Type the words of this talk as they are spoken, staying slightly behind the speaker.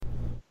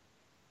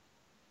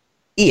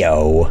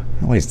Yo,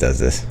 always does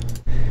this.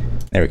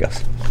 There we go.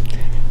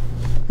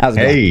 How's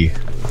it going? Hey,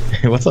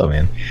 what's up,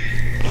 man?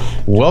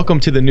 Welcome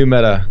to the New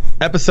Meta,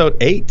 episode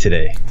 8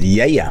 today.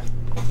 Yeah.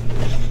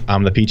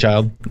 I'm the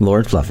ThaPchild.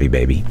 Lord Fluffy,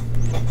 baby.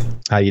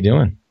 How you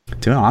doing?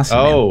 Doing awesome.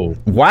 Oh,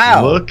 man.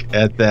 Wow! Look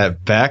at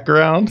that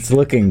background. It's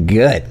looking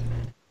good.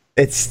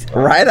 It's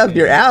right up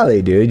your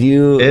alley, dude.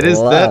 It is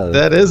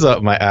that is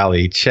up my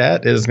alley.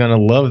 Chat is gonna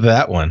love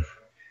that one.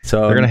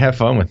 So they're gonna have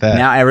fun with that.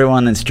 Now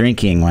everyone that's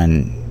drinking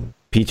when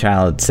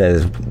ThaPchild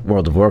says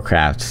World of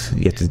Warcraft,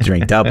 you have to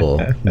drink double.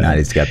 Now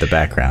he's got the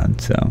background.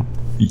 So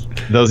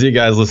those of you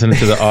guys listening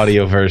to the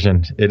audio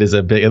version,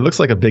 it looks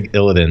like a big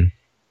Illidan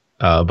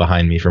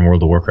behind me from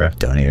World of Warcraft.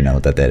 Don't even know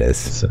what that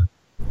is.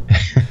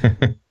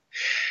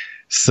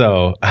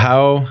 So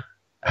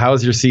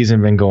how's your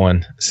season been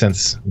going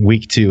since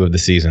week 2 of the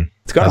season?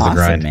 It's going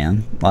awesome,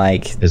 man.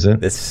 Like, is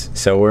it?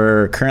 So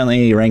we're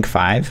currently rank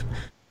 5.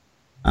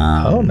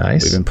 Oh,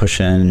 nice. We've been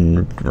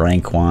pushing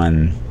rank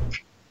 1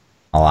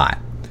 a lot.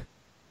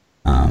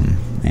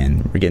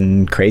 And we're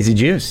getting crazy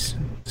juice.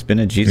 It's been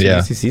a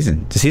juicy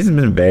season. The season's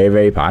been very,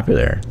 very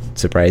popular,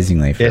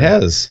 surprisingly. It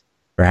has.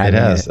 It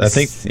has. I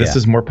think this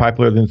is more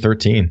popular than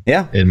 13.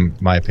 Yeah. In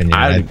my opinion.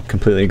 I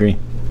completely agree.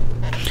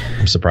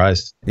 I'm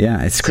surprised.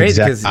 Yeah, it's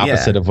crazy. It's the exact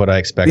opposite of what I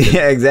expected.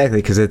 Yeah,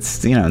 exactly. Because it's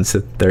the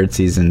 3rd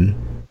season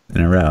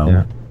in a row.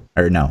 Yeah.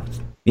 Or no.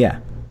 Yeah.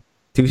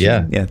 2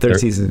 seasons. Yeah, 3rd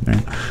season.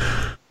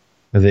 Right?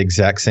 The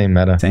exact same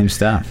meta. Same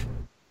stuff.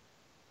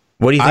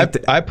 What do you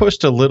think? I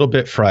pushed a little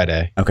bit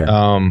Friday. Okay.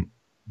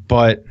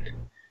 But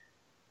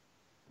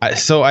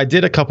I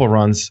did a couple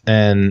runs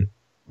and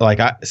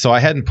I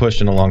hadn't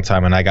pushed in a long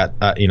time and I got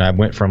I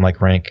went from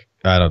like rank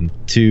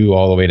 2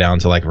 all the way down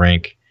to like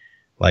rank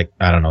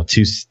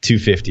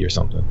 250 or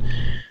something.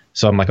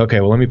 So I'm like,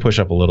 okay, well let me push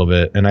up a little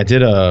bit. And I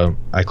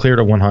cleared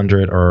a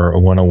 100 or a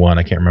 101,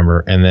 I can't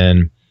remember. And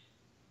then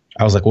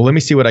I was like, well, let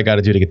me see what I got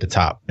to do to get the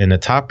top. And the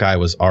top guy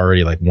was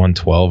already like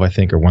 112, I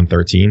think, or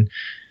 113.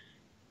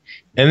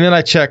 And then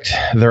I checked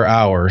their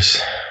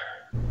hours.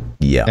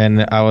 Yeah.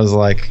 And I was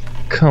like,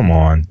 come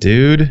on,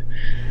 dude.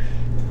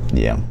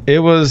 Yeah. It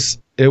was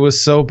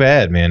so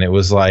bad, man. It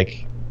was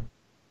like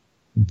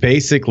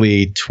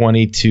basically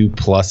 22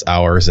 plus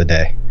hours a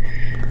day.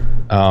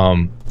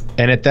 And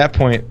at that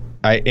point,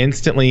 I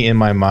instantly in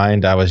my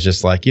mind, I was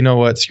just like, you know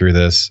what? Screw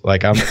this.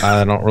 Like,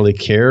 I don't really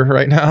care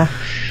right now.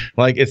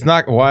 Like, it's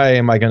not, why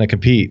am I going to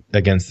compete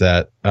against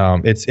that?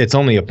 It's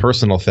only a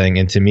personal thing.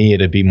 And to me,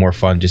 it'd be more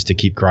fun just to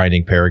keep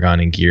grinding Paragon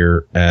and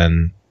gear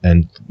and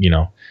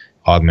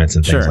augments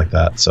and things like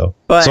that. So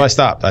I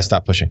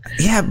stopped pushing.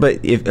 Yeah.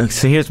 But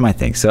so here's my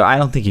thing. So I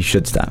don't think you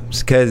should stop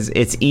because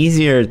it's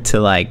easier to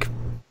like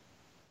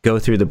go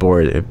through the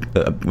board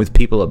with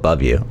people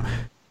above you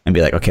and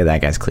be like, okay,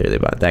 that guy's clearly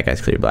bot. That guy's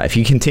clearly bot. If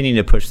you continue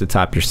to push the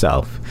top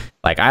yourself,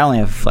 like I only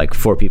have like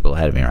 4 people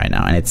ahead of me right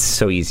now, and it's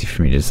so easy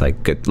for me to just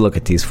like look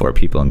at these 4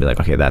 people and be like,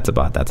 okay, that's a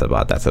bot, that's a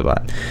bot, that's a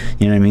bot.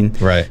 You know what I mean?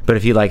 Right. But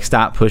if you like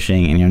stop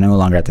pushing and you're no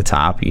longer at the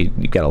top,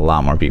 you've got a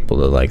lot more people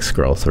to like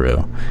scroll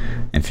through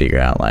and figure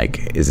out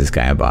like, is this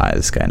guy a bot? Is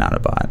this guy not a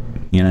bot?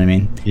 You know what I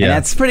mean? Yeah. And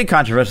that's pretty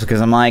controversial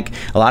because I'm like,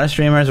 a lot of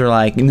streamers are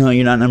like, no,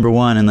 you're not number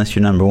 1 unless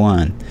you're number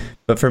 1.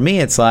 But for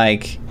me, it's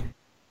like,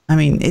 I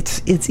mean,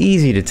 it's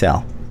easy to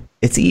tell.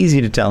 It's easy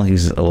to tell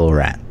who's a little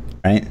rat,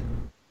 right?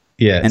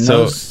 Yeah. And so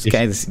those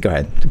guys, go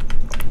ahead.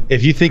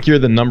 If you think you're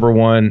the number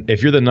 1,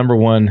 if you're the number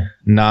 1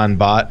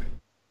 non-bot,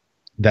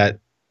 that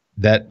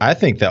I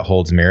think that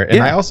holds merit.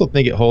 And I also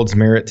think it holds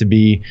merit to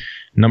be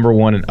number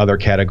 1 in other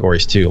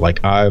categories too.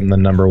 Like I'm the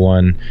number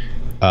 1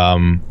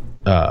 Hoda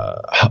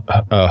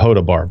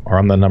Barb, or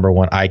I'm the number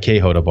 1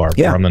 IK Hoda Barb,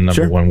 or I'm the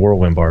number 1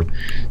 Whirlwind Barb.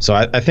 So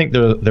I think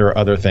there are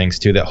other things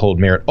too that hold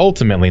merit.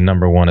 Ultimately,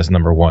 number 1 is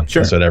number 1.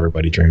 Sure. That's what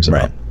everybody dreams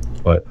about.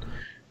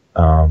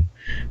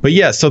 But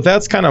yeah, so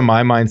that's kind of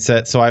my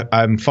mindset. So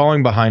I'm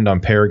falling behind on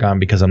Paragon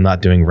because I'm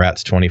not doing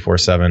rats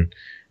 24/7.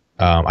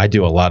 I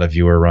do a lot of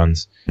viewer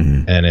runs,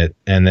 and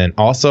then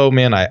also,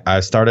 man, I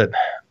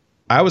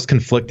was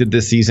conflicted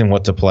this season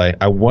what to play.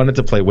 I wanted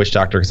to play Witch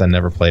Doctor because I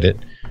never played it.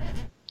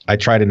 I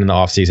tried it in the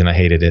off season. I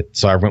hated it.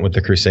 So I went with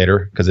the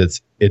Crusader because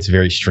it's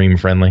very streamer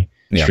friendly.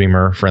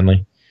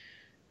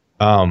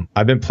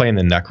 I've been playing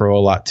the Necro a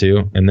lot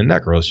too. And the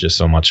Necro is just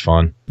so much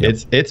fun. Yep.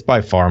 It's by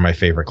far my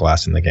favorite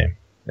class in the game.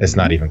 It's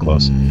not even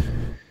close.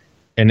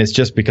 And it's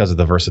just because of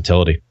the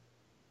versatility.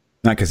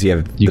 Not because you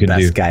have the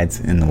best guides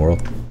in the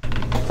world.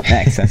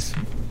 That makes sense.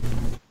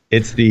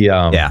 It's the...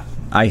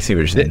 I see what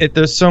you're saying.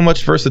 There's so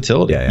much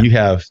versatility.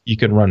 You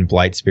can run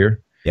Blight Spear.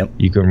 Yep.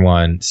 You can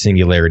run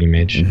Singularity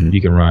Mage.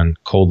 You can run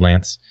Cold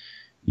Lance.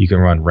 You can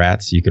run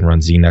Rats. You can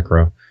run Z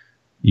Necro.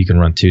 You can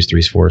run 2s,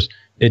 3s, 4s.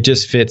 It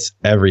just fits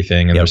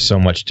everything, and there's so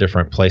much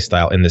different play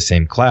style in the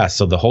same class.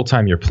 So the whole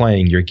time you're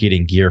playing, you're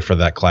getting gear for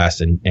that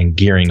class and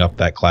gearing up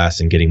that class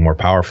and getting more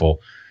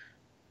powerful.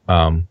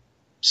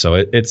 So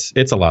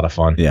it's a lot of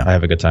fun. Yeah, I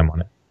have a good time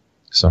on it.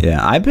 So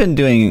yeah, I've been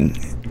doing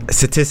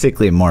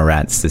statistically more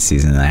rats this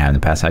season than I have in the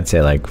past. I'd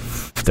say like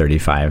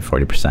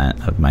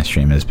 35-40% of my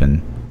stream has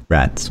been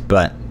rats,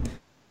 but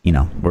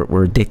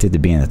we're addicted to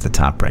being at the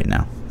top right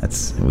now.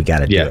 We got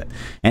to do it,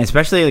 and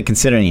especially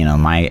considering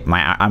I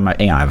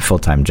have a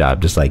full-time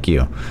job just like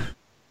you,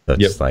 so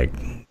it's like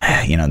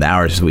the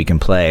hours we can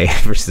play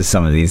versus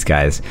some of these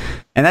guys,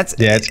 and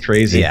it's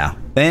crazy. Yeah,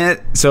 and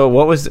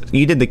so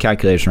you did the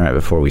calculation right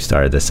before we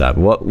started this up.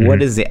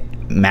 What is the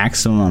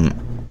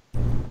maximum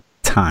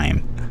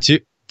time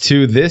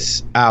to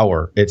this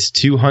hour? It's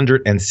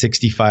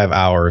 265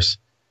 hours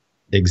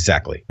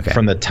exactly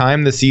from the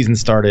time the season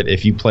started.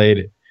 If you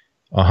played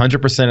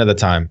 100% of the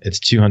time, it's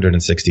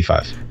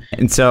 265.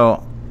 And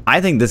so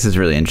I think this is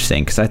really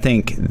interesting because I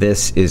think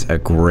this is a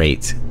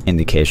great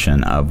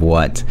indication of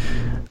what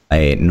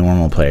a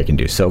normal player can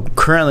do. So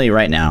currently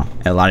right now,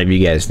 a lot of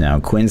you guys know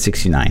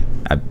Quinn69,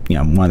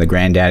 one of the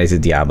granddaddies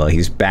of Diablo.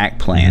 He's back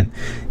playing.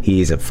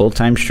 He's a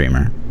full-time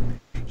streamer.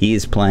 He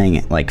is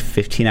playing like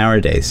 15-hour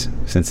days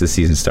since the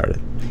season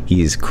started.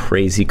 He's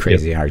crazy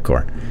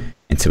hardcore.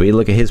 And so we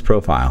look at his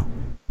profile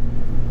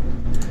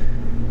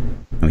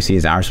and we see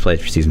his hours played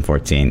for season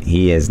 14.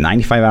 He has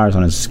 95 hours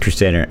on his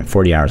Crusader and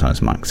 40 hours on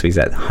his Monk. So he's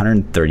at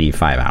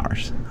 135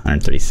 hours,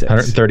 136.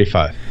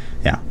 135.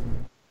 Yeah.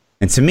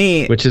 And to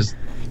me, which is,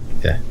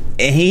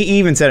 he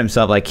even said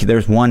himself, like,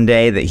 there's one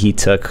day that he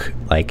took,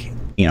 like,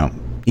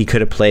 he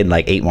could have played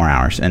like 8 more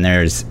hours.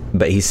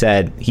 But he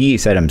said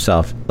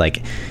himself,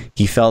 like,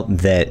 he felt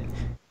that,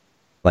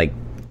 like,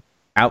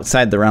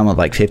 outside the realm of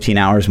like 15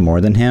 hours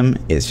more than him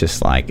is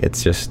just like,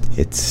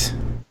 it's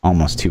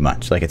almost too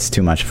much. Like, it's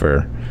too much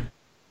for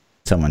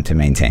someone to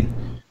maintain.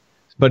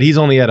 But he's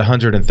only at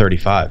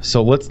 135.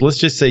 So let's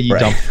just say you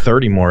dump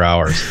 30 more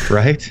hours,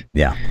 right?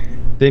 Yeah.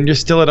 Then you're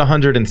still at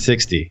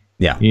 160.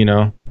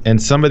 Yeah.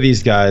 And some of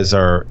these guys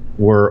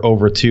were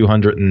over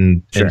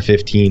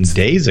 215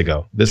 days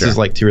ago. This is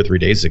like 2 or 3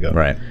 days ago.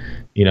 Right.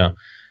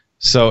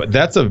 So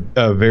that's a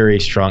very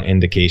strong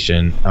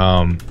indication.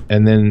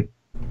 And then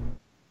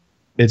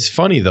it's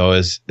funny though,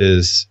 is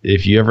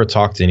if you ever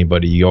talk to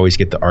anybody, you always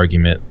get the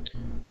argument,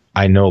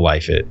 I know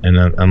life it. And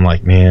I'm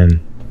like, man,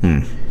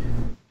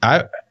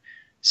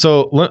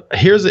 so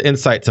here's an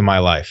insight to my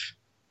life.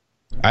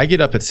 I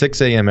get up at 6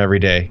 a.m. every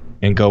day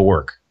and go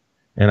work.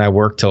 And I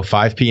work till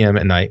 5 p.m.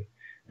 at night.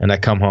 And I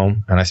come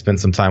home and I spend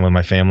some time with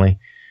my family,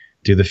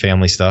 do the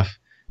family stuff,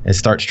 and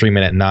start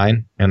streaming at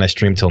 9. And I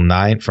stream till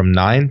 9, from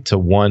 9 to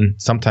 1,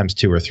 sometimes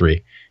 2 or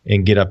 3,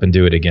 and get up and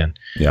do it again.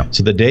 Yeah.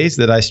 So the days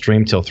that I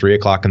stream till 3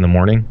 o'clock in the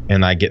morning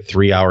and I get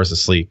 3 hours of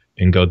sleep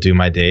and go do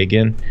my day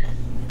again,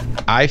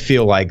 I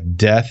feel like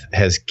death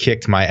has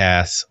kicked my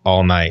ass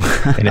all night.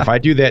 And if I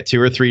do that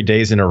 2 or 3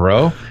 days in a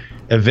row,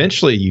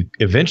 eventually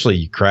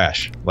you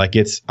crash. Like,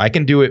 I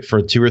can do it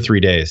for 2 or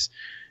 3 days.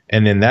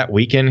 And then that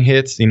weekend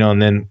hits,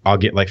 and then I'll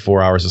get like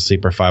 4 hours of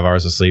sleep or 5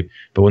 hours of sleep.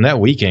 But when that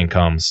weekend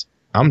comes,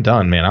 I'm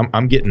done, man.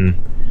 I'm getting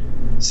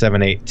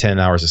 7, 8, 10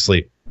 hours of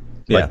sleep.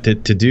 Like, to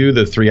do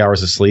the 3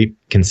 hours of sleep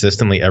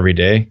consistently every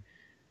day,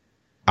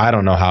 I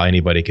don't know how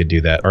anybody could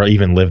do that or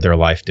even live their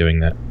life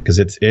doing that, because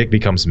it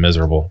becomes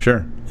miserable.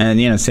 Sure.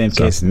 And same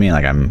case with me.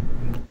 Like, I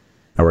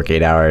work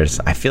 8 hours.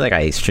 I feel like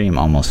I stream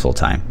almost full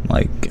time.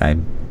 Like, I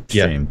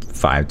stream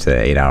 5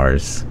 to 8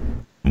 hours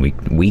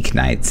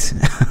weeknights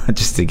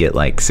just to get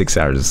like 6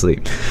 hours of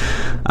sleep.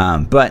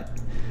 But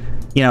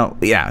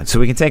so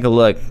we can take a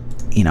look.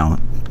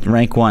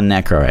 Rank 1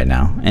 Necro right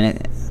now,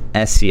 and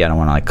SC. I don't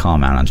want to like call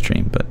him out on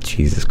stream, but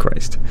Jesus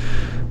Christ,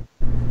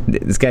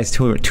 this guy's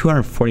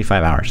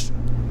 245 hours.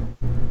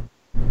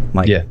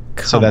 Like,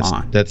 so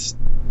that's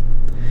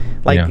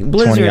like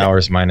Blizzard 20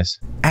 hours minus.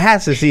 I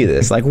have to see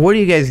this. Like, what are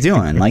you guys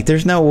doing? Like,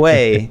 there's no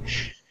way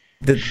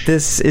that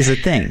this is a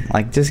thing.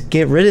 Like, just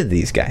get rid of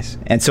these guys.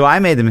 And so I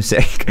made the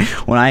mistake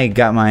when I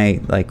got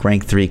my like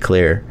rank 3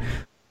 clear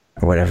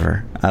or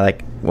whatever.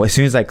 As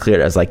soon as I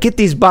cleared, I was like, get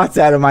these bots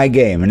out of my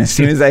game. And as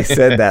soon as I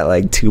said that,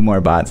 like 2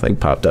 more bots like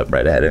popped up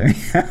right ahead of me.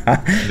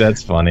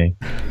 That's funny.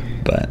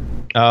 But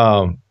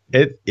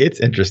it's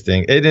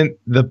interesting.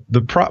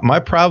 My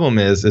problem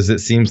is it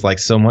seems like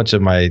so much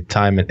of my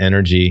time and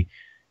energy,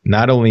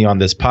 not only on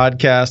this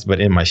podcast, but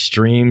in my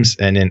streams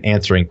and in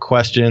answering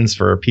questions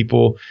for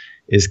people,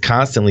 is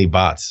constantly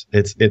bots.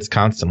 It's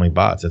constantly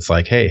bots. It's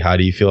like, hey, how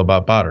do you feel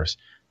about botters?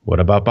 What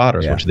about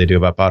botters? What should they do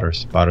about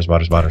botters?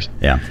 Botters.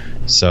 Yeah.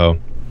 So,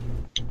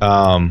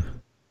 I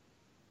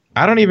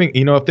don't even,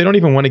 if they don't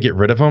even want to get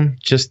rid of them,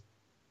 just,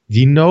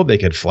 they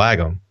could flag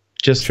them.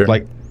 Just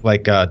like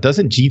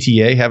doesn't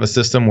GTA have a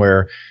system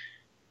where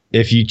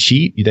if you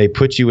cheat, they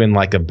put you in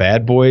like a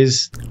bad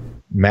boys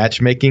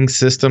matchmaking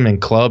system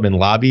and club and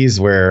lobbies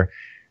where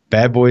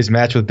bad boys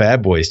match with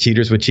bad boys,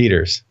 cheaters with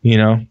cheaters,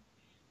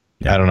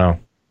 I don't know.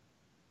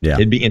 Yeah.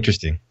 It'd be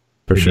interesting.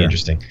 It'd be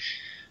interesting.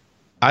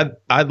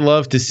 I'd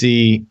love to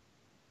see,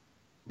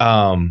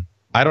 I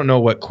don't know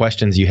what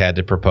questions you had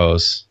to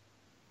propose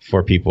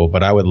for people,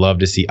 but I would love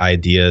to see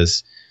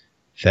ideas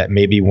that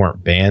maybe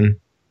weren't banned,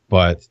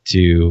 but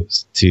to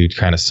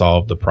kind of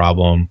solve the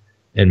problem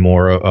in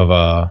more of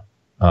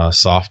a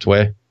soft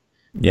way.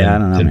 Yeah, I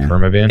don't know, man.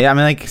 Permaban. Yeah, I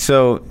mean, like,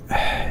 so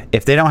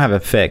if they don't have a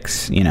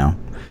fix,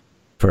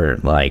 for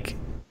like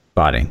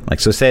botting. Like,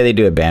 so say they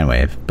do a ban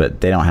wave,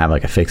 but they don't have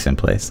like a fix in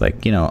place.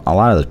 Like, you know, a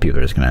lot of those people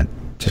are just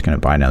gonna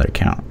buy another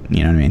account.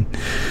 You know what I mean?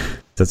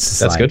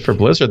 That's like, good for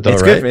Blizzard, though,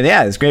 it's right? Good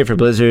it's great for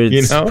Blizzard.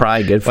 It's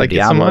probably good for like,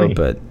 Diablo,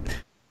 but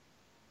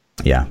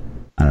yeah,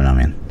 I don't know,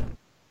 man.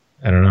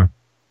 I don't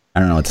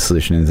know what the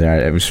solution is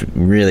there. I just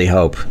really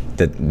hope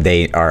that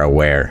they are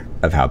aware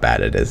of how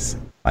bad it is,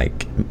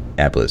 like,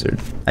 at Blizzard.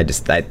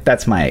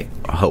 That's my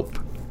hope,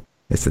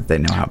 is that they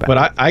know how bad.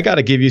 But I got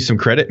to give you some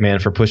credit, man,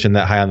 for pushing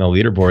that high on the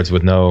leaderboards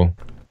with no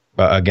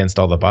against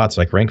all the bots,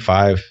 like rank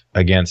 5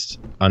 against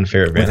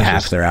unfair advantages. With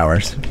half their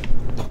hours.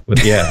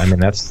 I mean,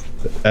 that's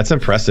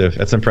impressive.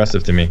 That's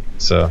impressive to me.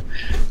 So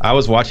I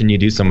was watching you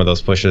do some of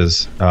those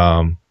pushes.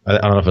 I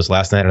don't know if it was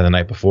last night or the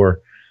night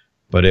before,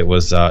 but it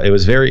was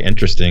very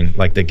interesting.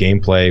 Like, the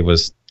gameplay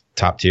was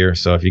top tier.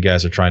 So if you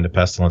guys are trying to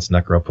Pestilence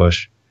Necro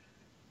push,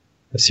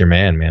 that's your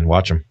man.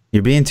 Watch him.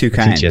 You're being too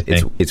kind.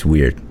 It's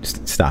weird.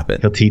 Just stop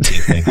it. He'll teach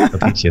you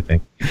a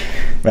thing.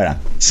 Right on.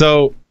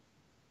 So,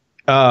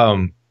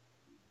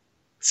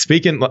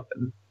 speaking,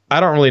 I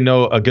don't really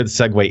know a good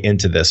segue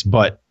into this,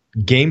 but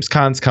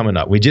Gamescon's coming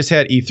up. We just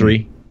had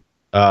E3.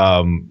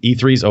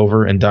 E3's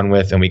over and done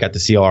with, and we got to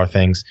see all our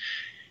things.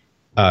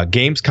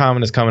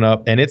 Gamescom is coming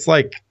up, and it's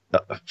like,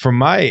 from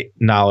my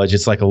knowledge,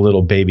 it's like a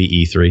little baby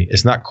E3.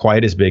 It's not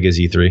quite as big as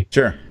E3.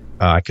 Sure.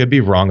 I could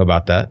be wrong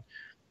about that.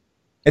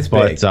 It's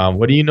big. But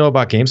what do you know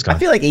about Gamescom? I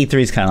feel like E3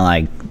 is kind of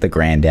like the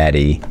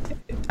granddaddy.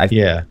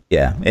 Yeah,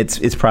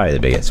 it's probably the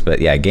biggest.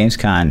 But yeah,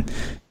 Gamescom,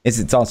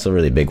 it's also a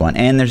really big one.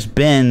 And there's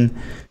been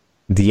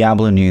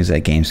Diablo news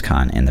at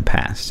Gamescom in the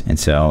past, and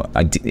so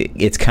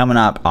it's coming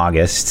up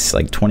August,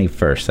 like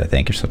 21st, I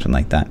think, or something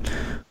like that.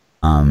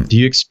 Do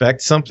you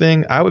expect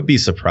something? I would be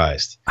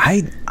surprised.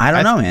 I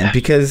don't know, man,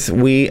 because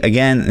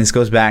this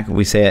goes back,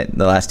 we say it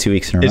the last 2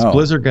 weeks in a row. Is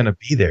Blizzard going to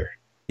be there?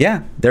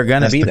 Yeah, they're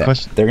going to be there.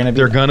 They're going to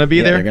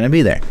be there. They're going to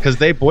be there because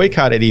they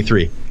boycotted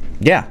E3.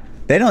 Yeah,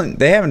 they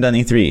haven't done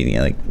E3,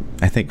 like,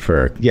 I think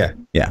for a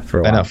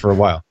while. I know, for a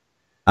while.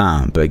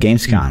 But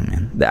Gamescom,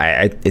 man,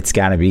 it's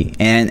got to be.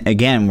 And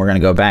again, we're going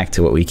to go back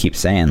to what we keep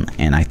saying,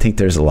 and I think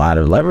there's a lot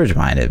of leverage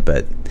behind it,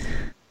 but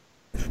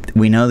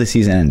we know the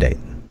season end date.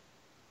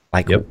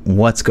 Like,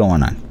 what's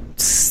going on?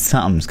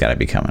 Something's got to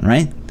be coming,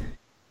 right?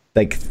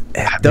 Like,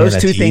 those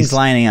two things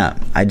lining up.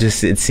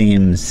 It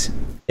seems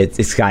it's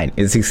exciting.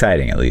 It's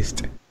exciting, at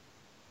least.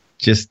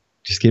 Just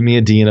give me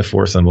a D and a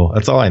 4 symbol.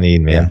 That's all I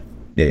need, man.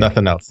 Yeah.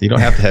 Nothing else. You don't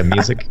have to have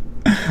music.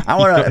 I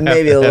want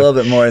maybe a little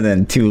bit more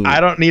than two. I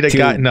don't need a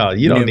guy. No,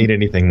 you don't need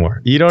anything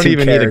more. You don't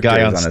even need a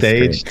guy on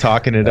stage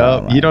talking it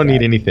up. You don't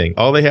need anything.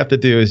 All they have to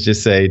do is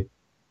just say,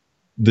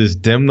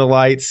 just dim the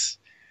lights,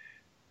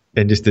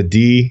 and just a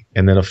D,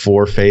 and then a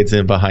 4 fades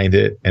in behind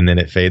it, and then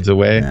it fades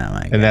away,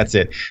 and that's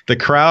it. The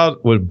crowd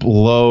would.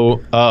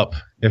 Up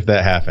if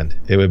that happened.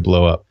 It would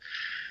blow up.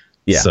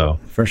 Yeah, so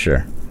for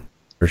sure.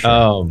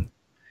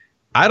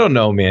 I don't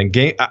know, man.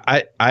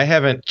 I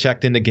haven't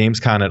checked into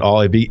Gamescom at all.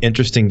 It'd be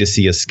interesting to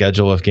see a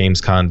schedule of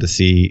Gamescom to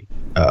see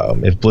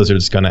if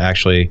Blizzard's going to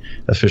actually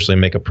officially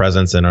make a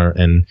presence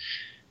and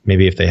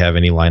maybe if they have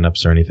any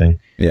lineups or anything.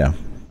 Yeah.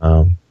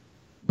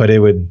 But it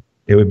would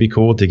be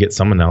cool to get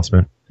some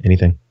announcement,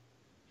 anything.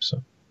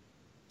 So.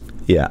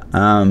 Yeah.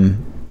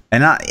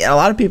 And a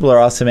lot of people are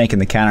also making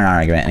the counter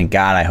argument, and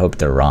God, I hope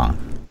they're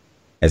wrong.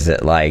 Is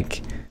that,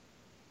 like,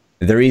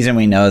 the reason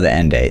we know the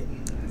end date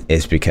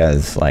is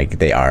because, like,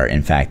 they are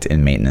in fact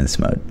in maintenance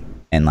mode,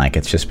 and like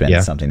it's just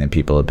been something that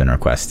people have been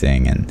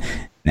requesting, and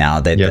now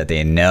that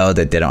they know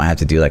that they don't have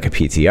to do like a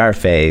PTR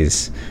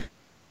phase,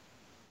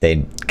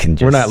 they can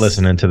just... We're not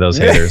listening to those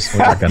haters. We're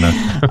not gonna...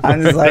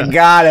 I'm just like,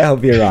 God, I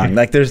hope you're wrong.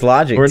 Like, there's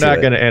logic to it. We're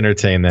not gonna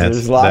entertain that.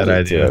 There's logic that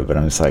idea. to it, but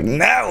I'm just like,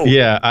 no.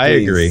 Yeah, I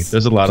agree.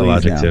 There's a lot of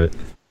logic to it.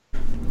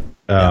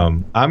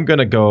 I'm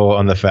gonna go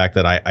on the fact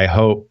that I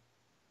hope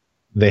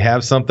they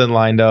have something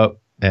lined up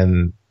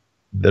and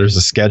there's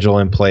a schedule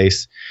in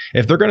place.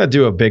 If they're going to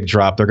do a big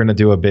drop, they're going to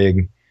do a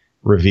big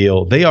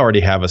reveal. They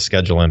already have a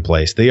schedule in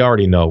place. They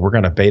already know we're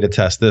going to beta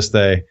test this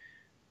day.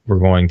 We're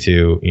going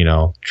to,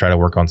 try to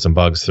work on some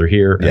bugs through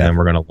here, and then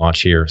we're going to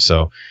launch here.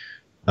 So,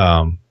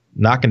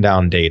 knocking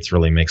down dates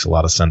really makes a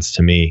lot of sense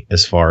to me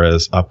as far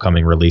as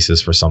upcoming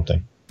releases for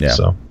something. Yeah.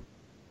 So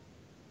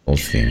we'll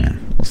see,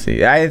 man. We'll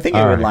see. I think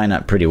it would line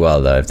up pretty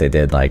well though if they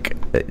did like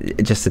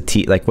just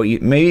like what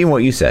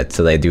you said.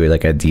 So they do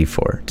like a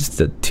D4, just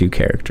the 2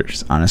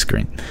 characters on a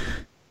screen,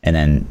 and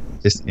then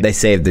they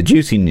save the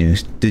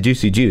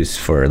juicy juice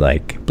for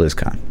like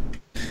BlizzCon.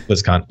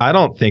 I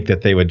don't think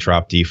that they would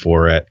drop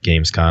D4 at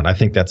Gamescom. I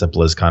think that's a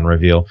BlizzCon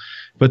reveal,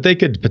 but they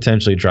could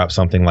potentially drop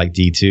something like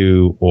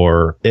D2,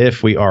 or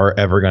if we are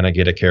ever going to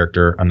get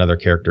another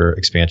character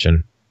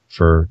expansion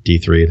for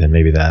D3, then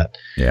maybe that.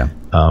 Yeah.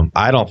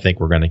 I don't think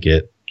we're going to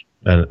get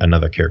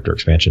another character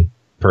expansion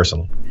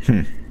personally.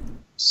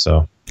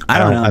 So I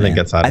don't know. I think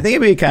that's. I think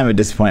it'd be kind of a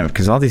disappointment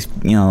because all these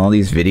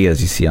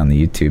videos you see on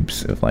the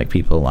YouTubes of like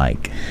people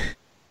like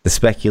the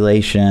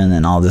speculation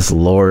and all this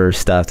lore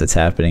stuff that's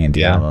happening in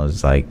Diablo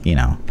is like,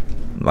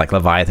 like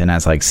Leviathan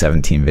has like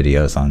 17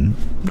 videos on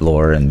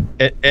lore and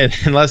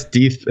unless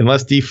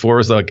D4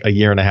 is like a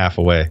year and a half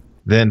away,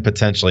 then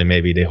potentially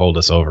maybe they hold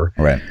us over.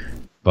 right.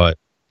 But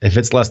if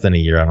it's less than a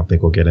year, I don't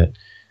think we'll get it.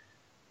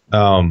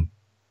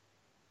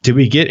 Did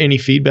we get any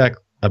feedback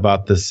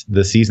about the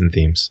season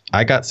themes?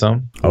 I got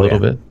some a little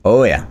bit.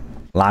 Oh yeah,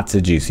 lots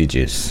of juicy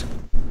juice,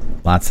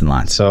 lots and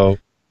lots. So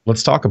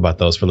let's talk about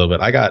those for a little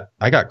bit. I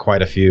got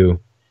quite a few.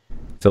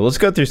 So let's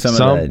go through some of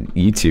the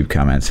YouTube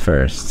comments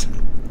first.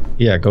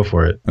 Yeah, go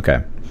for it.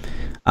 Okay.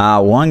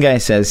 One guy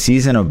says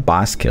season of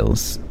boss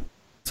kills.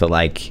 So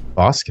like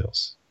boss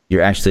kills.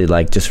 You're actually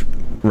like just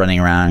running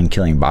around and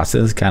killing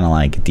bosses, kind of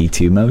like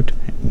D2 mode.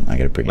 I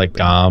gotta bring like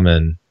GOM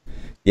and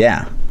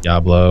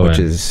Diablo, which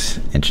is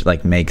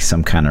like make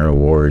some kind of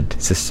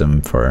reward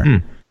system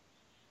for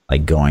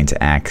like going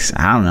to Axe.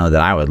 I don't know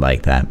that I would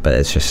like that, but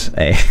it's just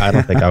I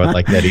don't think I would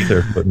like that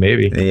either, but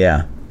maybe.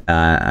 Yeah,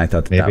 I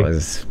thought that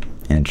was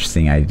an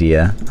interesting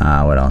idea.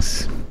 What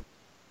else?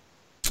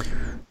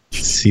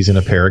 Season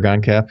of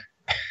Paragon Cap.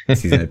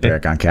 Season of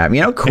Paragon Cap.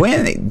 You know,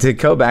 Quinn, to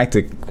go back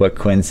to what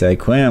Quinn said,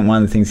 Quinn,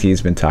 one of the things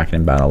he's been talking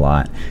about a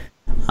lot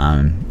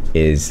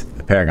is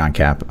Paragon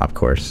Cap, of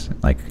course.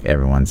 Like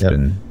everyone's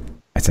been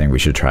saying we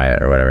should try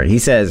it or whatever. He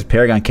says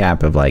Paragon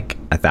Cap of like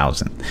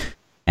 1,000.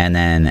 And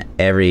then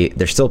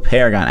there's still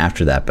Paragon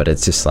after that, but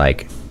it's just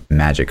like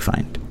magic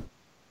find.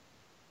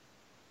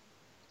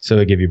 So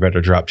it give you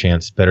better drop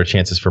chance, better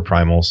chances for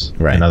primals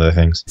and other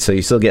things. So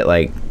you still get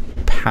like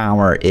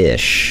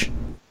power-ish.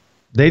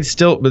 They'd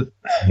still, but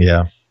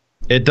yeah,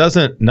 it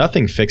doesn't.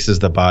 Nothing fixes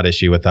the bot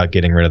issue without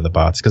getting rid of the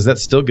bots, because that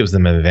still gives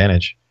them an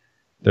advantage.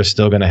 They're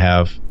still going to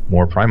have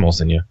more primals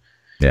than you.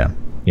 Yeah,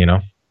 you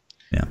know.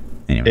 Yeah.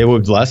 Anyway, it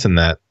would lessen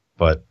that,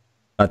 but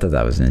I thought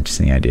that was an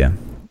interesting idea.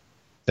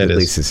 At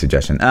least a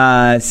suggestion.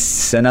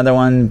 Another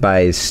one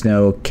by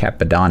Snow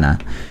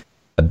Capadonna.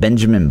 A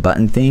Benjamin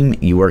Button theme.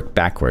 You work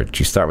backwards.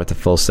 You start with the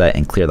full set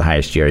and clear the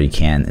highest GR you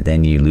can.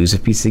 Then you lose a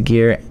piece of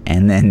gear,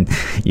 and then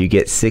you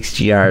get 6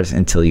 GRs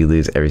until you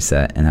lose every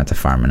set and have to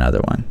farm another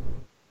one.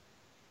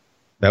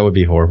 That would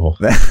be horrible.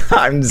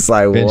 I'm just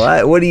like,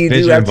 what? What do you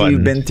do after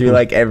you've been through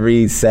like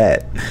every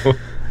set?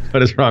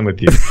 What is wrong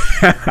with you?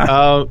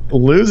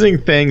 Losing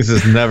things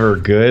is never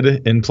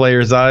good in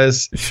players'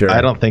 eyes. Sure. I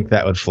don't think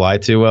that would fly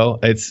too well.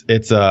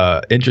 It's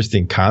a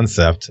interesting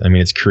concept. I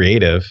mean, it's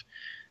creative.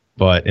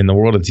 But in the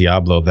world of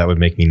Diablo, that would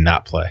make me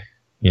not play,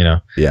 you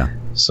know? Yeah.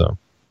 So.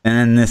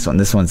 And then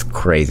this one's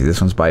crazy.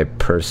 This one's by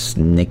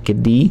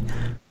Persnickety.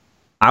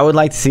 I would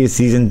like to see a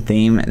season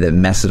theme that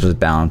messes with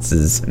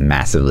balances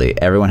massively.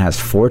 Everyone has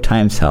 4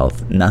 times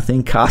health.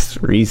 Nothing costs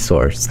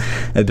resource.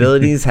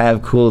 Abilities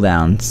have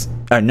cooldowns.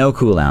 No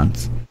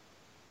cooldowns.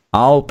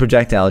 All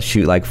projectiles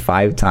shoot like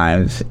 5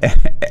 times.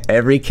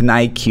 Every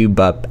Kanai cube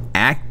up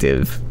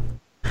active.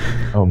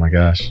 Oh my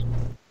gosh.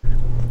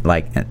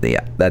 Like,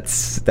 yeah,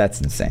 that's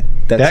insane.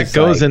 That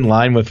goes in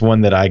line with one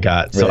that I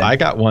got. So I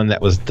got one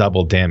that was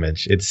double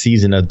damage. It's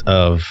season of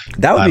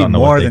that would be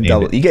more than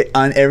double. You get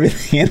on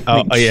everything.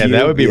 Oh yeah,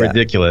 that would be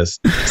ridiculous.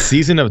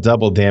 Season of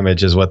double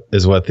damage is what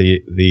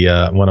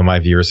the one of my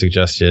viewers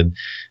suggested,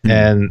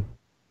 and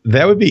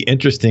that would be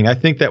interesting. I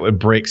think that would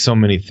break so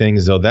many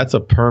things, though. That's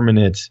a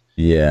permanent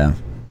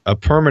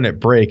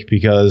break,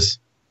 because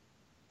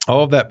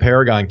all of that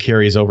Paragon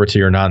carries over to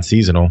your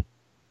non-seasonal.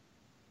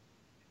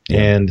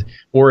 And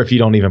or if you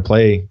don't even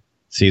play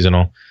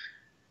seasonal,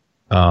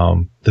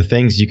 the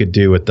things you could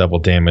do with double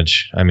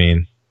damage. I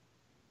mean,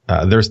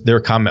 their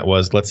comment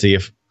was, let's see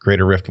if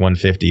Greater Rift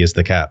 150 is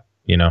the cap,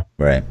 you know?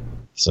 Right.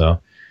 So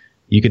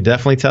you could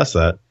definitely test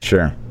that.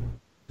 Sure.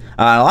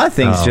 A lot of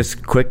things,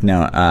 just quick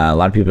note, a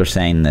lot of people are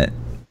saying that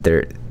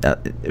they're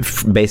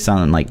based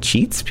on like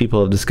cheats,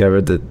 people have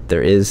discovered that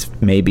there is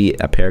maybe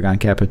a Paragon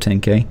cap of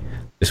 10K.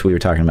 Just we were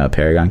talking about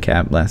Paragon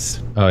cap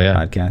last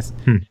podcast.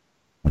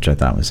 Which I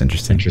thought was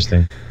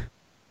interesting.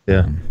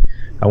 Yeah.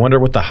 I wonder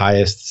what the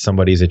highest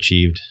somebody's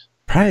achieved.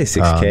 Probably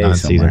 6K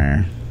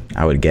somewhere,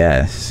 I would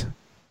guess.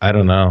 I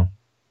don't know.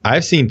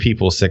 I've seen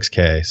people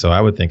 6K, so I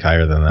would think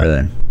higher than that.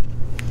 Really?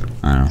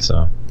 I don't know.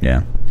 So,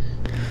 yeah.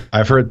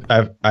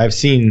 I've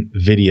seen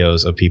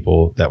videos of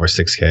people that were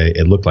 6K.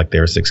 It looked like they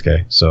were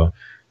 6K. So,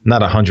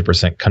 not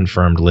 100%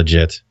 confirmed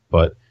legit,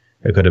 but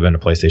it could have been a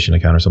PlayStation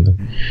account or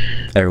something.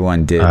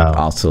 Everyone did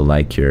also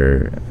like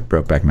your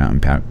Brokeback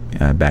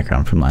Mountain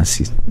background from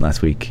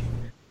last week.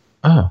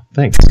 Oh,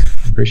 thanks.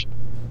 Appreciate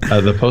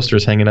it. The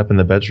poster's hanging up in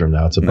the bedroom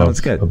now. It's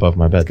above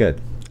my bed. That's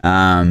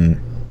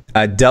good.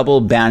 A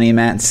double Bounty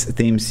Mats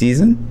theme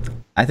season.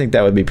 I think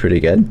that would be pretty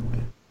good.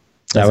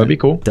 That would be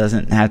cool.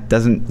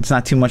 It's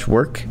not too much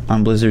work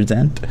on Blizzard's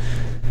end.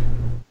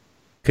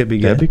 Could be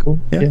good. That'd be cool.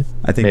 Yeah.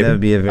 I think that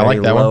would be a very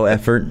low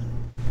effort.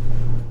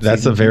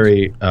 That's a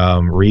very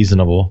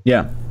reasonable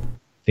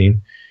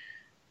theme.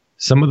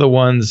 Some of the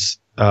ones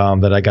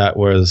that I got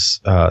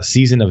was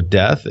Season of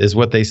Death is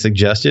what they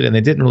suggested, and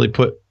they didn't really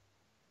put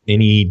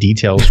any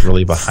details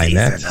really behind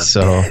that.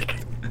 So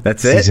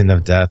that's it. Season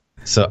of Death.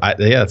 So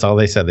that's all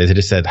they said. They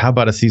just said, "How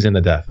about a Season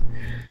of Death?"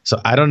 So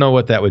I don't know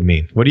what that would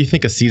mean. What do you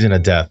think a Season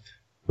of Death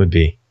would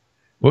be?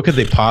 What could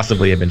they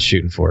possibly have been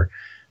shooting for?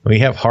 We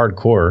have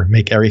hardcore.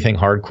 Make everything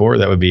hardcore.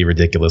 That would be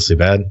ridiculously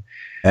bad.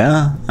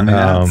 Yeah, I mean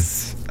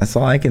that's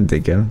all I can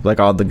think of. Like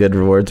all the good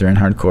rewards are in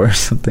hardcore or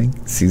something.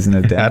 Season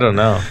of Death. I don't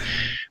know.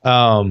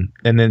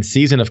 And then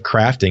Season of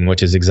Crafting,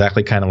 which is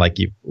exactly kind of like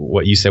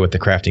what you said with the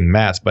crafting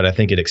mats, but I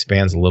think it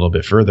expands a little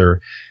bit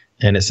further.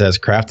 And it says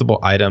craftable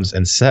items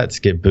and sets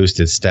get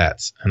boosted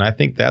stats. And I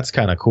think that's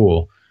kind of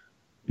cool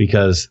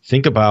because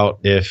think about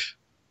if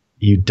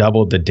you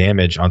doubled the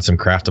damage on some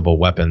craftable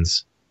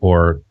weapons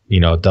or,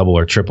 double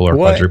or triple or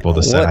quadruple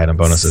the set item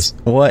bonuses.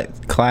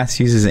 What class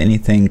uses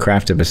anything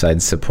crafted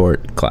besides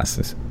support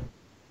classes?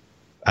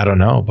 I don't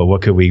know, but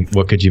what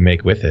could you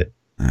make with it?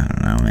 I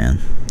don't know, man.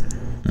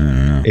 I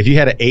don't know. If you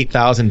had an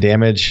 8,000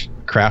 damage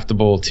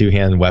craftable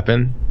two-hand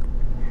weapon,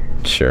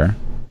 sure.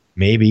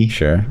 Maybe.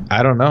 Sure.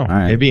 I don't know.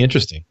 Right. It'd be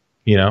interesting,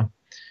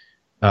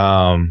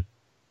 I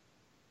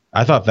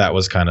thought that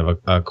was kind of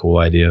a cool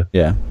idea.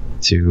 Yeah.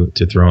 To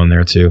throw in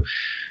there too.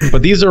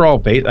 But these are all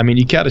bait. I mean,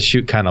 you got to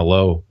shoot kind of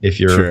low if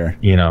you're, sure.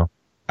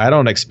 I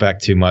don't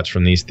expect too much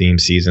from these theme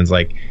seasons.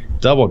 Like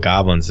Double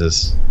Goblins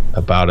is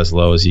about as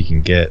low as you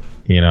can get,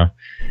 Yeah.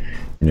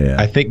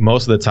 I think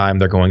most of the time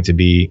they're going to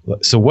be.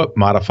 So what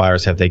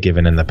modifiers have they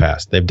given in the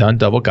past? They've done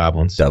Double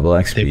Goblins. Double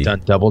XP. They've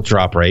done double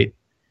drop rate.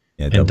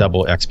 Yeah, and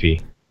double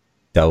XP.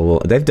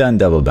 They've done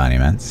double bounty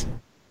mats.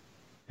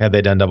 Have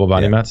they done double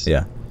bounty mats?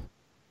 Yeah.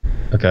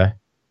 Okay.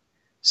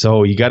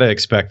 So you got to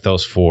expect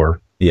those 4.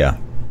 Yeah.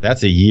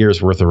 That's a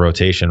year's worth of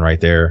rotation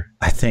right there.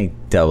 I think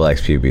double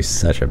XP would be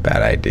such a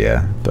bad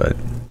idea, but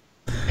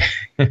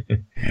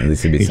at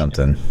least it'd be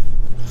something.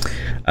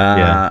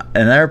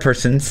 Another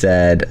person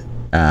said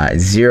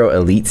 0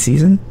 elite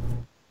season,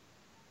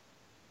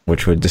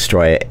 which would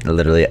destroy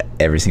literally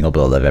every single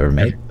build I've ever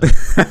made.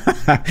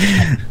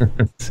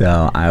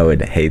 So I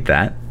would hate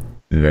that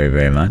very,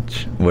 very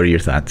much. What are your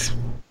thoughts?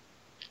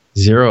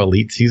 0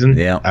 elite season?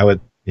 Yeah. I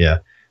would. Yeah.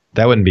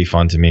 That wouldn't be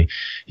fun to me.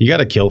 You got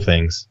to kill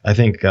things. I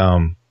think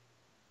the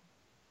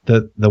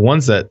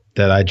ones that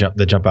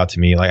jump out to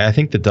me, like I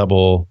think the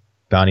double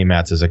bounty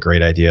mats is a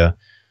great idea.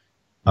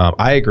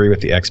 I agree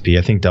with the XP.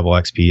 I think double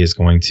XP is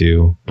going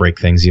to break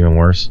things even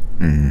worse.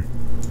 Mm.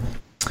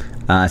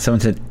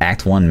 Someone said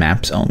Act 1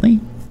 maps only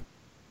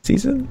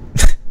season.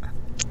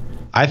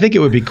 I think it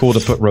would be cool to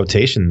put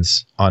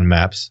rotations on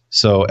maps.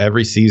 So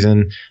every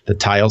season, the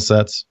tile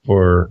sets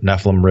for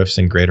Nephilim Rifts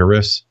and Greater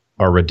Rifts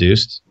are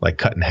reduced, like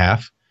cut in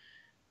half,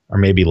 or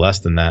maybe less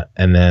than that.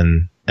 And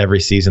then every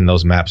season,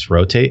 those maps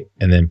rotate.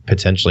 And then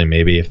potentially,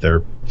 maybe if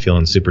they're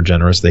feeling super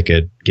generous, they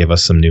could give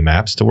us some new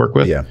maps to work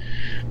with. Yeah.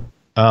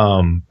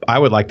 I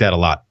would like that a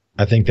lot.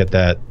 I think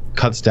that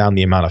cuts down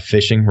the amount of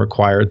fishing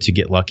required to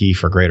get lucky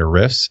for Greater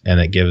Rifts, and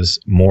it gives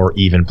more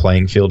even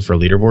playing field for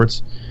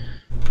leaderboards.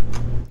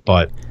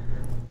 But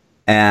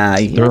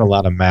there are a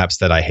lot of maps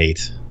that I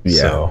hate.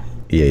 Yeah. So.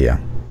 Yeah.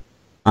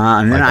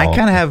 And then I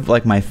kind of have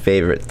like my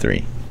favorite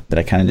 3 that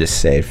I kind of just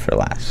saved for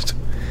last.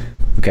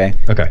 Okay.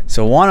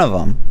 So one of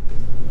them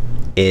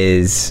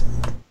is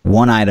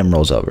one item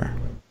rolls over.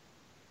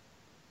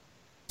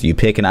 So you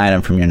pick an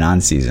item from your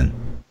non-season.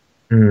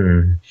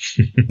 You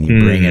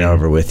bring it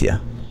over with you.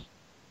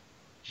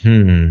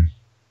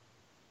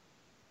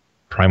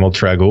 Primal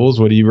Tragouls,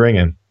 what are you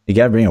bringing? You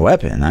gotta bring a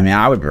weapon. I mean,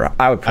 I would probably.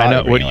 I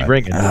know. What are you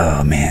bringing?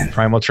 Oh man,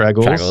 Primal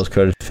Tragouls. Tragouls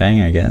Coated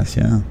Fang, I guess.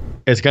 Yeah.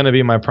 It's gonna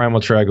be my Primal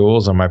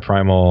Tragouls or my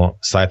Primal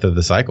Scythe of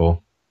the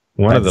Cycle.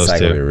 One of those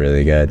two. Would be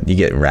really good. You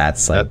get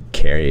rats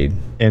carried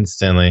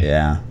instantly.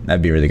 Yeah,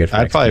 that'd be really good.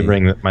 I'd probably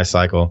bring my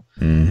Cycle.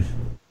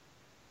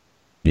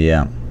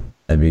 Yeah,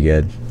 that'd be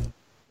good.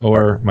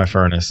 Or my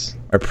Furnace.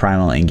 Or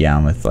Primal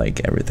Ingown with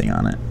like everything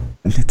on it.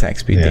 Attack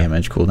speed,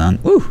 damage,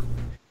 cooldown. Woo.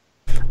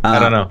 I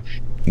don't know.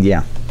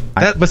 Yeah.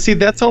 But see,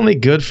 that's only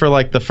good for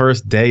like the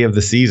first day of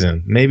the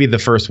season. Maybe the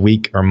first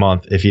week or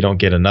month if you don't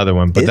get another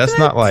one. But that's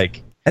not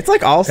like. It's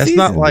like all season.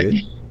 That's not like.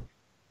 Dude.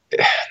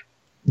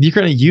 You're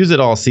going to use it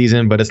all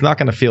season, but it's not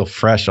going to feel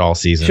fresh all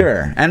season.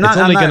 Sure. And it's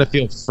only going to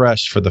feel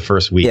fresh for the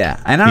first week. Yeah.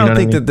 And I don't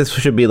think that this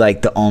should be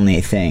like the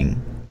only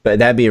thing. But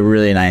that'd be a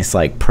really nice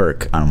like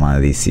perk on one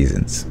of these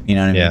seasons. You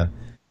know what I mean? Yeah.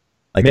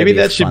 Like maybe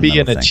that should be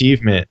an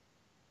achievement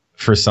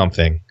for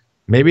something.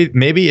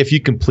 Maybe if you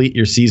complete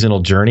your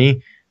seasonal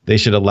journey, they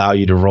should allow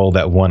you to roll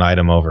that one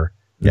item over.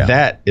 Yeah.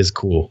 That is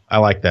cool. I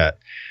like that.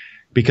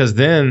 Because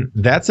then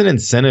that's an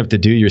incentive to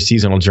do your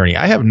seasonal journey.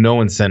 I have no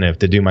incentive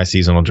to do my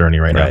seasonal journey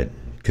right now.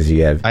 Because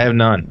I have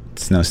none.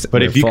 It's no.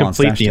 But if you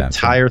complete the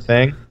entire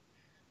thing,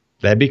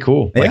 that'd be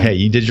cool. Yeah. Like, hey,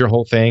 you did your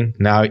whole thing.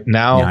 Now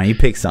you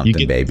pick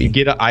something, baby. You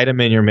get an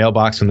item in your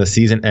mailbox when the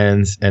season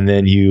ends, and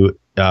then you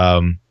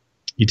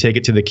take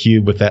it to the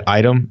cube with that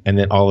item, and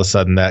then all of a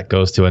sudden that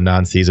goes to a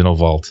non-seasonal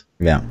vault.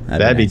 Yeah,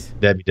 that'd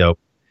be dope.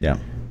 Yeah,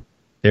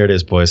 there it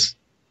is, boys.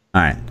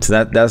 All right,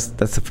 so that's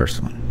the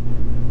first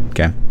one.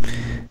 Okay.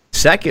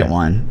 Second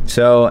one,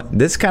 so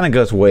this kind of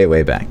goes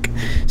way back.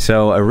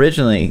 So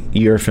originally,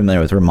 you're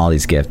familiar with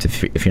Romaldi's Gift.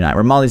 If you're not,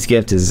 Romaldi's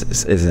Gift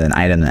is an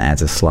item that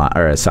adds a slot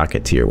or a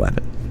socket to your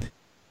weapon.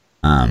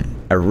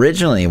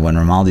 Originally, when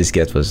Romaldi's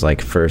Gift was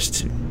like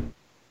first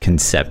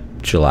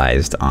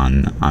conceptualized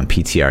on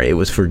PTR, it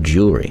was for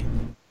jewelry.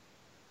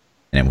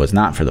 and it was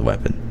not for the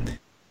weapon.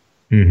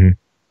 Mm-hmm.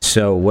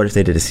 So what if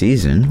they did a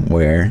season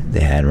where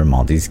they had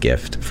Rimaldi's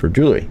gift for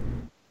jewelry?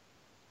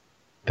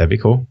 That'd be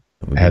cool.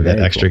 Have that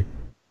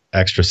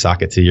extra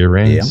socket to your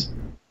rings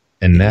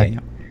and neck. Yeah.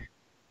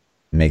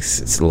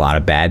 Makes a lot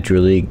of bad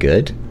jewelry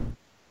good.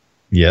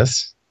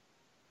 Yes.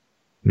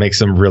 Makes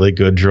some really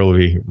good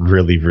jewelry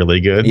really, really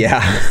good.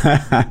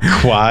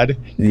 Yeah. Quad.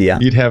 Yeah.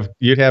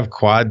 You'd have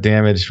quad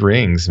damaged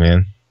rings,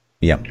 man.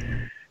 Yep.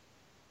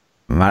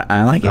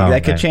 I like it.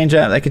 That could change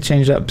up. That could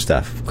change up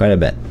stuff quite a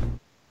bit.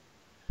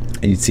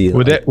 You'd see.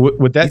 Would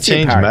that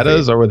change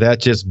metas, or would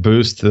that just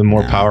boost the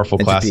more powerful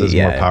classes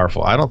more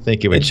powerful? I don't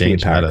think it would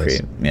change metas.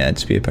 Creep. Yeah, it'd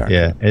just be a power.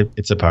 Yeah,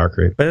 it's a power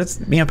creep. But it's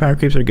power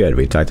creeps are good.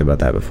 We've talked about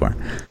that before.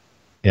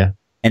 Yeah.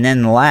 And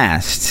then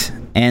last,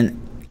 and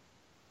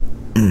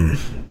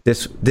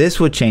this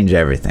would change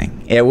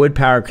everything. It would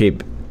power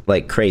creep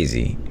like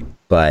crazy,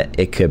 but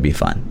it could be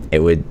fun. It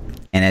would,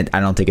 and I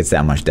don't think it's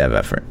that much dev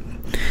effort.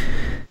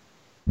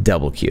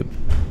 Double cube.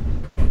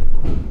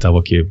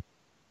 Double cube.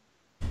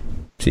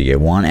 So you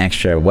get one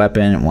extra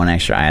weapon, one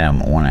extra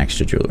item, one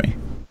extra jewelry.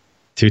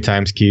 2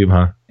 times cube,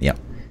 huh? Yep.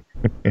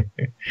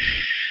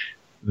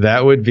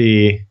 That would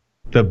be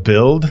the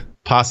build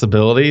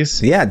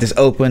possibilities. Yeah, just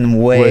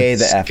open way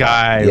the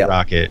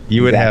skyrocket. Yep.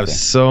 You would have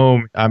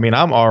so. I mean,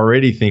 I'm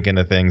already thinking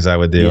of things I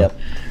would do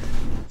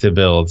to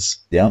builds.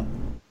 Yep.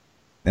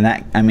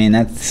 And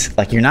that's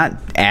like, you're not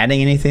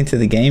adding anything to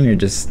the game. You're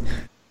just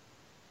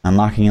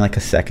unlocking like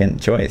a second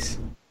choice.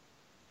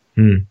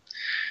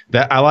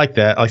 That I like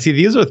that. Like, see,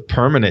 these are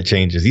permanent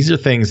changes. These are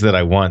things that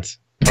I want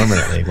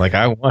permanently. Like,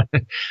 I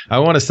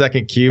want a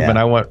second cube, and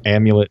I want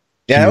amulet.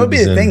 Yeah, that would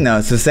be the thing,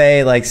 though. So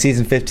say like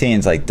season 15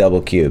 is like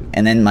double cube,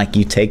 and then like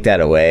you take that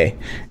away,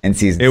 and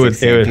season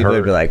 16, people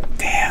would be like,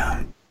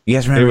 "Damn, you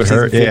guys remember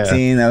season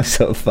 15? That was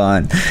so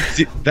fun."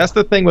 See, that's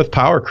the thing with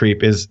power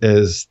creep is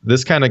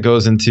this kind of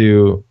goes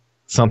into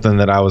something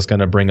that I was going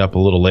to bring up a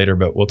little later,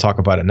 but we'll talk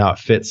about it now. It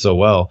fits so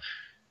well.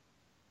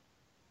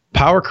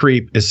 Power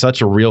creep is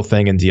such a real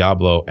thing in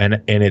Diablo, and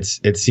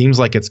it seems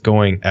like it's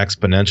going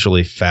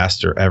exponentially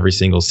faster every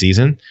single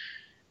season.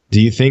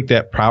 Do you think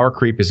that power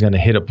creep is going to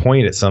hit a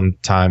point at some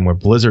time where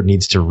Blizzard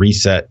needs to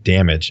reset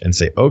damage and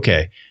say,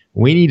 okay,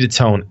 we need to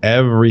tone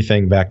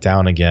everything back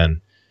down again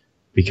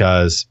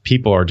because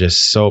people are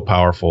just so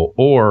powerful?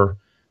 Or,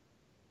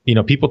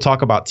 people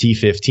talk about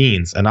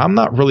T15s, and I'm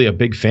not really a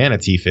big fan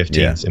of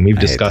T15s, and we've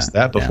discussed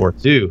that before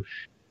too.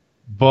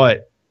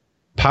 But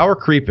power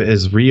creep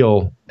is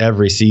real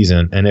every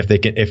season, and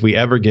if we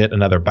ever get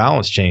another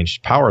balance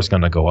change, power is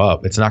going to go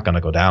up. It's not going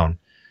to go down.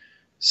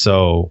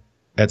 So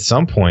at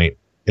some point,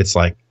 it's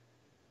like,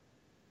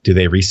 do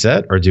they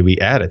reset or do we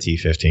add a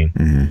T15?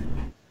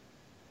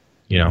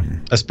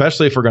 Mm-hmm.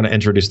 Especially if we're going to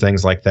introduce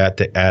things like that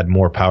to add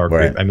more power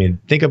creep. I mean,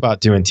 think about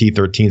doing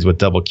T13s with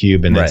double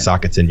cube and then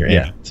sockets in your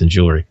amulets and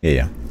jewelry.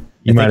 Yeah.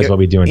 You might as well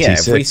be doing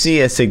T6. If we see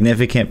a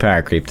significant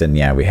power creep, then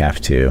we have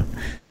to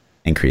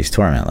increase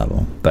torment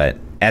level. But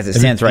as it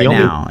stands right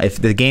now,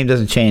 if the game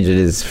doesn't change, it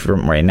is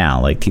from right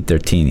now. Like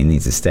T13, it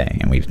needs to stay,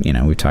 and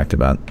we've talked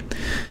about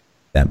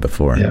that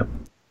before. Yeah.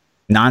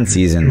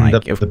 Non-season,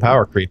 like the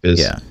power creep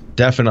is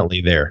definitely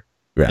there,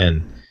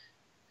 and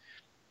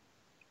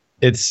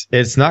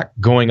it's not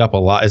going up a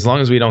lot. As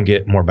long as we don't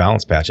get more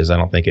balance patches, I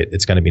don't think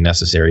it's going to be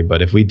necessary.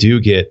 But if we do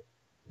get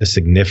a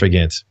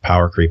significant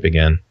power creep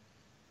again,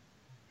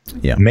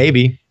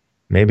 maybe.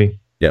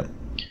 Yep.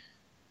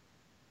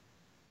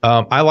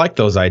 I like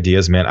those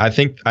ideas, man. I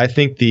think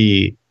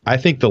the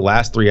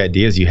last 3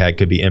 ideas you had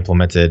could be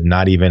implemented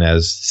not even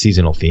as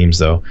seasonal themes,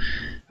 though.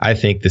 I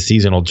think the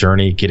seasonal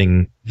journey,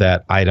 getting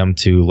that item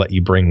to let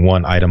you bring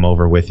one item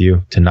over with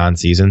you to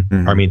non-season,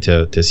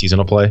 to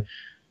seasonal play,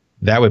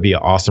 that would be an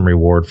awesome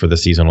reward for the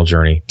seasonal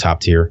journey,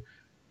 top tier.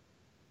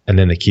 And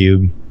then the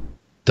cube,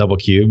 double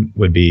cube,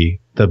 would be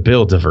the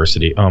build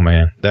diversity. Oh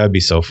man, that would be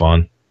so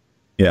fun.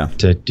 Yeah,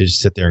 to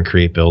just sit there and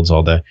create builds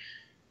all day.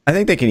 I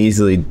think they can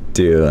easily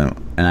do,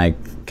 and I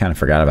kind of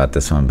forgot about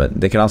this one, but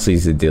they could also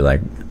easily do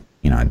like,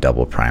 a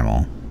double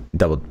primal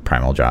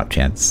drop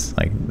chance.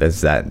 Like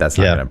that's not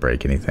going to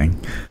break anything.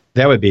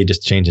 That would be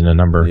just changing a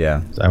number.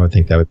 Yeah. I would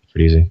think that would be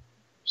pretty easy.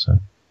 So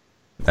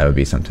that would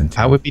be something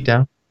too. I would be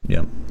down.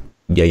 Yeah.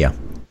 Yeah.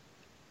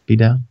 Be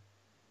down.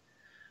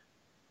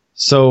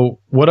 So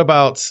what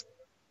about,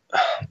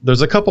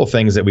 there's a couple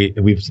things that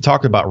we've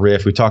talked about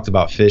Rift, we talked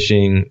about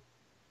fishing.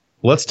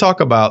 Let's talk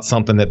about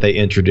something that they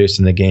introduced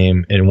in the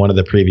game in one of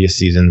the previous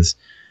seasons.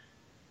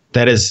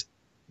 That is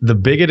the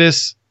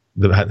biggest,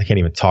 I can't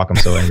even talk, I'm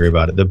so angry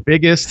about it. The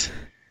biggest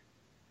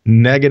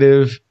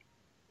negative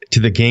to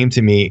the game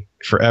to me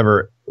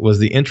forever was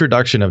the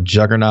introduction of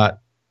Juggernaut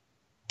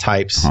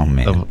types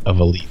of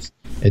elites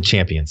and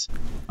champions.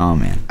 Oh,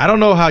 man. I don't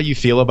know how you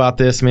feel about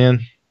this,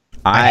 man.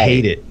 I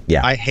hate it.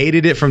 Yeah. I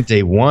hated it from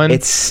day one.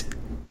 It's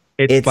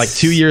like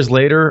 2 years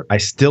later, I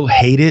still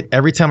hate it.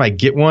 Every time I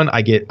get one,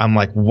 I'm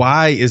like,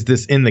 why is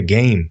this in the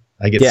game?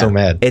 I get so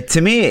mad.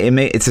 To me,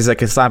 it's just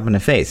like a slap in the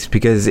face,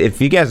 because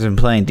if you guys have been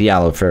playing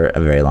Diablo for a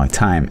very long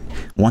time,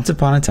 once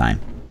upon a time,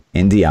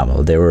 in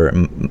Diablo, there were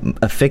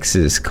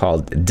affixes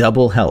called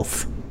double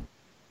health,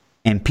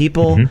 and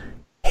people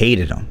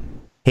hated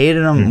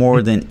them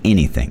more than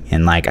anything.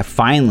 And like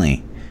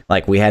finally,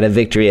 like we had a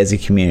victory as a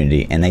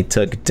community, and they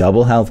took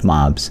double health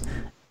mobs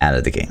out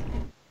of the game.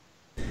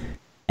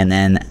 And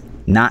then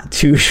not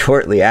too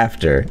shortly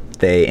after,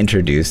 they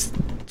introduced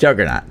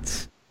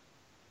Juggernauts,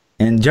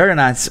 and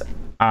Juggernauts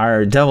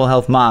are double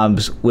health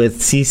mobs with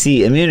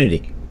CC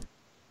immunity.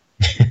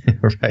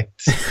 Right.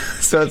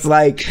 So it's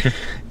like,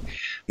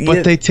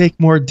 but they take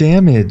more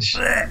damage.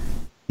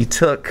 You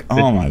took,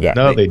 oh my god.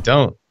 No, they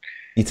don't.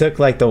 You took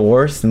like the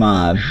worst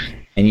mob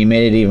and you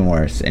made it even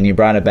worse, and you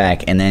brought it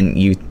back, and then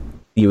you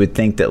would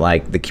think that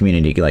like the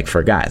community like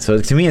forgot. So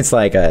to me, it's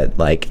like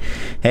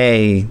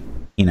hey,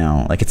 you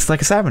know, like it's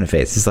like a slap in the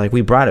face. It's like,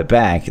 we brought it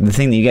back. The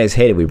thing that you guys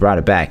hated, we brought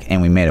it back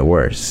and we made it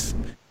worse.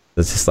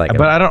 It's just like,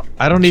 but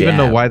I don't even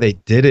know why they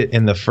did it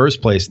in the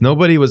first place.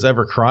 Nobody was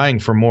ever crying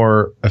for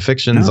more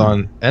afflictions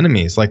on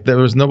enemies. Like there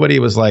was nobody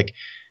was like,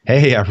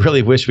 hey, I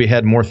really wish we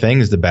had more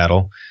things to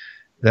battle.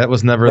 That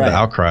was never the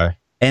outcry.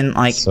 And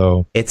like,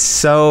 so it's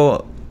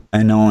so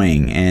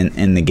annoying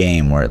in the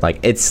game where like,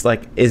 it's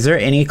like, is there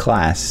any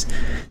class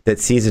that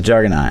sees a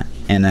Juggernaut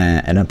and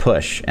a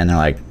push and they're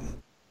like,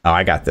 oh,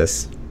 I got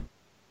this.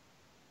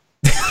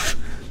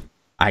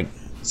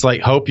 It's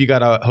like, hope you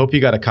got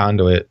a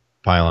conduit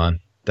pylon.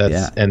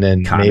 And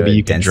then conduit, maybe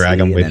you can drag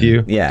them with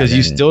you. Yeah. Because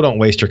you still don't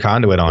waste your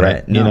conduit on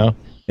it. No. You know?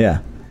 Yeah.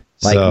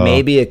 Like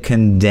maybe a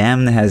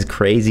condemn that has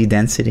crazy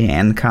density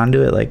and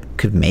conduit like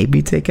could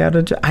maybe take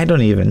out I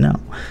don't even know.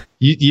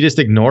 You just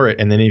ignore it,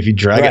 and then if you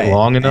drag it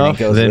long enough,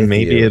 then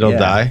maybe it'll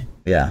die.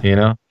 Yeah. You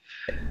know?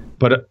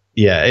 But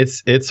yeah,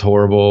 it's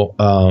horrible.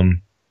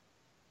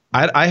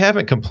 I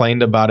haven't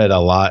complained about it a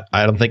lot.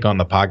 I don't think on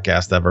the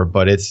podcast ever,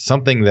 but it's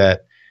something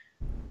that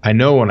I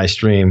know when I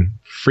stream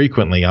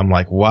frequently, I'm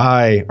like,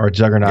 why are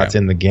Juggernauts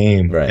in the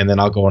game? Right. And then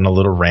I'll go on a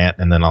little rant,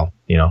 and then I'll,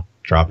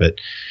 drop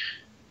it.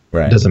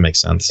 Right. It doesn't make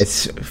sense.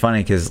 It's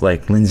funny because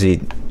like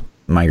Lindsay,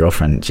 my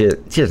girlfriend, she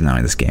doesn't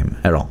know this game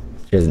at all.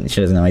 She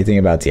doesn't know anything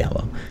about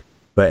Diablo.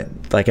 But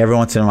like every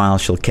once in a while,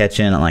 she'll catch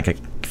in on like a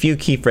few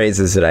key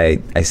phrases that I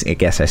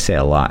guess I say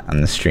a lot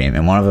on the stream,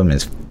 and one of them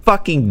is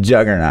fucking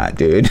Juggernaut,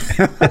 dude.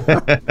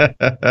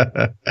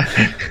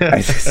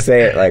 I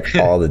say it like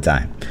all the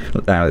time.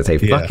 I would say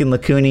fucking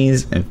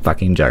Lacunis and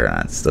fucking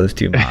Juggernauts. Those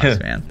two mobs,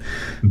 man.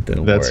 That's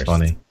worst.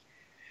 Funny.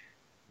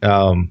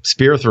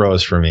 Spear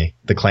throws for me.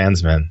 The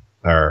clansmen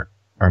are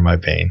my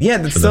bane. Yeah.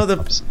 This is a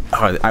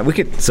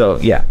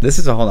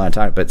whole other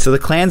topic. But so the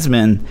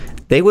clansmen,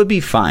 they would be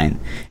fine,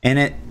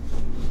 and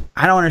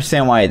I don't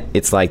understand why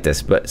it's like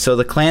this, but so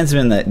the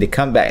clansmen that they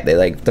come back,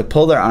 they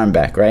pull their arm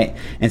back, right,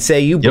 and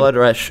say you blood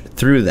rush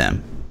through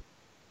them,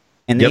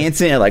 and they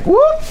instantly are like,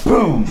 whoop,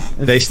 boom.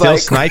 They still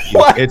snipe you.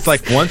 What? It's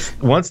like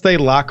once they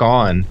lock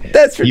on,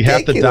 that's ridiculous. You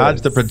have to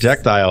dodge the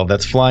projectile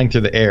that's flying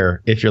through the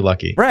air if you're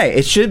lucky. Right.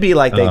 It should be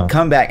like they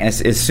come back, and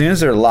as soon as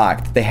they're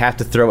locked, they have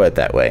to throw it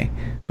that way.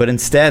 But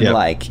instead,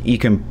 like you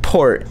can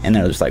port, and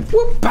they're just like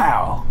whoop,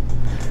 pow.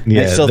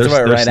 Yeah, they still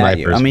throw it right at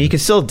you. I mean, you can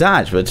still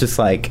dodge, but it's just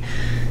like,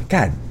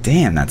 god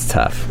damn, that's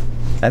tough.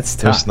 That's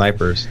tough. They're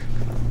snipers.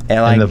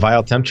 And the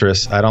Vile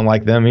Temptress, I don't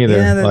like them either.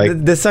 Yeah,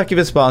 the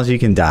succubus balls you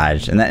can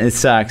dodge, and it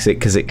sucks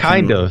because it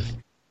kind of.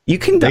 You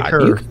can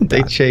dodge.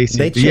 They chase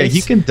you. Yeah,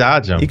 you can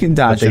dodge them. You can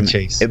dodge them. They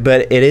chase.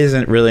 But it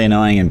isn't really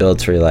annoying in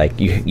builds where like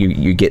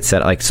you get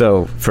set like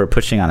so for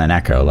pushing on an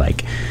Echo,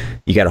 like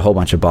you got a whole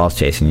bunch of balls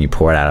chasing you,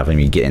 pour it out of them,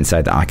 you get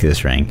inside the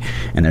Oculus ring,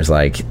 and there's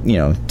like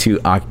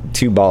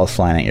two balls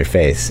flying at your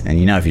face, and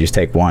if you just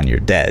take one, you're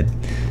dead.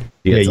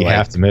 You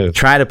have to move.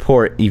 Try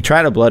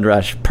to blood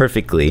rush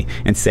perfectly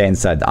and stay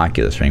inside the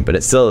Oculus ring, but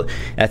it's still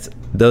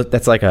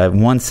that's like a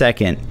 1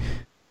 second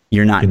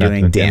you're not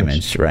doing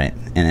damage, right?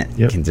 And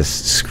it can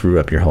just screw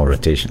up your whole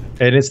rotation.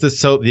 And it's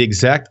the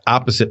exact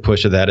opposite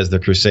push of that is the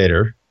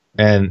Crusader,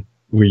 and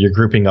where you're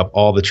grouping up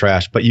all the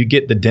trash, but you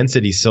get the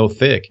density so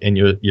thick, and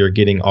you're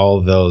getting all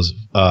of those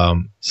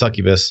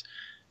succubus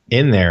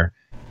in there.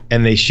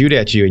 And they shoot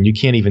at you, and you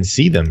can't even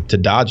see them to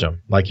dodge them.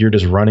 Like you're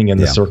just running in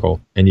the circle,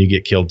 and you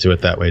get killed to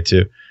it that way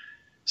too.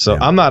 So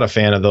I'm not a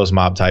fan of those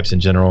mob types in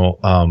general.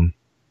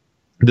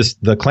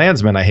 The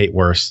clansmen I hate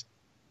worse,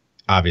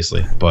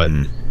 obviously, but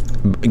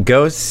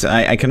ghosts.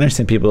 I can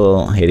understand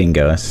people hating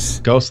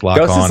ghosts. Ghosts lock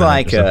ghosts on. Is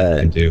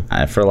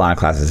like for a lot of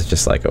classes, it's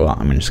just like, well,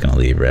 I'm just gonna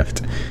leave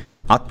Rift.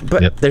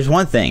 But there's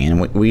one thing,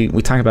 and we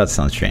talk about this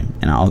on the stream,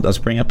 and I'll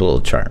just bring up a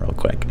little chart real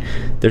quick.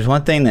 There's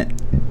one thing that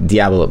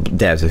Diablo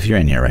devs, if you're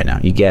in here right now,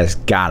 you guys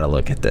gotta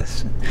look at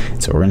this.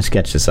 So we're gonna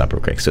sketch this up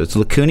real quick. So it's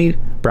Lacuni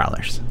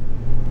Brawlers.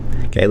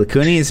 Okay,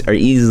 Lacunis are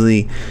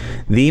easily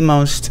the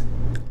most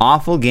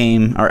awful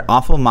game or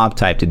awful mob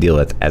type to deal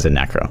with as a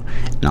Necro,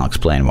 and I'll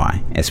explain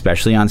why,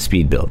 especially on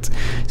speed builds.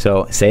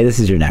 So say this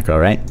is your Necro,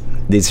 right?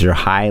 These are your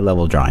high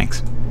level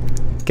drawings.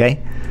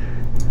 Okay,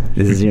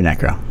 this is your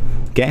Necro.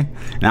 Okay,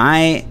 now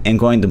I am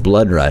going to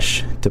blood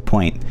rush to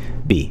point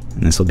B,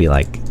 and this will be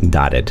like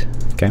dotted.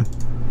 Okay,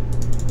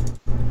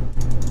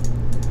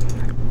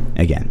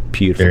 again,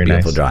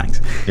 beautiful drawings.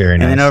 Very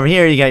nice. And then over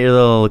here you got your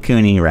little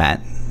Lacuni rat,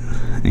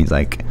 And he's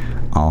like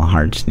all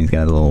hearts, and he's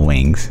got little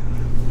wings.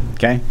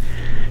 Okay?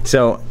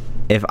 So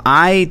if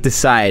I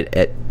decide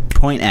at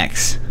point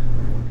X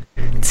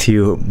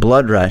to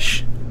blood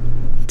rush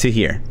to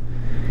here,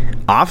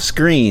 off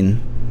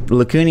screen,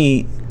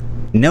 Lacuni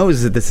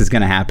knows that this is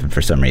going to happen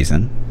for some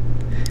reason,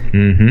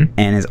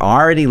 and is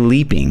already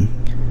leaping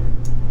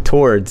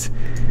towards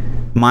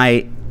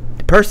my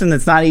person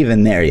that's not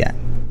even there yet.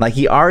 Like,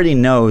 he already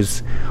knows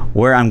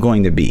where I'm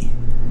going to be.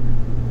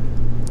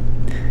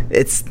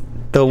 It's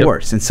the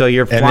worst. And so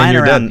you're flying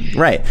around, dead.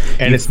 Right?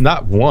 And it's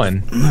not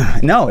one.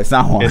 No, it's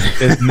not one.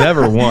 It's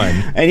never one.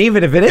 And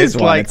even if it is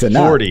it's one, like it's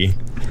enough. 40.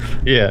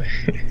 Yeah.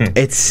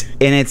 It's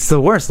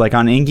the worst. Like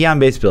on Ingeon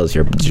base builds,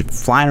 you're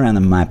flying around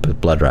the map with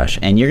blood rush,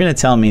 and you're gonna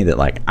tell me that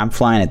like I'm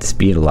flying at the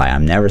speed of light,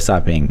 I'm never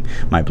stopping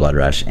my blood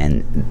rush,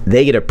 and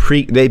they get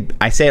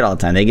I say it all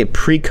the time, they get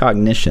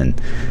precognition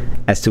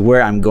as to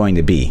where I'm going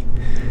to be,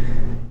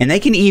 and they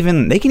can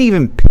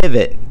even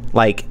pivot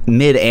like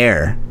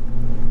mid-air,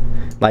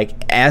 like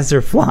as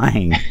they're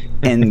flying,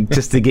 and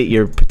just to get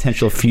your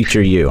potential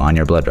future you on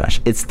your blood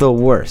rush. It's the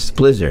worst.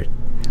 Blizzard,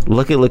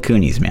 look at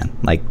Lacuni's, man.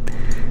 Like,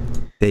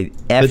 the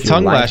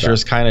tongue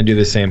lashers kind of do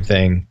the same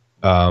thing.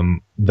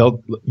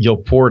 You'll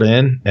port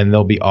in and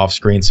they'll be off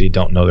screen, so you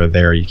don't know they're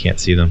there. You can't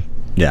see them.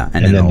 Yeah,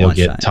 and then you'll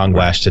get tongue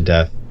lashed to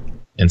death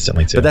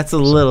instantly too. But that's a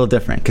little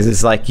different because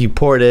it's like you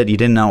ported, you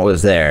didn't know it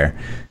was there,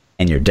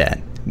 and you're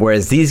dead.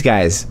 Whereas these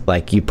guys,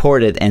 like, you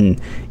ported and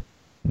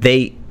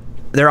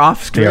they're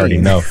off screen. They already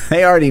know.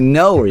 They already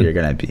know where you're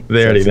gonna be.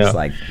 They already know.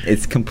 Like,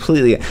 it's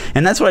completely,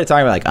 and that's what I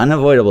talk about, like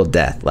unavoidable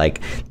death.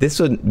 Like, this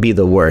would be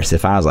the worst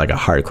if I was like a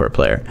hardcore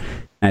player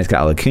and I just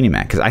got Lacuni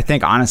Mac, because I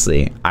think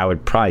honestly I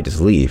would probably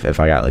just leave if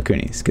I got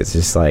Lacuni's, because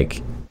it's just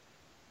like,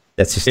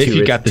 that's just if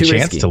you got the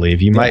chance to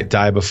leave, you might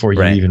die before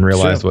you even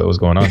realized what was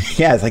going on.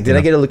 Yeah, it's like, did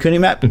I get a Lacuni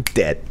map?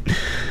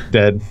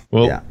 Dead.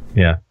 Well,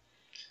 yeah.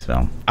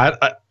 So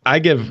I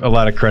give a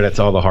lot of credit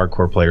to all the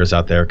hardcore players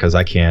out there, because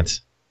I can't.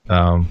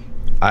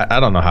 I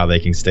don't know how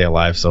they can stay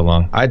alive so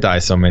long. I die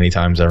so many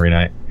times every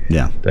night.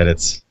 Yeah, that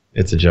it's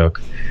a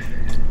joke.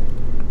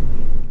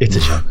 It's a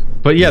joke.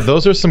 But yeah,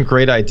 those are some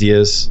great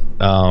ideas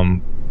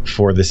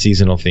for the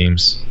seasonal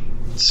themes.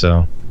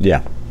 So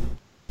yeah.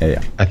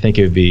 I think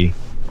it would be.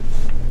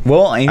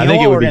 Well, and I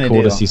think it would be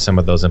cool to see some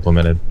of those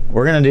implemented. What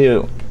we're gonna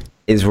do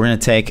is we're gonna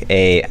take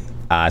a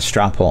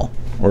straw poll.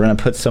 We're gonna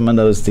put some of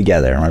those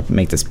together, and we're gonna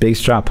make this big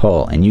straw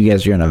poll, and you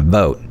guys are gonna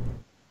vote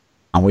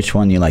on which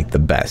one you like the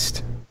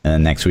best. And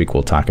then next week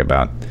we'll talk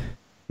about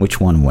which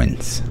one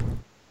wins.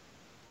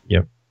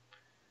 Yep.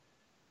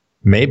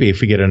 Maybe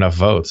if we get enough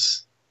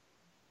votes,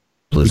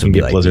 Blizzard, we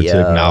can get Blizzard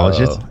to acknowledge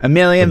it. 1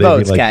 million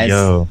votes, like, guys.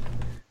 Yo,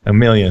 1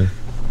 million.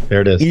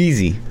 There it is.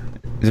 Easy.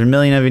 There's 1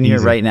 million of you in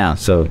here right now,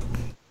 so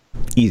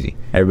easy.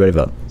 Everybody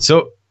vote.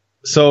 So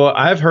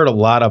I've heard a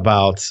lot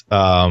about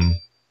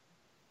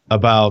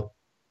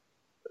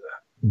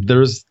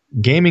there's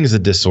gaming is a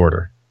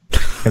disorder.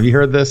 Have you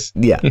heard this?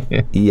 Yeah.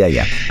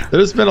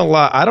 There's been a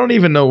lot. I don't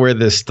even know where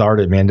this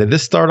started, man. Did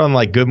this start on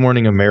like Good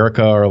Morning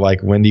America or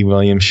like Wendy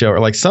Williams show or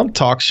like some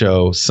talk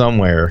show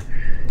somewhere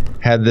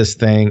had this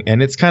thing,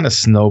 and it's kind of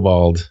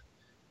snowballed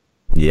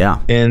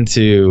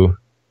into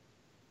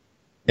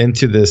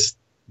this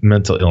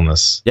mental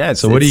illness. Yeah.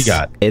 So what do you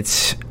got?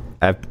 It's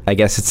I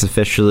guess it's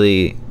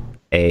officially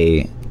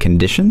a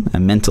condition, a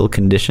mental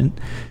condition.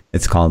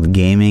 It's called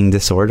gaming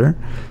disorder.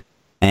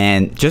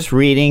 And just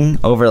reading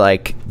over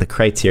like the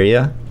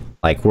criteria,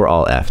 like, we're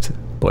all effed,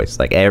 boys.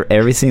 Like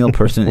every single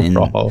person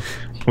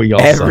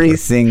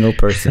single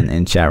person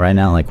in chat right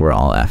now, like, we're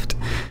all effed.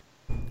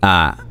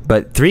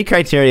 But 3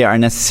 criteria are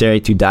necessary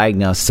to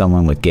diagnose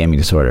someone with gaming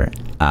disorder.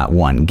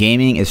 1,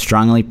 gaming is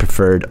strongly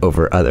preferred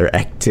over other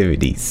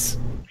activities.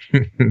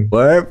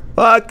 We're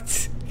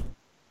fucked.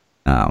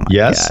 Oh my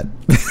God.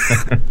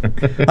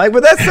 Like,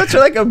 but that's such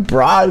a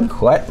broad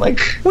question. Like,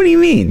 what do you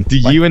mean? Do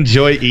you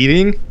enjoy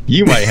eating?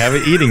 You might have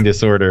an eating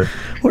disorder.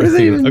 What does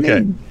that even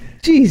mean?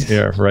 Jesus.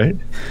 Yeah, right.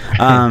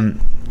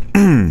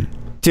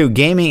 2,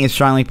 gaming is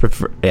strongly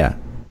preferred. Yeah.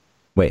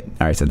 Wait,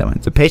 I already said that one.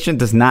 The patient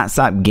does not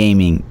stop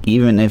gaming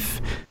even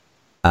if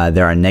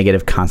there are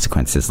negative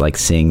consequences, like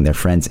seeing their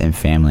friends and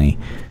family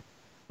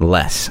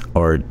less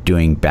or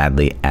doing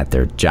badly at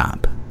their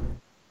job.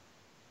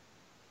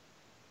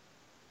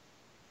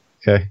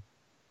 Okay.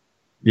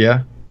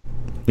 Yeah.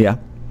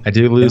 I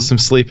do lose some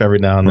sleep every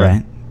now and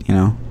then.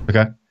 Right.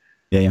 Okay.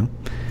 Yeah.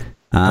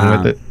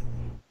 I'm with it.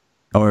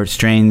 Or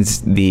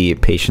strains the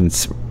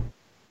patient's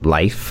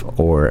life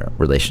or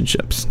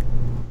relationships.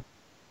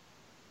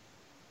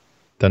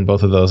 Done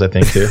both of those, I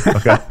think, too.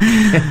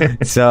 Okay.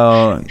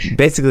 So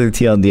basically, the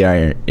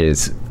TLDR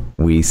is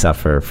we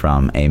suffer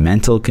from a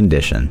mental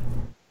condition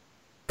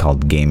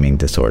called gaming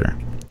disorder.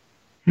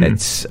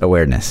 It's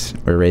awareness.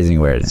 We're raising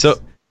awareness. So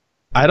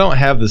I don't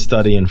have the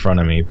study in front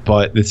of me,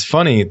 but it's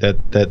funny that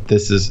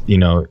this is,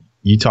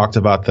 you talked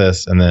about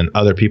this, and then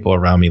other people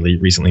around me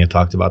recently have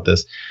talked about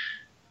this.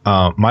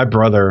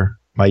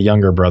 My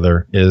younger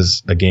brother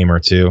is a gamer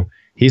too.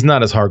 He's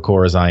not as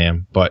hardcore as I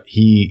am, but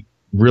he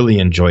really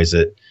enjoys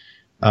it.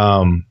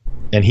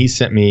 and he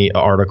sent me an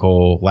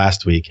article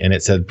last week, and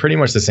it said pretty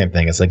much the same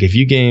thing. It's like if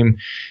you game,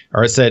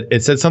 or it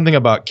said something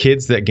about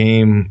kids that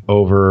game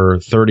over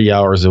 30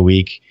 hours a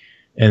week,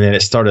 and then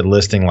it started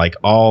listing like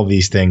all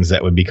these things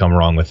that would become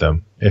wrong with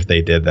them if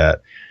they did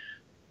that.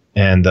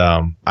 And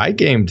I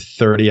gamed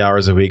 30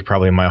 hours a week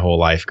probably my whole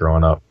life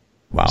growing up.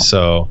 Wow.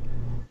 So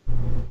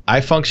I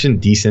function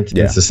decent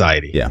in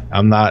society. Yeah.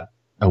 I'm not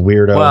a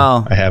weirdo.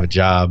 Well, I have a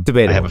job.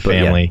 debatable, I have a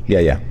family.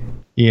 Yeah.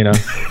 You know,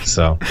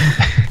 so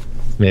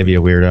maybe a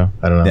weirdo.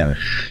 I don't know. Yeah.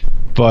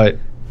 But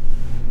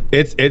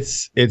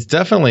it's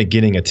definitely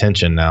getting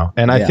attention now.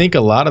 And I think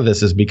a lot of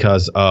this is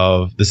because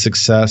of the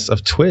success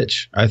of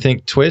Twitch. I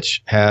think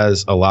Twitch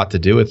has a lot to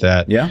do with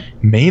that. Yeah.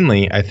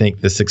 Mainly, I think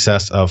the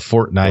success of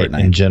Fortnite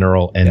in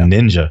general and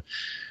Ninja.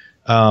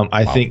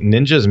 I think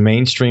Ninja's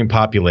mainstream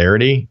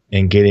popularity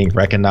and getting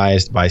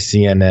recognized by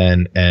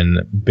CNN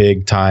and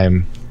big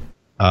time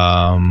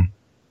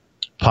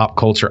pop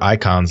culture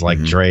icons like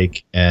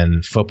Drake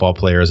and football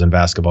players and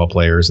basketball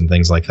players and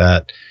things like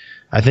that.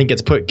 I think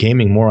it's put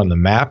gaming more on the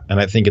map,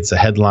 and I think it's a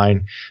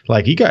headline.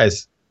 Like, you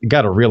guys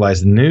got to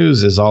realize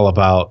news is all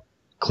about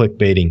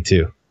clickbaiting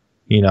too.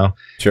 You know,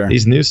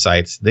 these news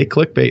sites, they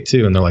clickbait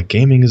too, and they're like,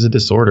 gaming is a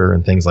disorder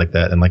and things like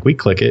that. And like, we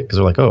click it because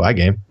we're like, oh, I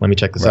game. Let me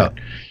check this out.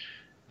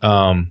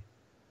 But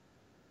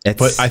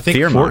I think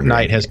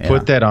Fortnite has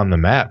put that on the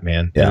map,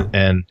 man. Yeah.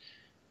 And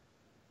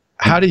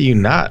how do you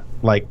not,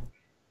 like,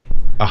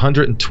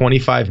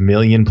 125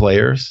 million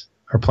players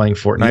are playing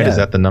Fortnite? Is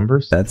that the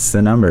numbers? That's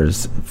the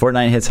numbers.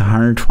 Fortnite hits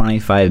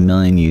 125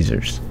 million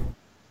users.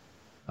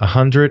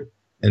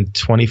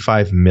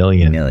 125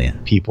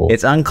 million people.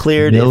 It's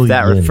unclear if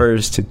that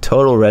refers to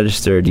total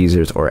registered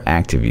users or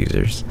active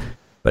users,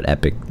 but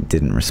Epic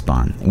didn't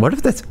respond. What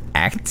if that's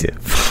active?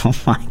 Oh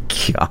my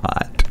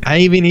god.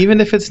 Even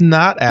if it's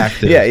not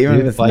active. Yeah, even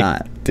if it's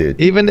not,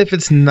 dude. Even if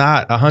it's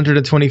not,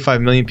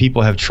 125 million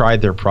people have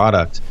tried their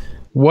product.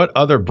 What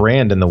other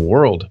brand in the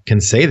world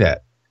can say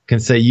that? Can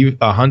say you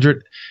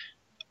 100?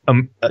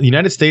 The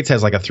United States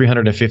has like a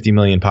 350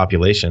 million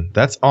population.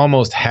 That's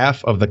almost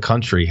half of the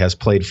country has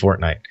played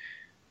Fortnite.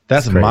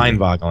 That's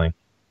mind-boggling.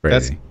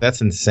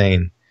 That's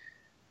insane.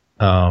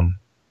 Like,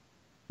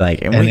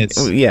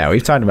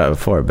 we've talked about it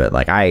before, but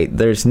like,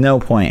 there's no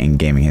point in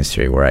gaming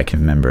history where I can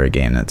remember a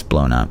game that's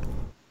blown up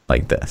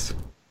like this.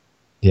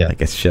 Yeah,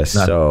 like, it's just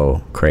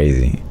so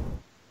crazy.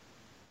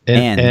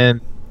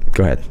 And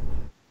go ahead.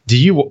 Do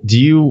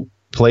you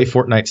play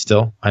Fortnite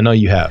still? I know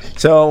you have.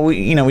 So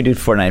we do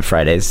Fortnite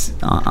Fridays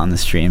on the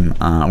stream.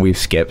 We've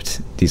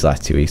skipped these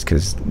last 2 weeks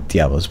because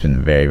Diablo's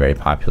been very, very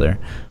popular.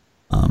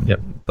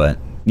 But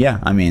yeah,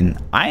 I mean,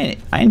 I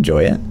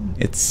enjoy it.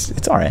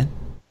 It's all right.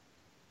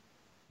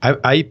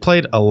 I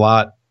played a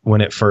lot when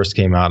it first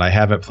came out. I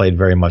haven't played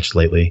very much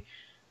lately.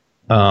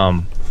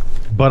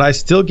 But I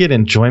still get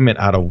enjoyment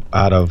out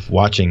of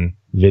watching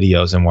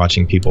videos and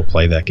watching people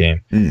play that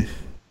game.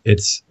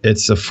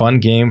 It's a fun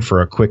game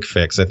for a quick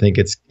fix. I think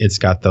it's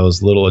got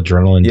those little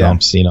adrenaline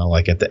dumps,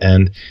 like at the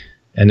end,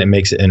 and it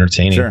makes it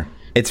entertaining. Sure.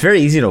 It's very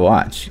easy to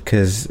watch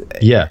because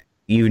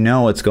you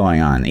know what's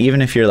going on.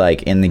 Even if you're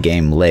like in the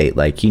game late,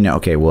 like,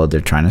 okay, well,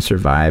 they're trying to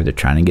survive, they're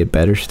trying to get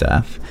better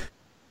stuff.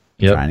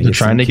 They're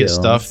trying to get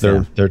stuff.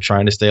 They're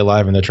trying to stay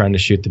alive, and they're trying to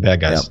shoot the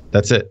bad guys.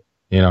 That's it.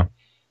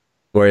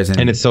 Whereas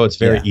it's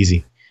very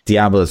easy.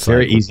 Diablo is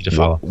very easy to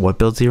follow. What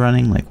build's he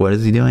running? Like, what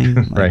is he doing?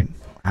 Like, right.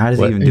 How does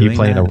he even do? Are you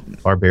playing a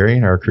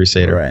barbarian or a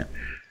crusader? Right.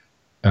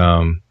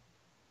 And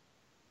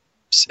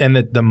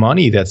the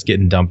money that's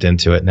getting dumped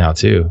into it now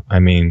too. I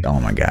mean, oh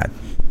my god.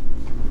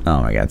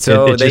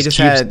 So it just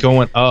keeps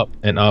going up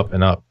and up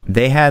and up.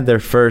 They had their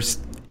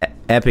first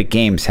Epic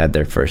Games had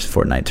their first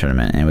Fortnite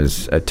tournament, and it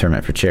was a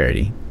tournament for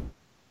charity.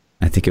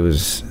 I think it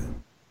was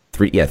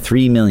 3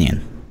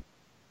 million.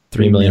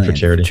 3 million for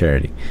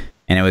charity.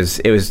 And it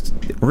was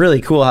really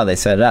cool how they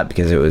set it up,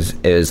 because it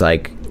was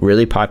like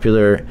really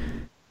popular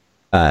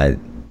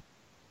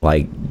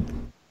like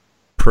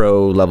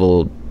pro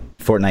level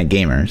Fortnite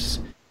gamers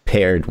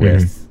paired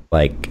with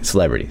like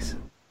celebrities.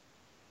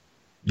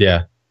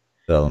 Yeah.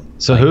 So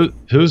like,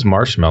 who's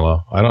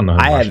Marshmello? I don't know.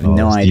 I have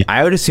no idea.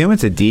 I would assume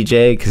it's a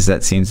DJ, because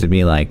that seems to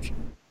be like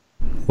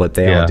what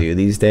they all do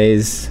these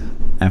days.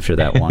 After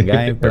that one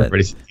guy, but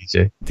everybody's a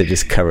DJ. They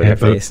just cover their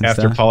face and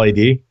after stuff. Pauly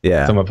D.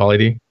 Yeah. Someone Pauly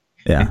D.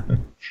 Yeah.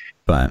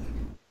 But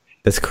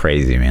that's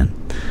crazy, man.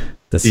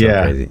 That's so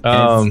crazy.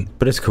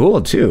 But it's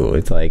cool too.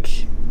 It's like,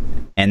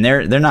 and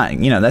they're not,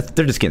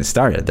 they're just getting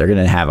started. They're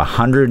gonna have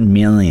 100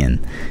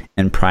 million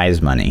in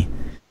prize money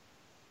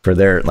for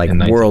their like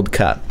World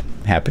Cup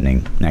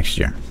happening next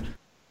year.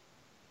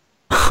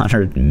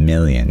 100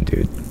 million,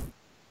 dude.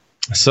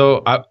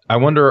 So I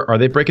wonder, are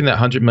they breaking that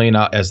 100 million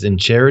out as in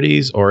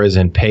charities or as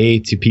in pay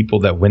to people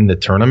that win the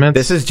tournament?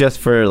 This is just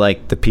for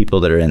like the people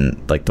that are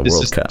in like the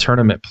World Cup.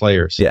 Tournament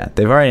players. Yeah,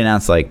 they've already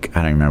announced, like,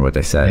 I don't remember what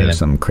they said. It was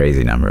some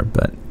crazy number,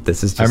 but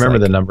this is just, I remember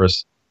like, the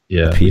numbers.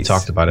 Yeah, we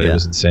talked about it. Yeah. It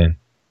was insane.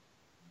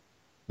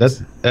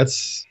 That's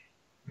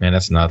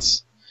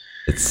nuts.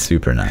 It's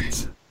super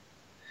nuts.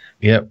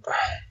 Yep.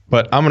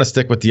 But I'm gonna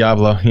stick with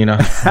Diablo.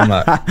 I'm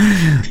not.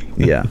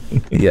 Yeah,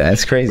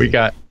 it's crazy.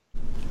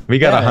 We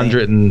got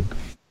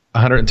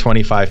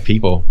 125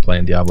 people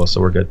playing Diablo,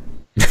 so we're good.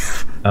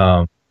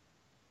 The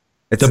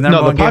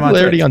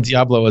popularity on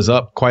Diablo is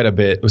up quite a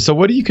bit. So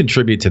what do you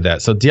contribute to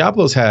that? So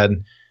Diablo's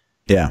had,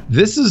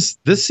 this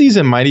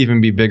season might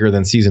even be bigger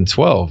than season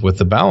 12 with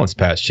the balance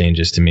patch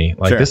changes to me.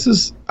 Like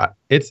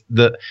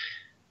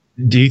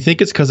do you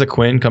think it's because of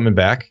Quinn coming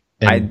back?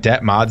 And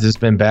Dat Mods has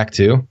been back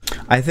too.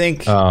 I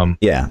think,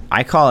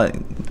 I call it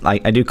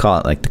like I do call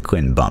it like the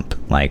Quinn bump.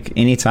 Like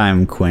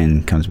anytime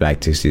Quinn comes back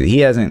to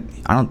season,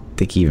 I don't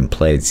think he even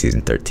played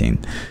season 13.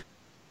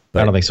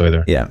 But I don't think so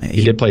either. Yeah,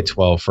 he did play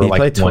 12 for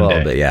like 1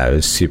 day. But yeah, it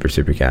was super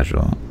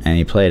casual, and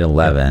he played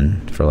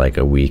 11 for like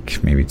a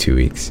week, maybe 2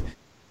 weeks.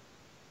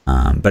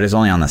 But it's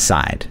only on the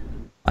side.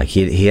 Like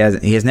he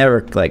has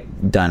never like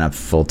done a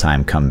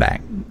full-time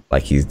comeback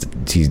like he's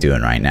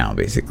doing right now,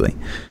 basically.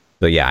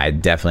 So yeah, I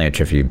definitely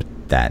attribute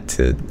that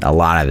to a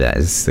lot of that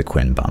is the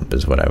Quinn bump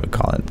is what I would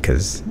call it,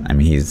 because I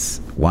mean he's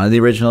one of the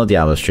original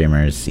Diablo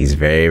streamers. He's a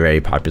very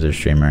popular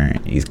streamer.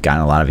 He's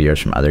gotten a lot of viewers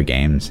from other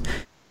games.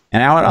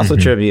 And I would also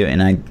attribute,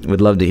 and I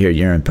would love to hear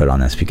your input on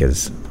this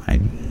because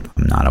I'm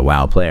not a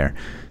WoW player,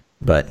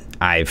 but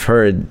I've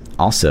heard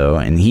also,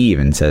 and he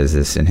even says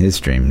this in his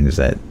stream, is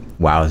that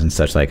WoW is in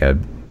such like a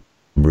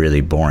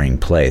really boring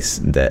place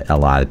that a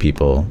lot of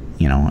people,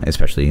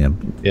 especially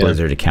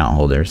Blizzard account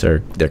holders,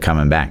 they're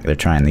coming back. They're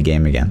trying the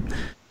game again.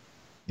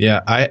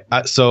 Yeah,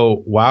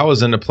 so WoW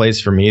was in a place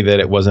for me that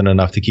it wasn't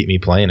enough to keep me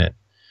playing it.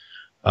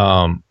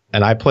 And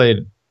I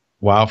played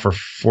WoW for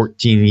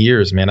 14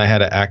 years, man. I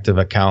had an active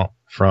account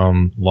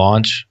from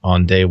launch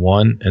on day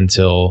 1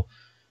 until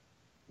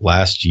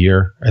last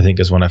year, I think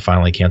is when I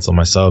finally canceled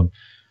my sub.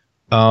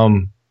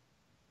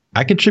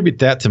 I contribute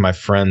that to my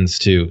friends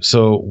too.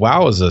 So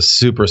WoW is a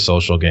super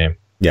social game.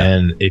 Yeah.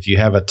 And if you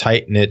have a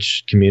tight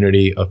niche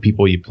community of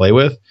people you play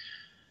with,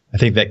 I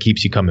think that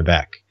keeps you coming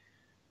back.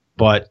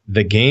 But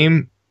the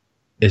game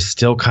is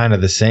still kind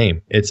of the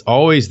same. It's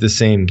always the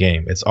same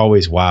game. It's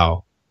always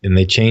WoW, and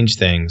they change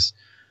things.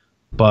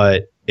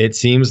 But it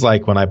seems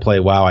like when I play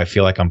WoW, I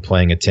feel like I'm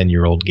playing a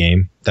 10-year-old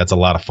game. That's a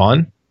lot of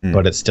fun,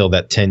 but it's still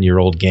that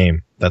 10-year-old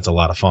game. That's a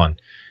lot of fun.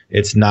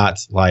 It's not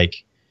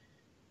like,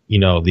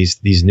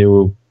 these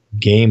new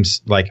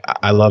games. Like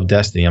I love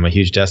Destiny. I'm a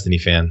huge Destiny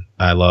fan.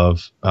 I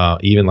love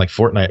even like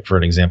Fortnite, for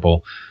an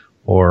example,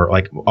 or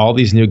like all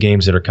these new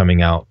games that are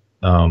coming out.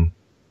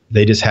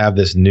 They just have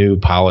this new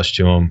polish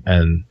to them,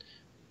 and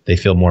they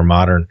feel more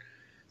modern.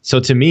 So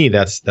to me,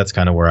 that's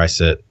kind of where I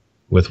sit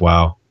with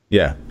WoW.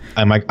 Yeah.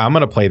 I'm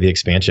going to play the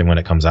expansion when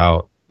it comes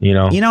out,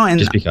 and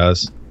just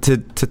because. To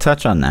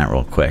touch on that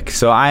real quick.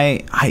 So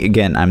I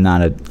again, I'm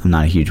not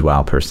a huge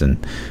WoW person.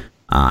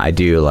 I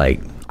do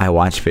I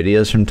watch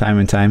videos from time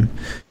to time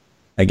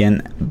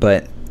again,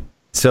 but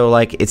so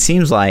it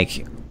seems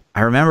like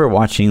I remember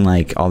watching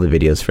all the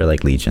videos for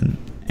Legion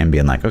and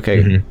being like,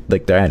 okay,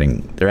 they're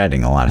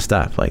adding a lot of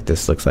stuff.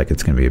 This looks like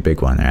it's going to be a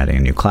big one. They're adding a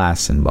new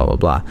class and blah, blah,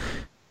 blah.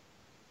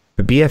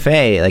 But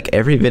BFA,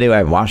 every video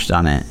I've watched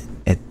on it,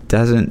 it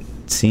doesn't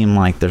seem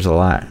like there's a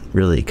lot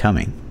really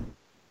coming.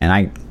 And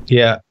I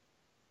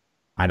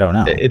don't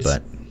know.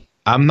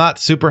 I'm not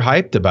super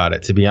hyped about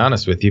it, to be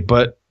honest with you.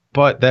 But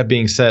that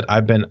being said,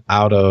 I've been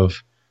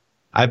off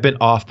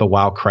the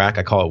WoW crack.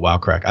 I call it WoW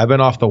crack. I've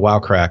been off the WoW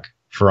crack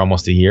for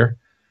almost a year,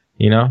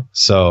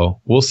 so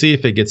we'll see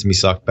if it gets me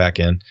sucked back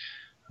in.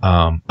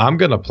 I'm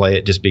going to play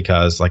it just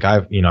because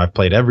I've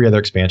played every other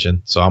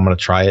expansion, so I'm going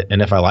to try it.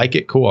 And if I like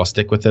it, cool, I'll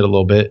stick with it a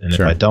little bit. And if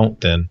I don't,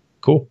 then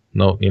cool.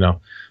 No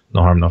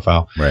harm, no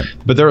foul. Right.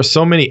 But there are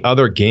so many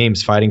other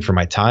games fighting for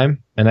my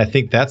time. And I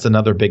think that's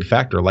another big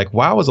factor.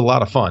 WoW is a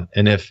lot of fun.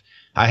 And if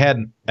I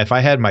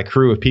had my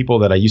crew of people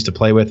that I used to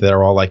play with that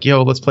are all like,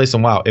 yo, let's play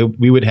some WoW,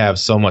 we would have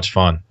so much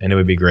fun and it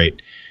would be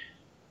great.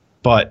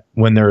 But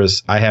when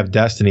I have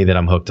Destiny that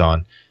I'm hooked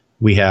on.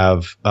 We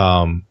have,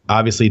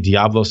 obviously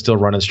Diablo still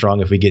running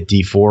strong. If we get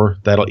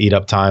D4, that'll eat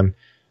up time.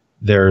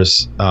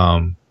 There's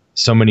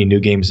so many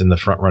new games in the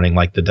front running,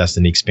 like the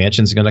Destiny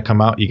expansion is going to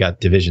come out. You got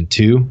Division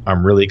 2.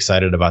 I'm really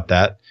excited about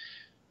that.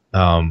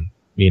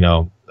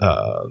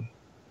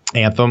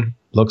 Anthem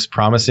looks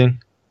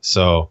promising.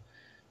 So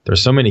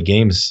there's so many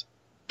games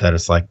that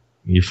it's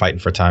you're fighting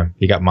for time.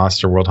 You got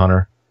Monster World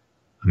Hunter.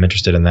 I'm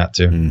interested in that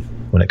too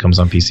when it comes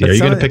on PC. Are you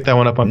going to pick that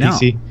one up on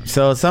PC?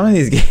 So some of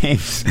these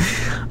games,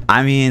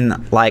 I mean,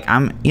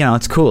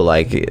 it's cool.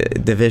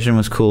 Division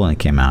was cool when it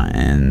came out,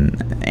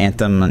 and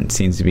Anthem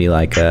seems to be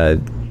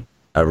a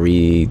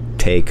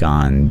retake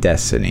on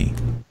Destiny,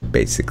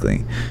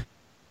 basically.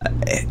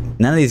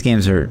 None of these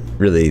games are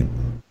really,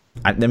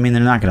 I mean,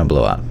 they're not going to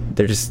blow up.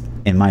 They're just,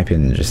 in my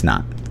opinion, just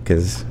not,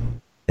 because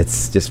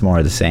it's just more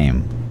of the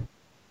same.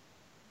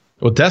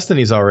 Well,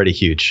 Destiny's already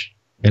huge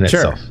in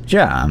itself.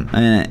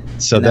 Yeah.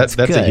 So that's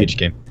a huge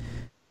game.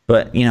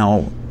 But,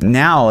 now,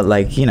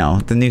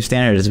 the new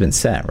standard has been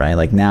set,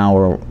 right?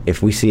 Now,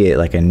 if we see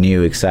it a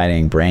new,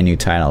 exciting, brand new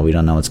title, we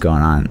don't know what's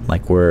going on.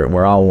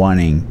 We're all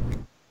wanting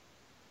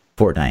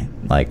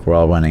Fortnite. We're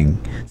all wanting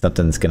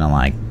something that's going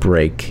to,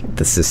 break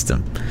the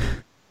system.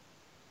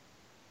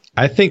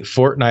 I think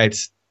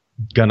Fortnite's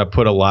gonna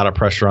put a lot of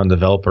pressure on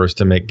developers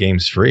to make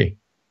games free.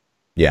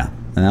 Yeah,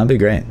 and that'll be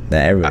great.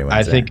 That everybody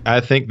wins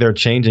I think they're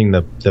changing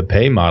the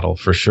pay model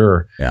for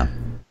sure. Yeah.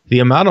 The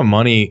amount of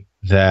money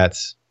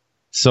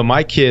so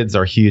my kids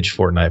are huge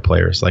Fortnite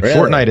players. Like, really?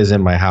 Fortnite is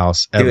in my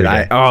house every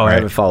day. I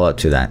have a follow-up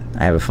to that.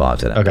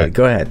 Okay,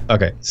 go ahead.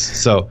 Okay,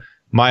 so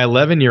my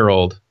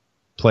 11-year-old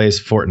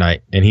plays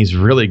Fortnite, and he's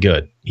really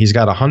good. He's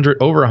got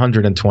over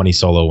 120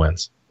 solo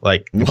wins.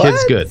 Like, the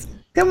kid's good.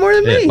 Got more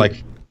than me.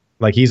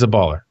 Like he's a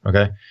baller.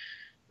 Okay,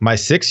 my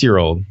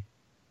 6-year-old,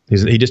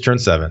 he just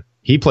turned 7.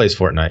 He plays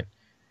Fortnite.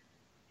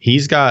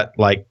 He's got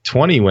like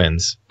 20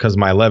 wins because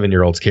my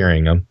 11-year-old's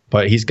carrying him,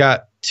 but he's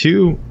got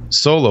 2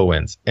 solo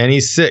wins, and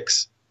he's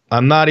 6.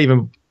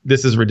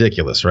 This is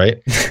ridiculous,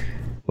 right?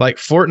 Like,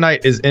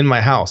 Fortnite is in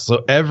my house.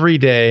 So every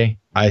day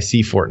I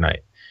see Fortnite.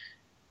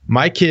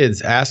 My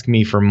kids ask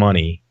me for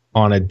money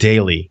on a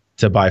daily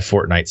to buy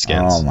Fortnite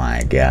skins. Oh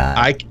my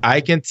God.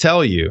 I can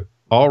tell you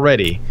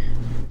already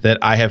that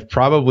I have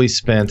probably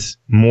spent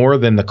more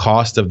than the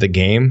cost of the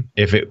game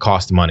if it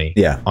cost money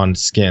on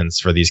skins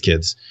for these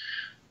kids.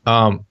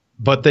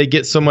 But they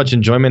get so much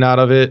enjoyment out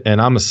of it,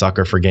 and I'm a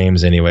sucker for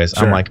games anyways.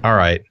 Sure. I'm like, all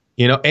right,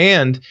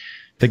 and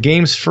the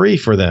game's free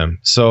for them.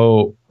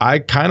 So I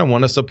kind of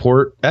want to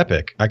support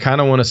Epic. I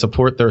kind of want to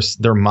support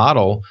their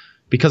model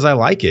because I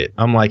like it.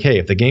 I'm like, hey,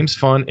 if the game's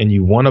fun and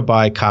you want to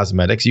buy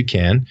cosmetics, you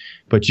can,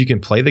 but you can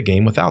play the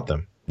game without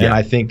them. Yeah. And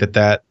I think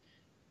that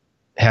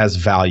has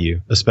value,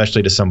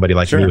 especially to somebody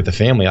like me with a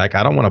family. Like,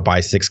 I don't want to buy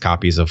 6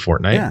 copies of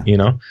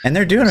Fortnite, And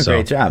they're doing a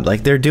great job.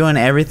 Like, they're doing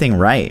everything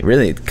right,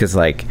 really. Because,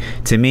 like,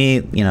 to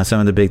me,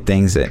 some of the big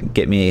things that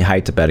get me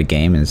hyped about a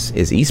game is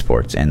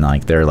esports. And,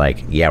 like, they're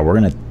like, yeah, we're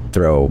going to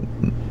throw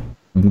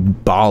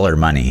baller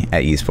money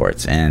at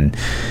esports, and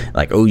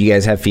like, oh, you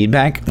guys have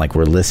feedback? Like,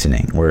 we're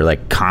listening. We're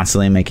like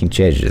constantly making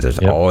changes. There's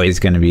always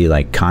going to be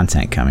like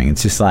content coming.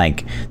 It's just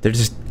like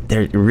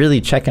they're really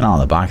checking all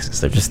the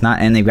boxes. They're just not,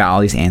 and they've got all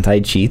these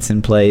anti-cheats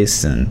in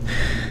place, and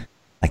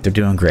like, they're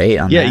doing great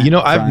on that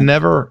front. I've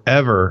never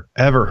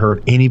ever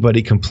heard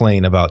anybody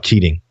complain about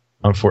cheating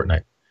on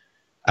Fortnite.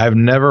 I've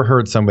never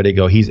heard somebody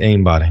go, he's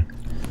aimbotting.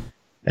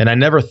 And I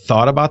never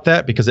thought about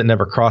that because it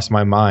never crossed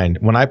my mind.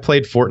 When I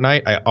played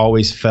Fortnite, I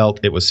always felt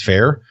it was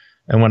fair.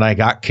 And when I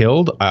got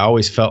killed, I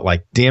always felt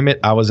like, damn it,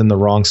 I was in the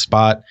wrong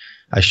spot.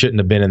 I shouldn't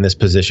have been in this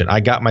position. I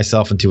got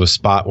myself into a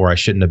spot where I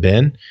shouldn't have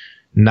been.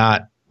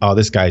 Not, oh,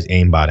 this guy's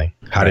aimbotting.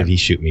 How did he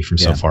shoot me from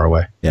so far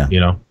away? Yeah.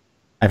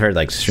 I've heard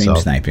like stream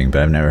sniping,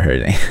 but I've never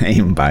heard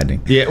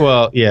aimbotting. Yeah,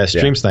 well,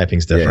 stream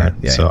sniping's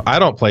different. So I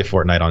don't play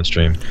Fortnite on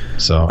stream,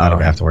 so I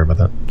don't have to worry about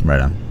that.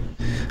 Right on.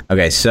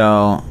 Okay,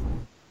 so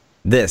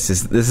this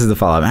is the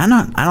follow-up.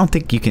 I don't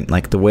think you can,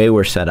 like, the way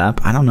we're set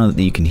up, I don't know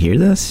that you can hear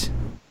this.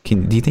 Do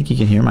you think you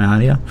can hear my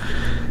audio?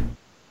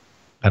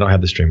 I don't have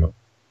the stream up.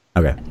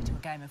 Okay.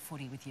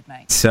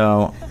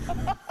 So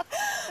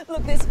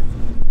look, there's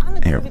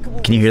unequivocal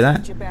can you hear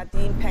that? About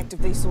the impact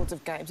of these sorts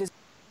of games. Of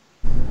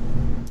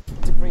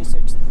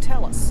research that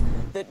tell us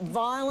that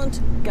violent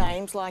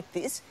games like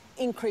this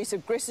increase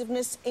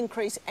aggressiveness,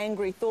 increase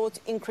angry thoughts,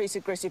 increase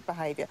aggressive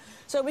behaviour.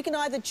 So we can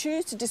either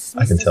choose to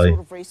dismiss this sort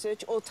of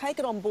research or take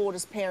it on board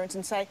as parents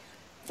and say,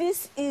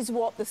 this is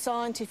what the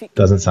scientific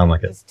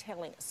community is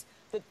telling us.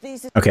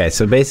 Okay,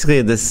 so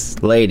basically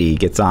this lady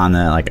gets on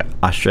like an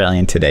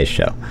Australian Today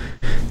show,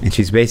 and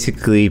she's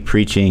basically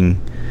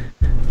preaching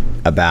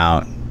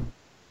about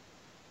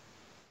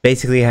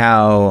basically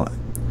how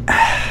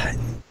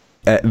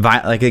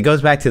like, it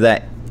goes back to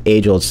that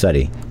age-old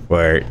study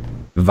where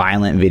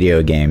violent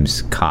video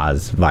games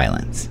cause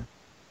violence.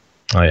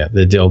 Oh yeah,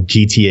 the old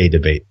GTA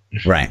debate.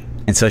 Right.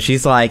 And so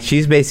she's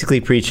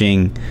basically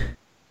preaching,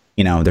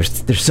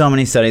 there's so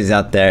many studies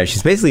out there.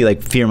 She's basically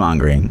like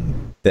fear-mongering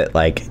that,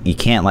 like, you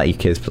can't let your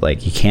kids,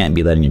 like, you can't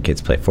be letting your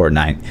kids play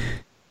Fortnite.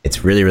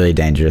 It's really, really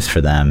dangerous for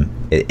them.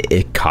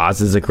 It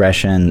causes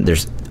aggression.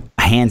 There's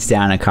hands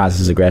down, it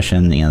causes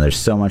aggression. There's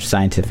so much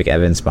scientific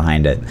evidence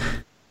behind it.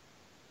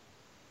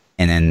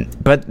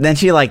 But then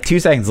she, like, 2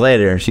 seconds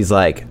later, she's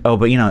like, oh,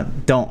 but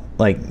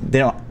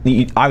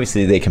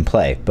obviously they can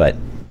play, but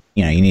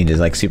you need to,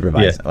 like,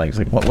 supervise. Yeah. Like,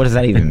 what does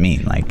that even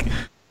mean? Like,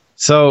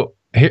 so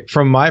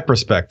from my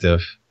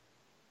perspective,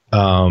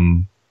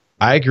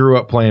 I grew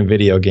up playing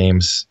video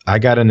games. I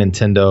got a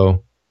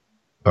Nintendo,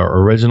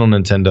 or original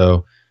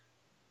Nintendo.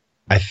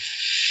 I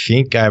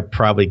think I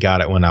probably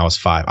got it when I was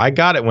 5. I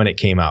got it when it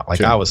came out.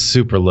 Like, I was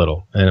super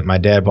little, and my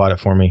dad bought it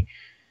for me.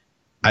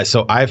 I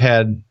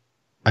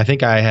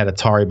think I had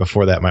Atari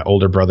before that. My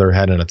older brother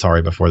had an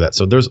Atari before that.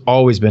 So there's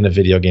always been a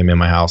video game in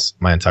my house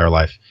my entire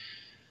life.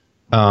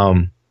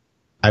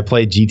 I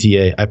played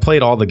GTA. I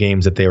played all the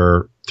games that they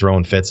were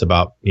throwing fits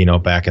about,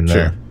 back in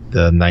the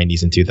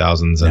 90s and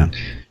 2000s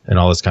and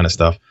all this kind of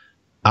stuff.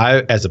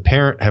 I, as a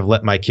parent, have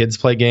let my kids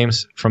play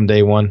games from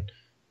day one.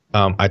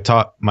 I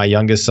taught my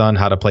youngest son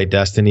how to play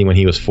Destiny when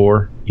he was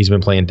 4. He's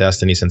been playing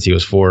Destiny since he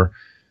was 4.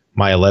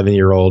 My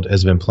 11-year-old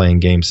has been playing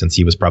games since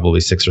he was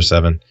probably 6 or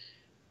 7.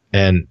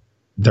 And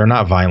they're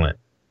not violent.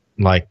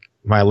 Like,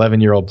 my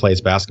 11-year-old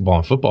plays basketball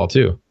and football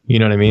too. You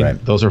know what I mean?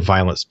 Right. Those are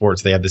violent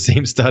sports. They have the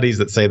same studies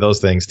that say those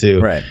things too.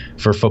 Right.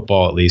 For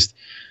football, at least.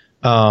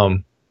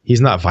 He's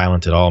not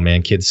violent at all,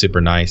 man. Kid's super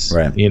nice.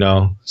 Right. You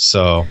know.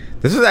 So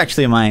this was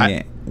actually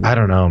my I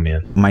don't know,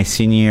 man. My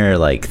senior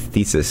like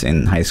thesis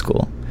in high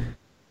school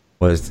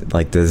was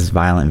like, do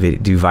violent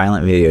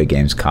video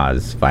games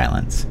cause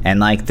violence? And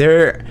like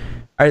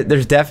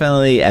there's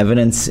definitely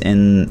evidence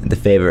in the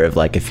favor of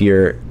like, if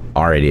you're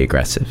already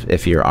aggressive,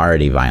 if you're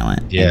already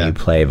violent, and you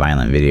play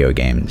violent video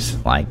games,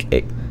 like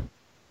it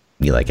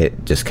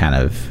just kind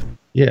of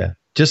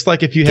just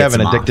like if you have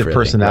an addictive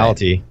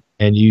personality. Right.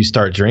 And you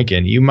start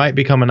drinking, you might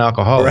become an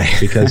alcoholic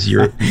because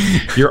you're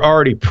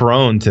already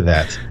prone to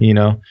that, you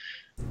know?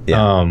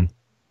 Yeah.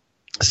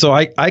 So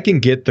I can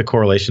get the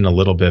correlation a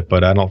little bit,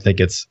 but I don't think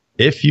it's,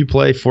 if you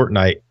play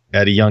Fortnite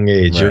at a young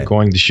age, you're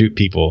going to shoot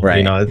people. Right.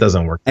 You know, it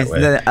doesn't work that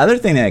way. The other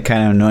thing that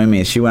kind of annoyed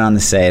me is she went on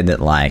to say that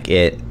like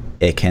it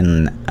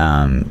can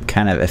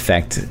kind of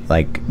affect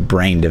like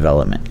brain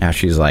development. How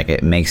she's like,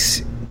 it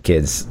makes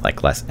kids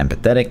like less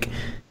empathetic.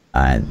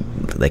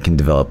 They can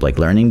develop like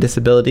learning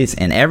disabilities,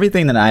 and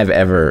everything that I've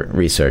ever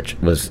researched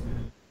was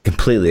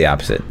completely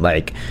opposite.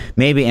 Like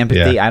maybe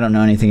empathy, I don't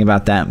know anything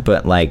about that,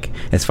 but like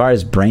as far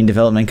as brain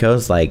development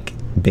goes, like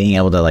being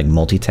able to like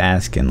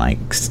multitask and like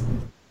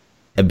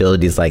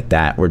abilities like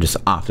that were just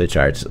off the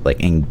charts,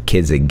 like in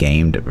kids that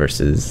gamed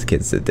versus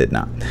kids that did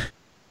not.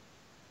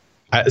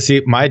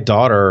 See, my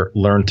daughter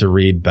learned to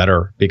read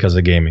better because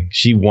of gaming.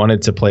 She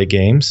wanted to play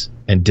games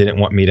and didn't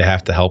want me to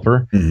have to help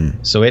her.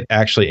 Mm-hmm. So it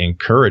actually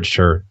encouraged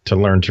her to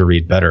learn to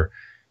read better.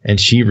 And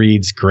she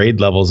reads grade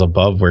levels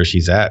above where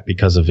she's at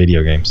because of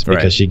video games.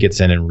 Because she gets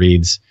in and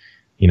reads,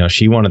 you know,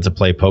 she wanted to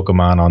play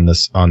Pokemon on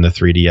the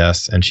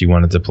 3DS, and she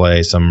wanted to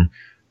play some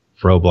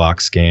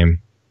Roblox game,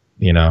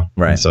 you know.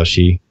 Right. And so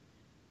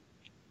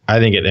I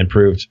think it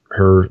improved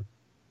her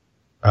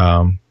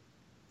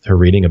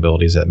reading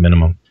abilities at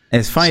minimum.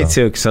 It's funny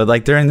too, so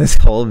like during this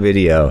whole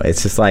video,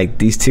 it's just like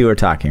these two are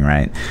talking,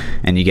 right?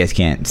 And you guys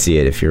can't see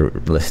it if you're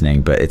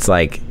listening, but it's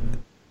like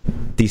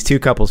these two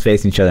couples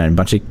facing each other and a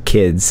bunch of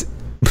kids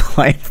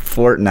playing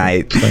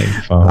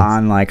Fortnite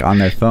on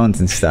their phones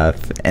and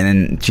stuff. And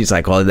then she's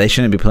like, well, they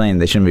shouldn't be playing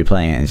it.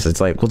 And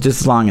it's like, well, just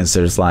as long as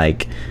there's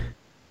like,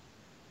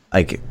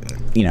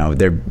 you know,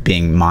 they're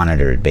being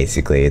monitored,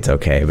 basically, it's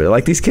okay. But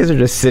like these kids are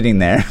just sitting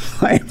there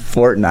playing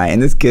Fortnite, and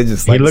this kid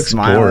just like he looks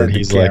bored.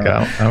 He's like,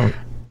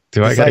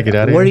 I gotta get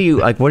out of here?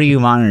 What are you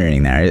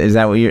monitoring there? Is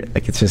that what you're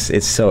like?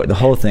 It's so, the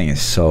whole thing is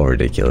so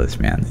ridiculous,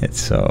 man. It's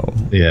so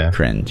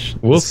cringe.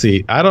 We'll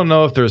see. I don't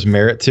know if there's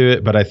merit to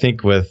it, but I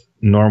think with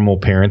normal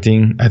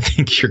parenting, I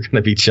think you're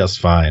gonna be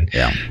just fine.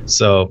 Yeah.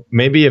 So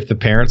maybe if the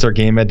parents are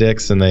game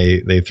addicts and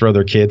they throw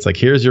their kids like,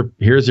 here's your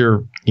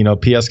you know,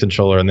 PS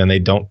controller, and then they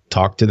don't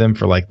talk to them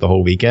for like the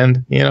whole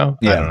weekend, you know?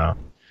 I don't know.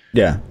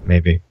 Yeah.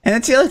 Maybe. And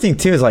that's the other thing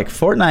too, is like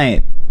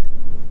Fortnite,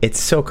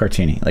 it's so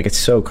cartoony. Like it's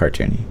so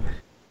cartoony.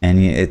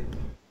 And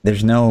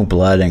there's no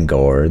blood and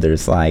gore.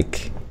 There's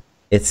like,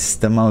 it's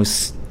the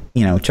most,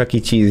 you know, Chuck E.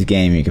 Cheese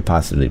game you could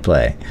possibly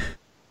play.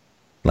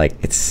 Like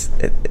it's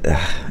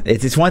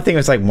one thing.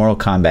 It's like Mortal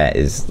Kombat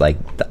is like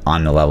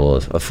on the level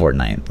of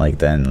Fortnite. Like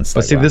then, it's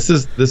but see, wow. This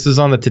is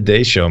on the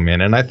Today Show,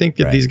 man. And I think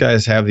that these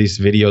guys have these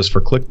videos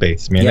for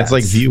clickbaits, man. It's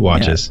like view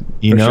watches,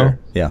 you know? Sure.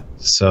 Yeah.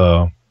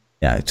 So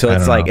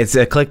it's like it's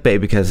a clickbait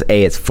because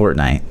A, it's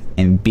Fortnite,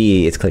 and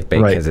B, it's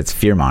clickbait because it's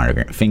fear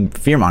mongering.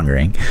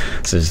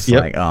 So it's just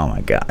like, oh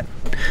my god.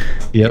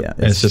 Yep. Yeah,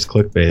 it's just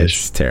clickbait.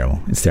 It's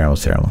terrible. It's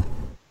terrible.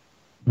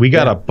 We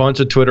got a bunch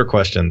of Twitter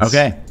questions.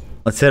 Okay,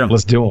 let's hit them.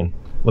 Let's do them.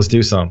 Let's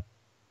do some.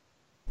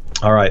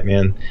 All right,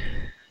 man.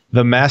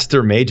 The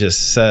Master Magus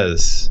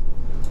says,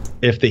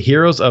 if the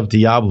heroes of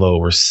Diablo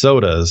were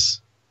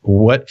sodas,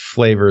 what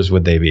flavors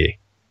would they be?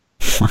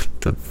 What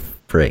the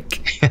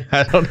frick?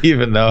 I don't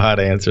even know how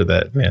to answer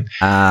that, man.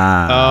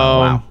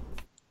 Wow.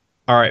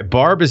 All right,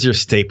 Barb is your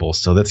staple,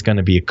 so that's going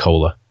to be a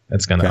cola. I'm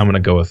going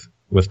to go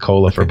with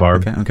cola for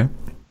Barb. Okay.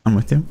 I'm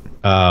with you.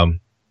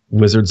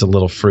 Wizard's a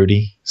little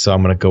fruity, so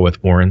I'm going to go with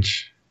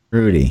orange.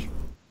 Fruity.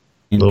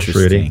 Little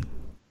fruity.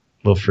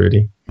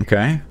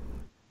 Okay.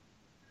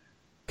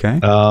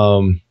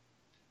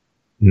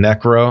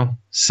 Necro,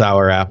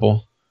 sour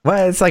apple.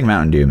 Well, it's like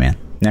Mountain Dew, man.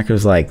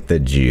 Necro's like the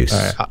juice. All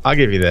right, I'll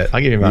give you that. I'll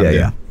give you Mountain Dew.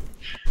 Yeah.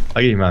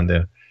 I'll give you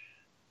Mountain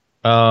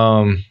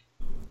Dew.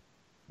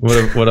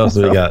 What else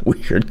do we got?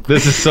 Weird.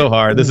 This is so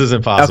hard. This is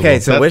impossible. Okay,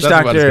 so which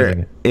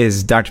doctor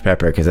is Dr.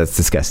 Pepper? Because that's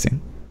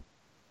disgusting.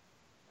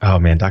 Oh,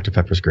 man, Dr.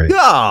 Pepper's great.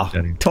 Oh,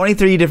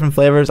 23 different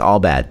flavors, all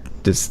bad.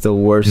 Just the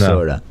worst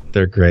soda.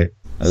 They're great.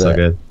 So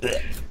good.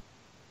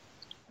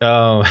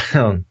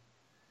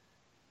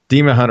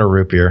 Demon Hunter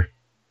root beer.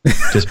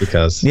 Just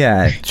because.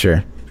 Yeah,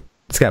 sure.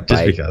 It's got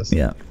bite. Just because.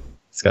 Yeah.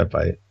 It's got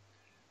bite.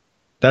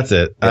 That's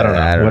it. I don't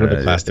know. What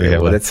other class do we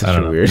have? That's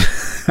such a weird.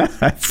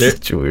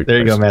 Such a weird. There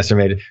you go, Master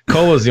Made.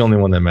 Cola is the only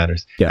one that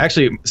matters. Yeah.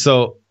 Actually,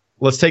 so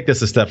let's take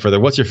this a step further.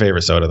 What's your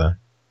favorite soda, then?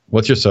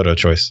 What's your soda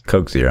choice?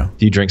 Coke Zero.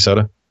 Do you drink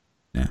soda?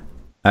 Yeah.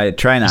 I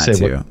try not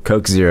to. What?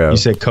 Coke Zero. You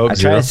say Coke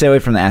Zero? I try to stay away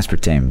from the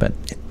aspartame, but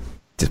it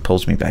just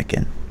pulls me back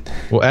in.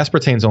 Well,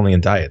 aspartame's only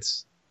in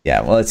diets.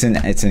 Yeah, well, it's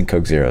in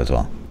Coke Zero as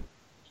well.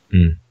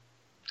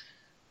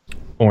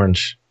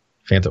 Orange.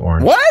 Fanta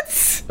Orange.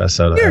 What? Best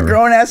soda You're ever. a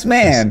grown-ass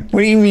man.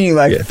 What do you mean,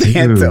 like,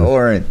 Fanta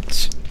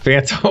Orange?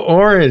 Fanta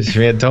Orange,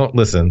 man. Don't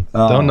listen.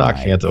 Don't knock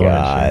Fanta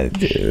Orange.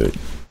 Dude.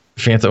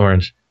 Fanta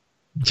Orange.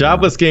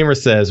 Jobless Gamer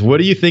says, what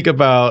do you think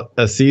about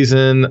a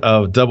season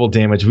of Double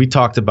Damage? We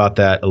talked about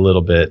that a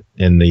little bit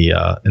in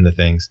the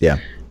things. Yeah.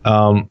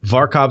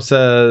 Varkov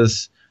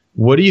says,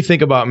 what do you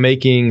think about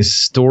making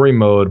story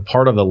mode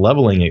part of the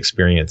leveling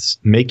experience?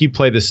 Make you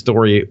play the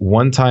story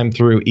one time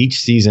through each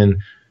season,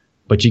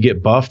 but you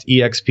get buffed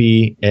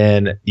EXP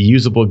and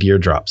usable gear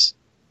drops.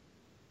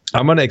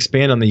 I'm going to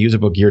expand on the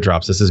usable gear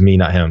drops. This is me,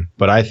 not him.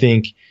 But I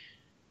think,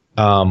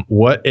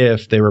 what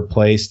if they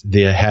replaced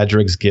the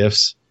Hadrig's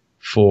gifts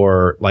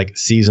for like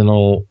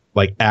seasonal,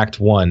 like Act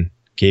 1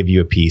 gave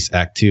you a piece,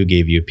 Act 2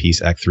 gave you a piece,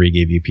 Act 3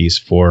 gave you a piece,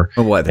 4,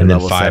 what, and then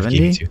level 5 70?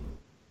 gave you 2.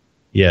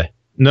 Yeah.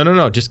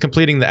 No. Just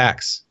completing the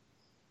acts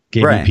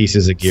gave you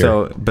pieces of gear.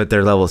 So, but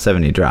they're level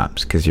 70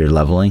 drops because you're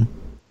leveling.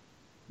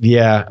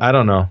 Yeah, I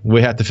don't know.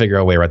 We have to figure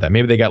out a way around that.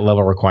 Maybe they got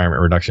level requirement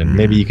reduction.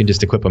 Maybe you can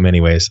just equip them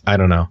anyways. I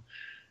don't know.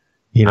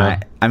 You know,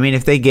 I mean,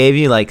 if they gave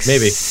you like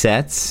Maybe.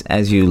 sets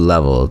as you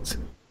leveled,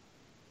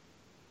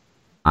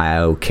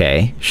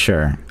 okay,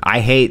 sure.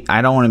 I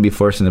don't want to be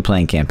forced into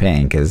playing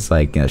campaign because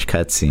like there's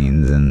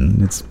cutscenes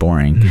and it's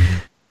boring.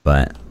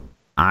 But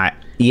I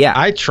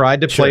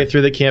tried to play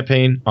through the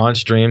campaign on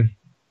stream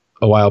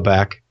a while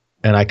back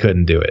and I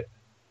couldn't do it.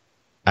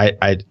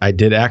 I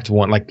did Act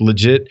 1, like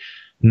legit,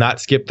 not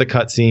skip the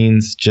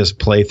cutscenes, just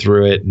play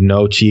through it.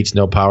 No cheats,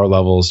 no power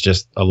levels,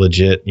 just a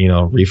legit,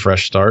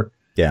 refresh start.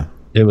 Yeah.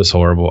 It was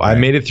horrible. Right. I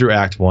made it through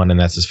Act 1, and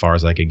that's as far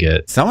as I could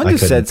get. Someone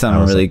just said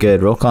something really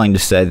good. Roll Calling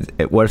just said,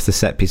 what if the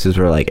set pieces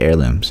were like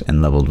heirlooms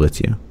and leveled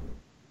with you?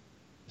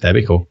 That'd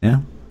be cool.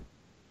 Yeah.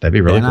 That'd be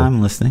really cool.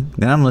 I'm listening.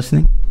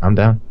 I'm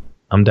down.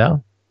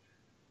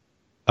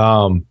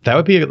 That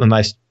would be a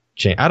nice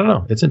change. I don't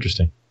know. It's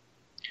interesting.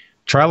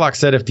 Trylock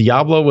said, if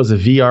Diablo was a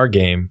VR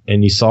game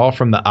and you saw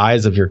from the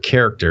eyes of your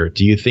character,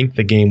 do you think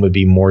the game would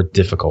be more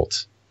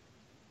difficult?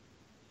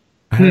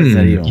 How does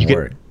that even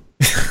work?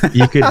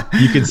 you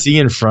could see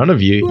in front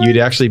of you. What? You'd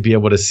actually be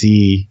able to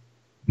see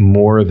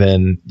more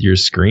than your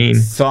screen.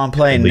 So I'm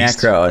playing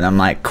Necro and I'm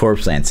like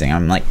corpse lancing.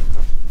 I'm like,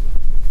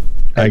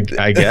 I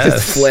guess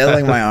just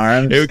flailing my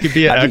arms. It could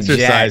be an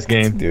exercise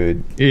game,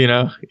 dude.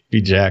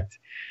 Be jacked.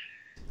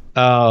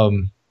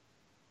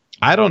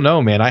 I don't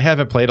know, man. I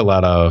haven't played a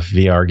lot of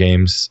VR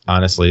games,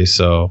 honestly,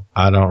 so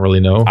I don't really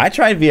know. I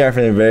tried VR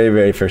for the very,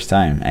 very first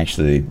time,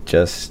 actually,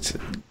 just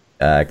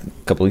a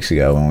couple weeks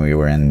ago when we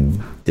were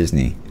in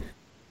Disney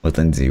with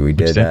Lindsay. We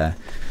did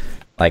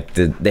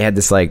they had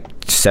this like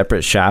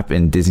separate shop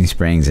in Disney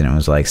Springs, and it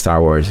was like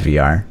Star Wars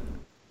VR.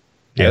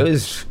 Yeah. It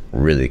was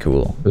really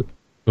cool.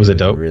 Was it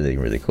dope? Really,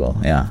 really cool.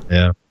 Yeah.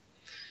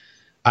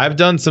 I've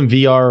done some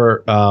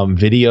VR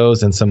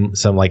videos and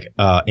some like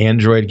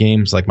Android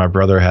games. Like my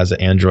brother has an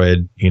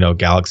Android,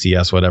 Galaxy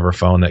S whatever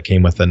phone that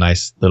came with a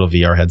nice little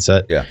VR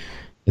headset. Yeah.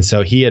 And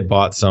so he had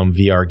bought some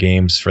VR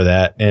games for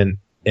that and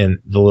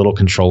the little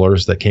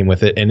controllers that came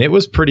with it, and it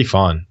was pretty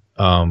fun.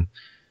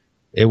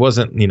 It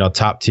wasn't,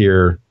 top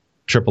tier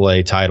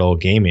AAA title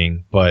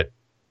gaming, but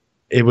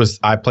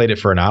I played it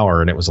for an hour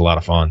and it was a lot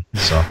of fun.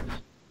 So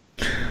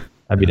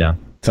I'd be down.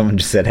 Someone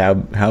just said,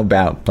 how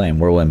about playing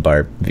Whirlwind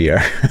Bar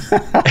VR?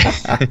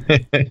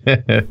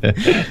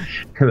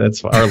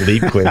 That's our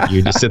leap quick.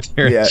 You just sit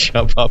there and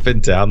jump up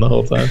and down the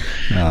whole time.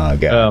 Oh,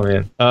 God. Oh,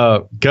 man.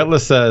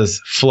 Gutless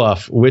says,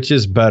 Fluff, which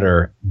is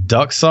better,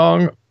 Duck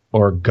Song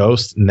or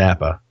Ghost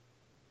Nappa?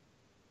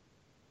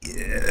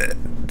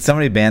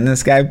 Somebody ban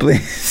this guy,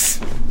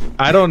 please.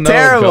 I don't know.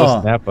 Terrible.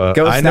 Ghost Nappa.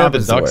 I know the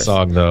Duck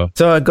Song, though.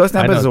 So Ghost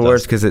Nappa is the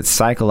worst because it's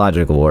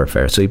psychological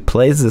warfare. So he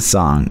plays the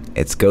song.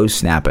 It's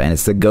Ghost Nappa, and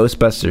it's the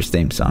Ghostbusters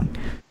theme song.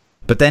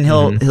 But then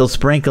he'll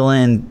sprinkle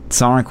in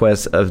song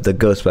requests of the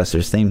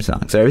Ghostbusters theme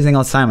song. So every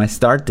single time I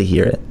start to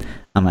hear it,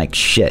 I'm like,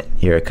 shit,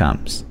 here it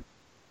comes.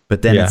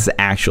 But then it's the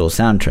actual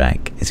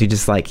soundtrack. So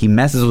he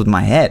messes with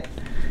my head.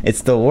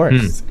 It's the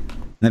worst.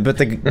 But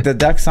the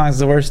Duck song is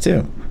the worst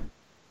too.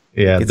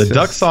 Yeah,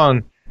 Duck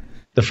song.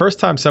 The first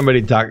time somebody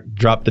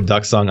dropped the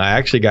Duck song, I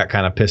actually got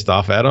kind of pissed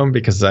off at them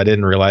because I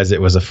didn't realize it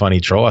was a funny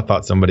troll. I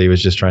thought somebody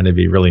was just trying to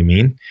be really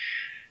mean.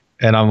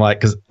 And I'm like,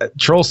 because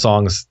troll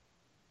songs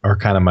are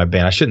kind of my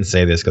band. I shouldn't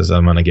say this because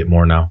I'm going to get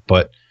more now.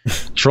 But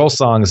troll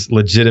songs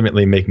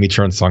legitimately make me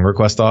turn song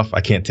request off. I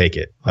can't take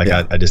it.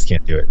 I just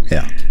can't do it.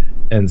 Yeah.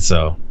 And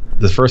so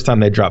the first time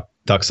they dropped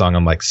Duck song,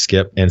 I'm like,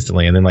 skip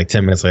instantly. And then like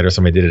 10 minutes later,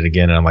 somebody did it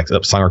again. And I'm like,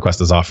 oh, song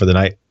request is off for the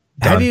night.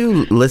 Done. Have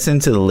you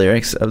listened to the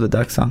lyrics of the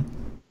Duck song?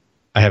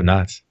 I have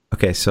not.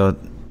 Okay, so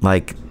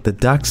the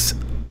Duck's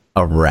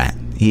a rat.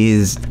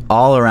 He's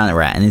all around a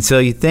rat. And so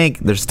you think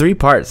there's 3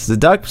 parts. The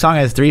Duck song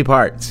has 3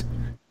 parts.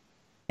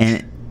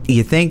 And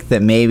you think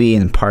that maybe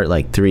in part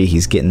 3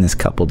 he's getting this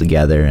couple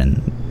together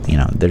and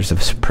there's a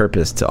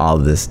purpose to all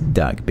of this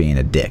Duck being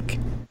a dick.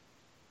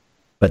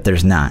 But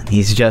there's not.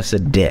 He's just a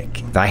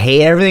dick. I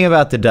hate everything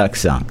about the Duck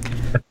song.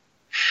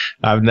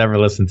 I've never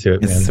listened to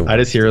it, man. I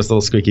just hear his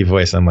little squeaky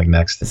voice. I'm like,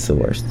 next. It's the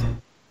worst.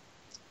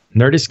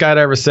 Nerdy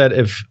Skydiver said,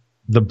 if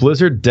the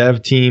Blizzard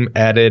dev team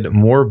added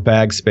more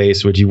bag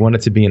space, would you want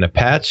it to be in a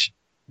patch,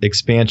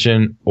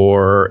 expansion,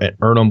 or an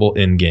earnable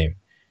in-game?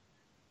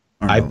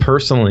 I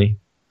personally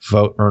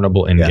vote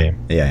earnable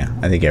in-game. Yeah.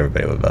 I think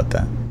everybody would vote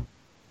that.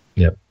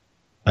 Yep.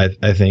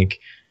 I think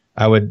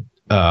I would...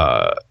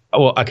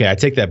 well, okay, I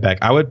take that back.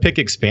 I would pick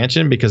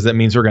expansion because that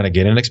means we're going to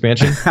get an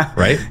expansion,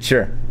 right?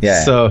 Sure.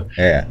 Yeah. So,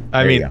 yeah.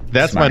 I mean,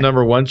 that's my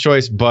number one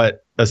choice,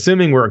 but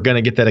assuming we're going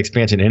to get that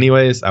expansion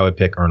anyways, I would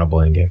pick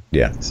earnable in-game.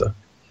 Yeah. So,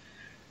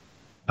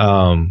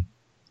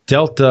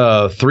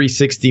 Delta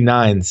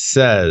 369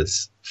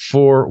 says,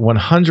 for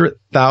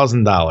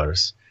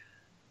 $100,000,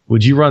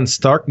 would you run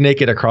stark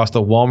naked across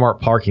the Walmart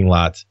parking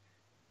lot?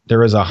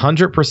 There is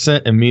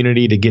 100%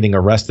 immunity to getting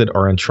arrested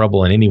or in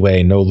trouble in any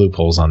way. No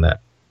loopholes on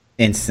that.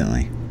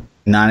 Instantly.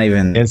 Not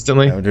even...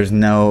 Instantly? There's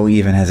no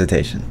even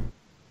hesitation.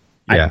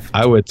 Yeah,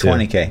 I would too.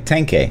 20K,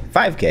 10K,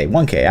 5K,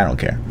 1K, I don't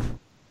care.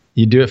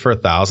 You do it for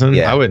 1,000?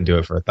 Yeah. I wouldn't do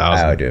it for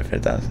 1,000. I would do it for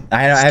 1,000.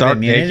 I have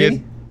immunity?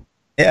 Naked?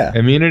 Yeah.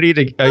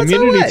 Immunity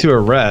to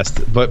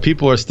arrest, but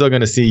people are still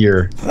going to see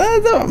your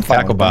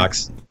tackle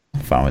box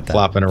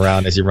flopping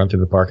around as you run through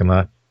the parking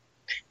lot.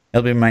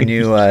 It'll be my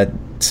new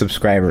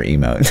subscriber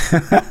emote.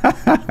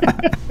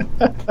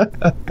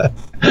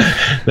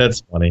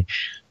 That's funny.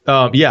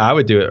 Yeah, I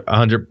would do it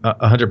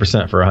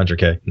 100% for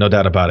 100K. No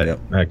doubt about it. Yep.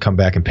 I'd come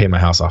back and pay my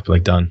house off. Be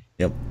like, done.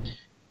 Yep.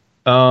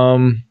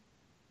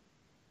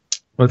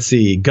 Let's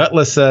see.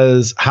 Gutless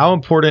says, how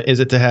important is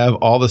it to have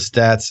all the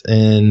stats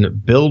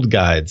in build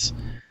guides?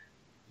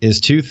 Is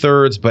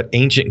 2/3 but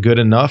ancient good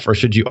enough, or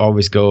should you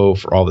always go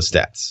for all the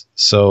stats?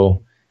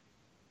 So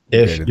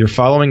if you're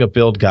following a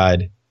build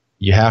guide,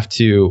 you have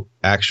to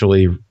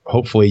actually,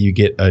 hopefully you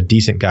get a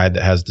decent guide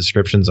that has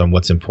descriptions on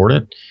what's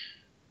important.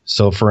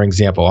 So for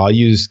example, I'll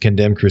use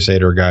Condemned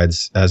Crusader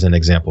guides as an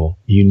example.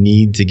 You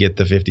need to get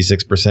the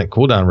 56%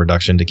 cooldown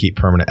reduction to keep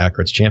Permanent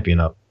Acrit's champion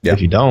up. Yep.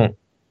 If you don't,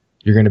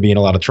 you're going to be in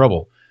a lot of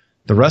trouble.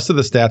 The rest of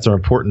the stats are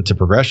important to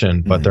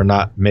progression, but they're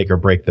not make or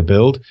break the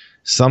build.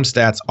 Some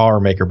stats are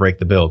make or break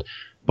the build.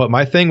 But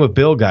my thing with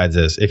build guides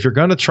is, if you're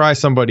going to try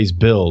somebody's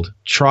build,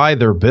 try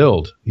their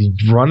build. You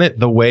run it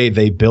the way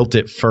they built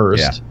it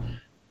first. Yeah.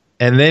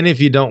 And then if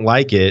you don't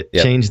like it,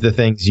 change the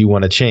things you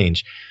want to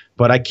change.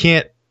 But I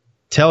can't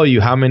tell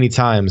you how many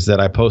times that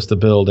I post a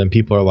build and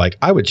people are like,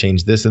 I would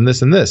change this and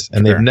this and this.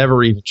 And they've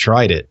never even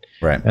tried it.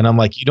 Right. And I'm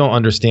like, you don't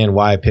understand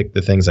why I picked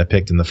the things I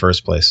picked in the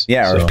first place.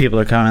 Yeah. Or if people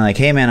are coming like,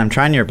 hey man, I'm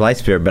trying your Blight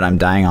Spirit, but I'm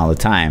dying all the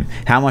time.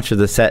 How much of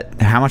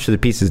the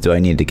pieces do I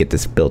need to get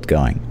this build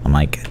going? I'm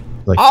like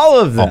all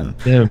of them.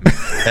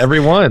 Every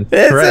one.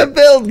 It's a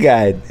build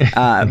guide.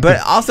 But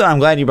also, I'm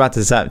glad you brought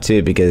this up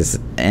too, because,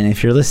 and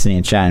if you're listening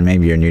in chat and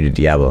maybe you're new to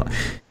Diablo,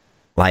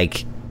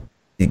 like,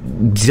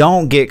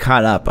 don't get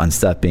caught up on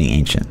stuff being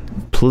ancient.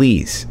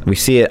 Please. We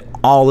see it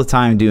all the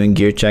time doing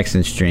gear checks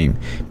in stream.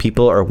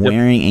 People are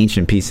wearing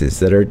ancient pieces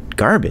that are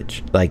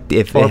garbage. Like,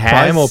 if or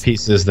primal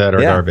pieces that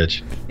are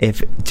garbage.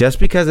 If just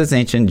because it's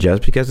ancient,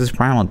 just because it's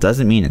primal,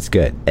 doesn't mean it's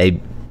good. A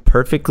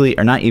perfectly,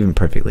 or not even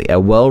perfectly, a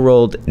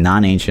well-rolled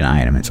non-ancient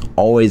item is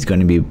always going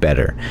to be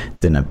better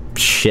than a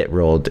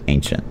shit-rolled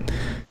ancient.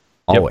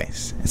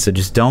 Always. Yep. So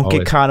just don't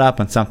get caught up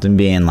on something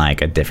being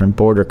like a different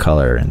border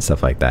color and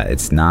stuff like that.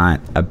 It's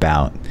not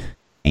about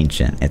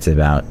ancient. It's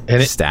about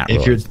stat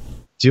rolls. If you're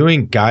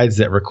doing guides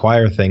that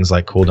require things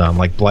like cooldown,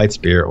 like Blight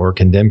Spear or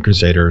Condemned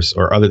Crusaders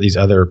or these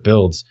other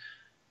builds,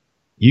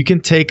 you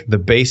can take the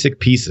basic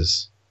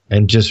pieces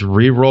and just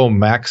re-roll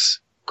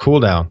max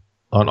cooldown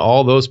on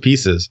all those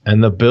pieces,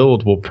 and the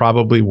build will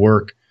probably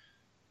work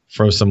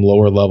for some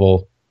lower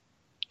level.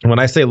 And when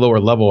I say lower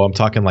level, I'm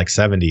talking like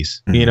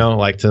 70s. You know,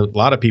 like to a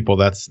lot of people,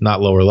 that's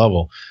not lower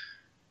level.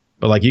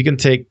 But like, you can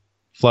take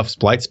Fluff's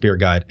Blight Spear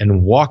guide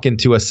and walk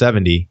into a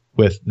 70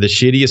 with the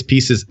shittiest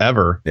pieces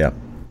ever. Yeah.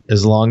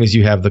 As long as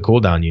you have the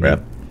cooldown you need.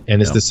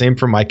 And it's the same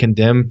for my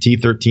Condemned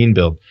T13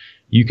 build.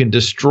 You can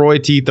destroy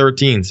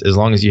T13s as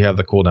long as you have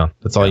the cooldown.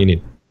 That's all you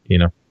need, you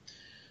know?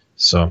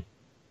 So,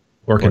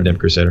 or Condemned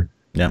Crusader.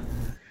 Yeah.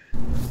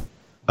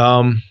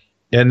 And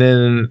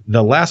then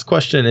the last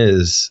question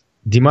is,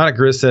 Demonic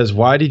Grizz says,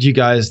 why did you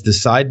guys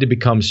decide to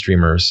become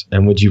streamers,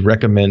 and would you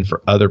recommend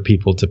for other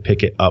people to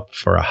pick it up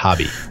for a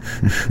hobby?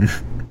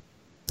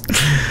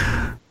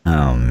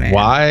 Oh, man.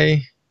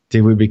 Why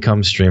did we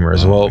become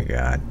streamers? Oh, my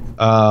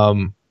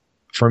God.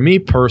 For me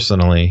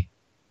personally,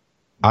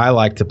 I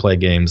like to play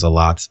games a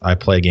lot. I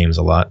play games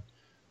a lot.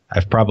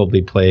 I've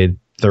probably played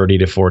 30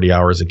 to 40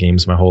 hours of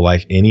games my whole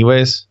life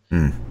anyways.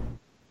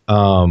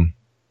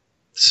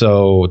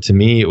 So to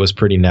me, it was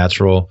pretty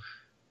natural.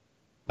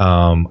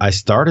 I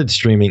started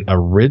streaming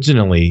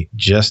originally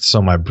just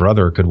so my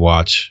brother could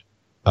watch.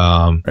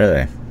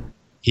 Really?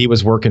 He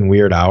was working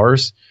weird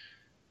hours,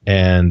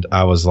 and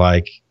I was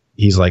like,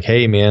 he's like,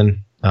 hey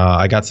man,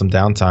 I got some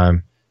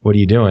downtime. What are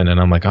you doing? And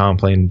I'm like, oh, I'm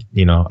playing,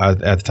 you know, at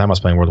the time I was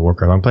playing World of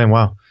Warcraft. I'm playing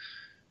WoW.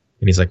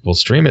 And he's like, well,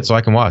 stream it so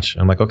I can watch.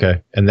 I'm like,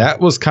 okay. And that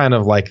was kind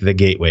of like the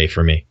gateway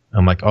for me.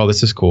 I'm like, oh,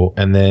 this is cool.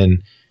 And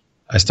then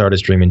I started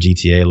streaming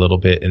GTA a little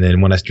bit. And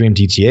then when I streamed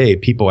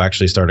GTA, people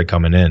actually started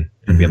coming in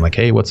and being like,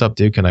 hey, what's up,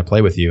 dude? Can I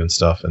play with you and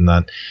stuff? And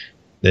then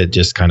it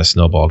just kind of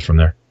snowballed from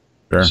there.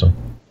 Sure. So.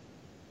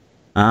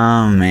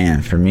 Oh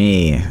man, for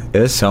me, it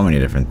was so many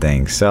different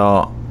things.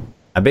 So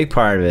a big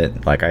part of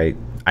it, like I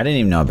didn't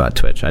even know about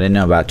Twitch. I didn't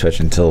know about Twitch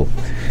until,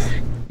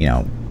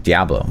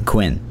 Diablo,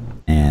 Quinn.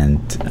 And,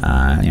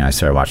 I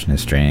started watching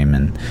his stream,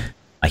 and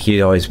like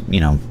he'd always,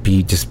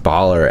 be just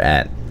baller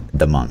at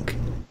the monk.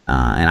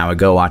 And I would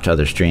go watch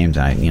other streams.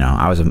 And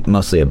I was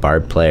mostly a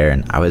bard player,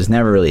 and I was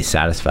never really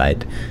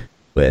satisfied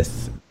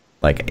with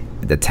like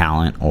the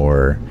talent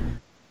or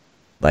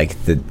like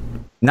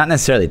not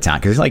necessarily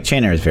talent, because like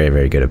Chainer is very,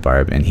 very good at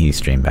bard, and he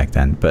streamed back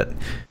then. But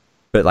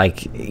like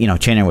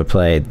Chainer would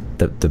play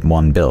the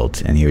one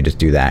build, and he would just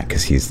do that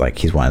because he's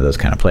one of those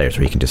kind of players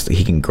where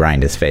he can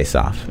grind his face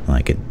off,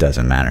 like it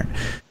doesn't matter.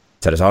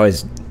 So I was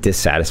always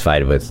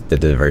dissatisfied with the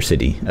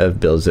diversity of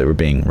builds that were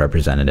being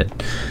represented.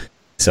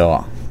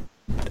 So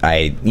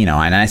I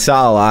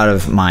saw a lot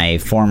of my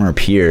former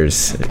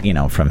peers,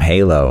 from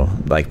Halo,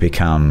 like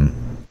become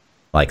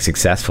like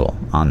successful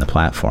on the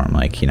platform.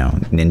 Like,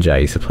 Ninja, I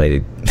used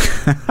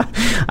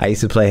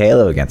to play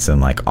Halo against them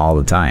like all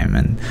the time,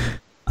 and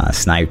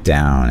Snipe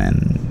Down,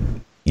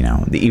 and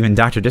even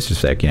Dr.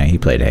 Disrespect, he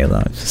played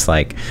Halo. It's just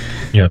like,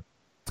 yeah.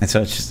 And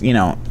so it's just,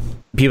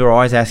 people are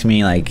always asking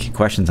me like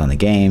questions on the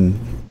game.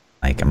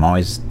 Like I'm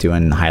always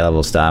doing high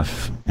level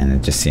stuff, and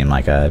it just seemed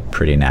like a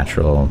pretty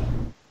natural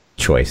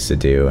choice to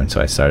do. And so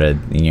I started,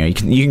 you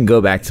can go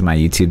back to my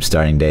YouTube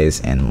starting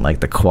days, and like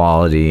the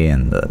quality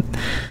and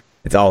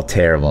it's all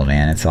terrible,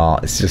 man. It's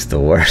just the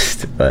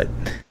worst. But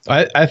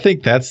I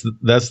think that's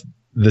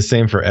the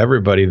same for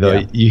everybody, though.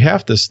 Yeah. You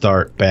have to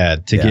start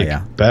bad to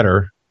get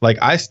better. Like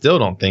I still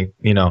don't think,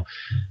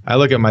 I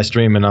look at my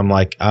stream and I'm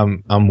like,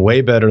 I'm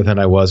way better than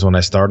I was when I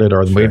started,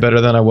 or way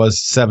better than I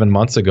was 7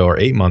 months ago or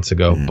 8 months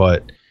ago. Mm-hmm.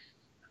 But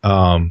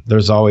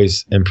there's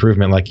always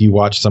improvement. Like you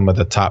watch some of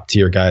the top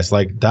tier guys,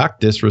 like Doc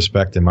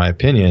Disrespect, in my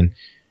opinion,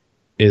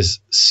 is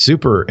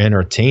super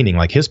entertaining.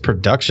 Like his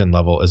production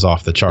level is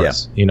off the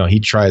charts. Yeah. He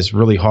tries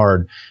really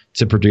hard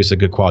to produce a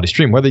good quality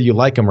stream, whether you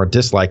like him or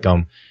dislike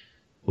him.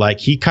 Like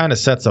he kind of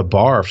sets a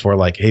bar for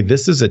like, hey,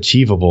 this is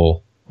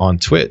achievable on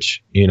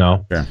Twitch,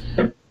 Sure.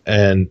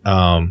 And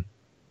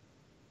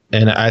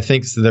I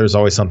think there's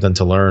always something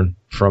to learn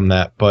from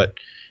that. But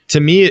to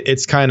me,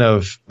 it's kind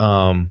of,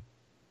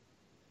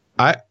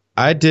 I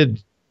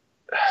did,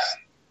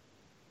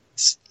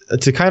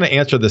 to kind of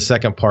answer the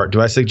second part, do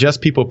I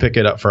suggest people pick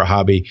it up for a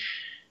hobby?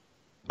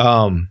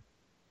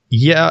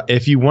 Yeah,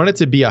 if you want it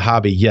to be a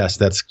hobby, yes,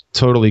 that's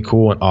totally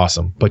cool and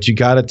awesome. But you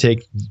got to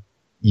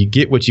you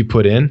get what you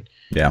put in.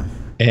 Yeah.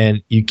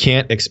 And you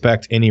can't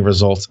expect any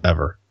results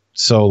ever.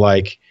 So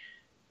like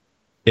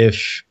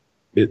if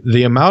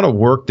the amount of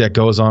work that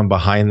goes on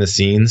behind the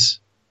scenes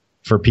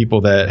for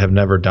people that have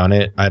never done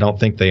it, I don't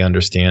think they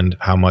understand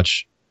how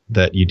much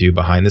that you do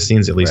behind the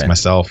scenes, at least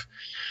myself.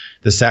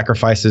 The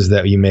sacrifices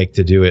that you make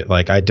to do it.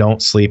 Like I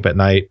don't sleep at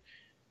night.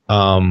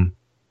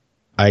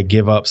 I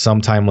give up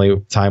some time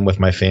with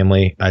my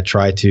family. I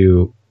try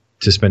to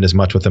spend as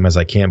much with them as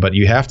I can, but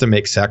you have to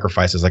make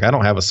sacrifices. Like I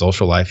don't have a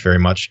social life very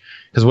much,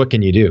 because what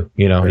can you do?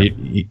 Right.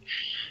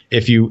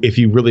 If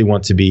you really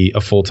want to be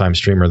a full-time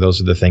streamer, those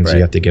are the things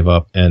you have to give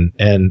up. And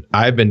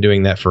I've been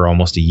doing that for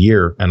almost a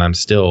year, and I'm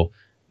still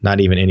not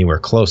even anywhere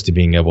close to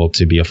being able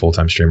to be a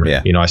full-time streamer.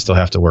 Yeah. I still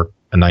have to work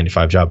a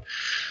 9-to-5 job.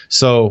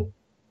 So,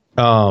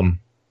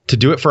 to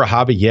do it for a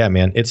hobby, yeah,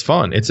 man, it's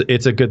fun. It's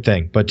a good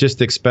thing, but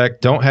just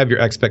don't have your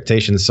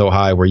expectations so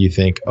high where you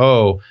think,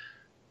 oh,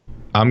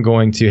 I'm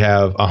going to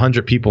have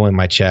 100 people in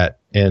my chat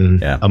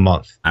in a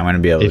month. I'm going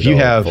to be able to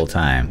go full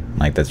time.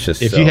 Like that's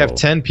just if you have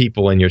 10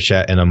 people in your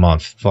chat in a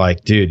month,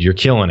 like, dude, you're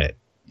killing it.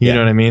 You know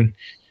what I mean?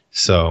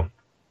 So,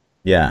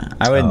 yeah,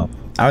 I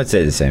would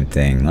say the same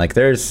thing. Like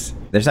there's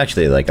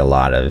actually like a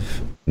lot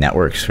of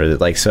networks for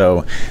like,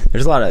 so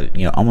there's a lot of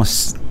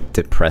almost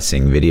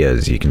depressing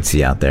videos you can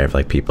see out there of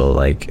like people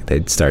like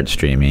they'd start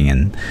streaming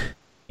and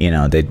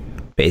they'd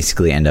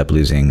basically end up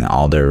losing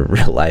all their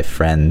real life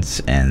friends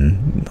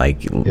and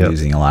like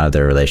losing a lot of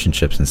their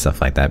relationships and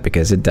stuff like that,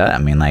 because it does. I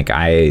mean, like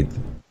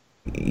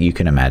you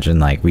can imagine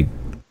like we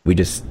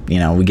just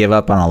we give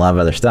up on a lot of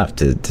other stuff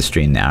to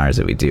stream the hours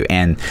that we do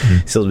and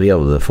still be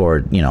able to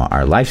afford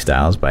our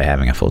lifestyles by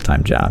having a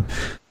full-time job.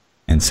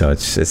 And so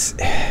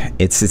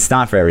it's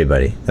not for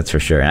everybody, that's for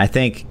sure. And I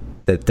think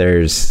that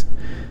there's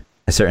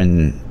a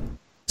certain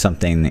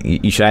something that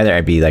you should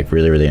either be like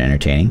really, really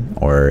entertaining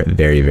or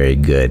very, very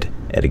good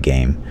at a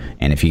game.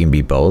 And if you can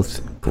be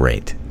both,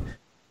 great.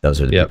 Those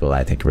are the people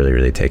I think really,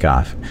 really take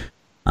off.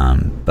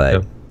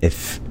 But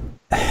if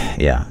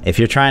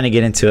you're trying to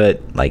get into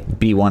it, like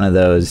be one of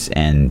those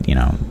and,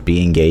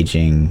 be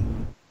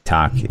engaging,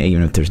 talk,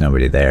 even if there's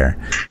nobody there.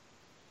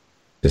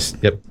 Just,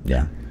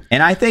 yeah.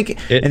 And I think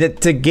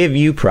to give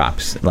you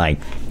props, like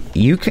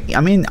you can,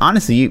 I mean,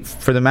 honestly,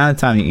 for the amount of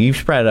time you've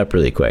spread it up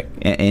really quick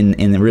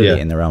in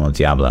the realm of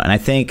Diablo. And I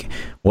think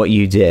what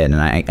you did, and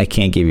I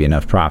can't give you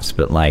enough props,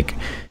 but like,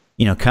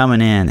 coming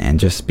in and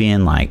just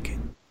being like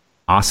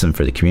awesome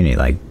for the community,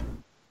 like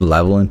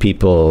leveling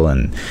people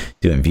and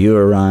doing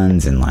viewer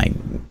runs and like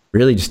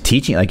really just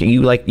teaching. Like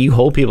you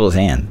hold people's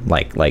hand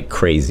like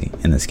crazy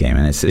in this game,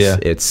 and it's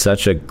just, it's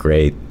such a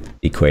great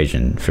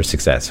equation for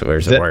success.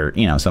 Whereas or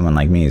you know, someone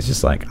like me is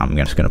just like, I'm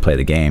just going to play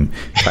the game,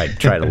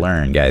 try to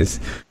learn, guys.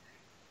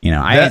 You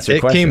know, I answer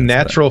questions. It came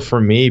natural for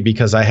me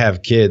because I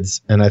have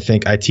kids, and I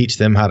think I teach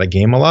them how to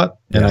game a lot,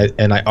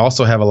 and I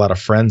also have a lot of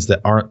friends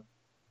that aren't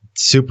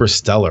super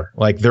stellar,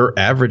 like they're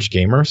average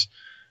gamers,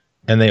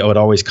 and they would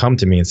always come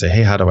to me and say,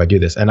 "Hey, how do I do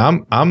this?" And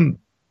I'm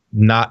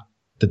not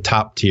the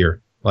top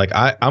tier. Like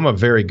I'm a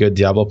very good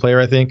Diablo player,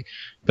 I think,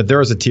 but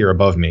there is a tier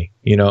above me,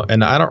 you know,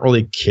 and I don't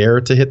really care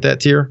to hit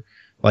that tier.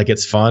 Like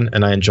it's fun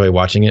and I enjoy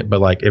watching it,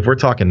 but like if we're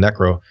talking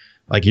Necro,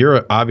 like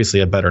you're obviously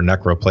a better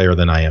Necro player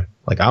than I am.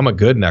 Like I'm a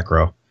good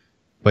Necro,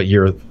 but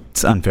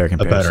it's unfair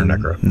comparison. A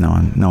better Necro. No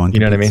one. You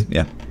know what I mean?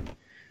 Yeah.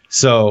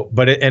 So,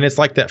 but it's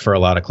like that for a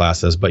lot of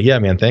classes. But yeah,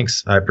 man,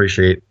 thanks. I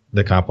appreciate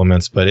the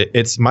compliments. But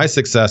it's my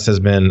success has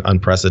been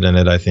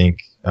unprecedented. I think.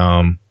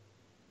 I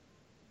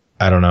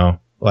don't know.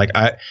 Like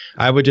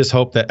I would just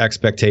hope that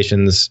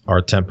expectations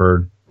are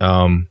tempered.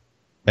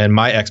 And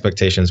my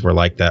expectations were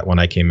like that when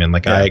I came in.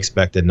 Like I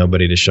expected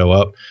nobody to show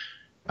up.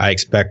 I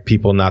expect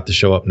people not to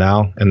show up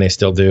now, and they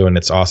still do, and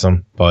it's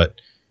awesome.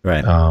 But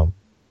right.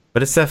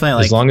 But it's definitely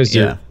like, as long as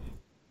you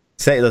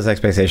set those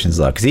expectations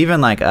low, because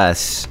even like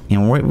us, you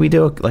know, we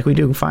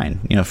do fine,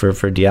 you know,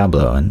 for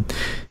Diablo, and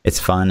it's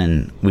fun,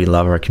 and we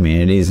love our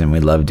communities, and we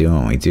love doing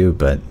what we do.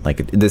 But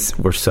like this,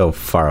 we're so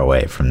far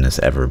away from this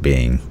ever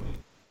being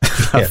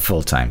a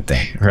full-time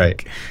thing, right?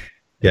 Like,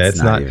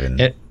 it's not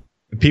even.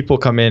 People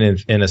come in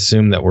and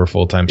assume that we're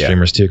full-time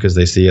streamers too, because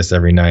they see us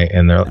every night,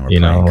 and they're, you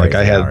know, like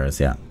I had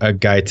a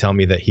guy tell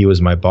me that he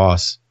was my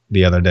boss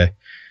the other day,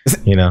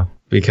 you know,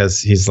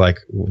 because he's like,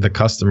 we're the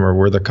customer,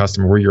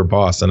 we're your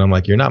boss. And I'm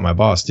like, you're not my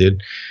boss,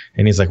 dude.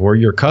 And he's like, we're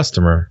your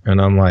customer.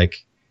 And I'm like,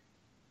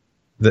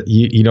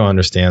 you don't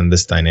understand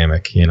this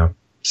dynamic, you know?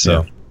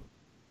 So,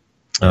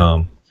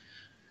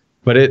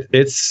 but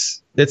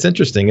it's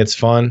interesting. It's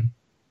fun.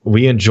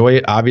 We enjoy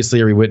it,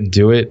 obviously, or we wouldn't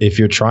do it. If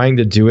you're trying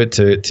to do it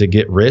to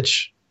get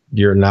rich,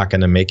 you're not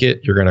going to make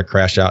it. You're going to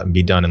crash out and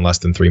be done in less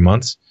than 3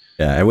 months.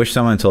 Yeah, I wish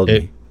someone told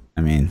me.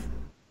 I mean,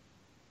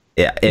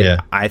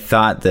 I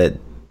thought that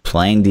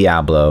playing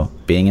Diablo,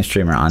 being a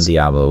streamer on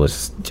Diablo,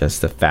 was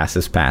just the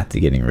fastest path to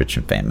getting rich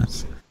and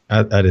famous.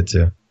 I did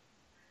too.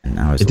 And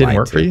I was. It didn't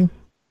work for you?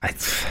 I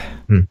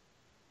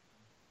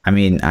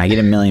mean, I get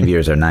 1 million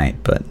viewers a night,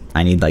 but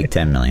I need like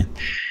 10 million.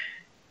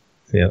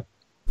 Yeah.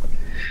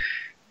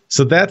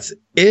 So that's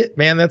it,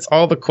 man. That's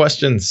all the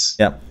questions.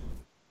 Yep.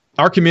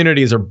 Our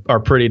communities are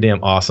pretty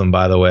damn awesome,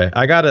 by the way.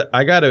 I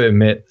gotta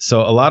admit,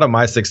 so a lot of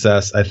my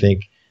success, I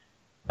think,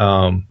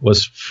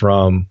 was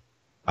from,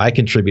 I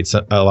contribute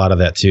a lot of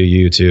that to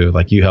you too.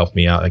 Like you helped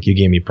me out. Like you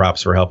gave me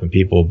props for helping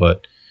people,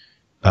 but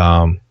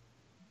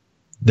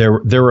there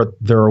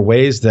are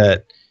ways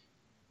that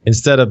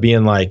instead of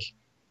being like,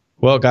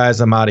 well, guys,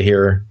 I'm out of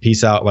here,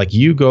 peace out, like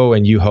you go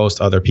and you host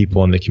other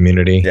people in the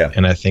community. Yeah.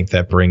 And I think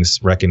that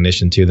brings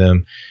recognition to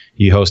them.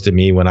 You hosted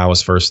me when I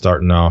was first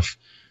starting off.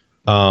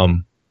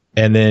 And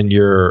then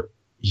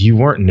you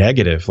weren't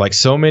negative. Like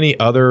so many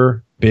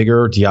other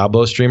bigger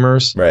Diablo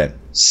streamers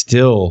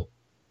still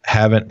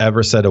haven't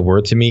ever said a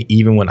word to me,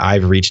 even when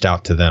I've reached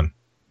out to them.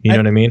 You know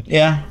what I mean?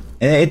 Yeah.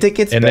 And it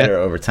gets better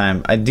over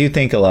time. I do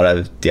think a lot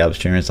of Diablo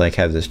streamers like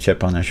have this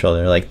chip on their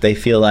shoulder. Like they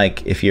feel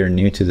like if you're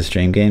new to the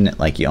stream game,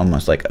 like you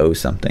almost like owe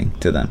something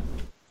to them.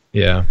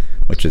 Yeah.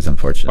 Which is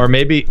unfortunate. Or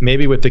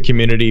maybe with the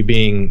community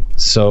being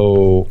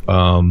so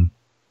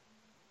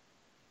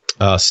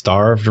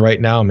starved right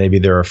now, maybe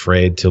they're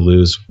afraid to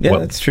lose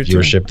that's true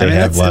viewership they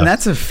have left. And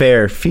that's a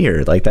fair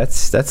fear. Like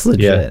that's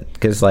legit.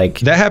 Because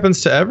like that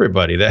happens to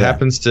everybody. That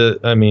happens to,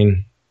 I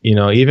mean, you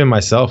know, even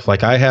myself,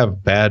 like I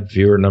have bad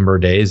viewer number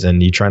days,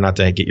 and you try not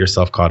to get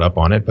yourself caught up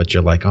on it, but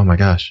you're like, oh my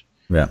gosh,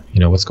 you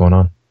know, what's going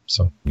on?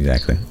 So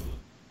exactly.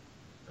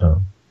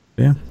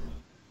 Yeah.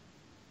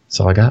 That's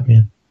all I got,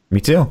 man.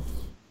 Me too.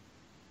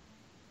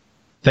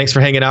 Thanks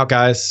for hanging out,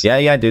 guys.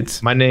 Yeah,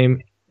 dudes. My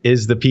name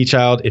is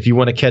ThaPchild. If you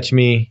want to catch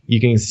me, you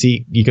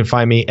can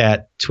find me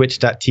at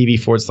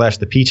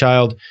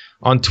twitch.tv/ThaPchild,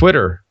 on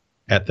Twitter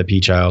at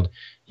ThaPchild,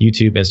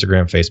 YouTube,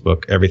 Instagram,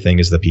 Facebook. Everything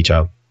is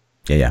ThaPchild.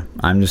 Yeah.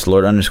 I'm just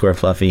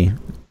Lord_Fluffy.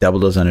 Double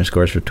those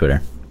underscores for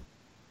Twitter.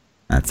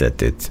 That's it,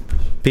 dudes.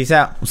 Peace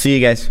out. We'll see you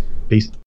guys. Peace.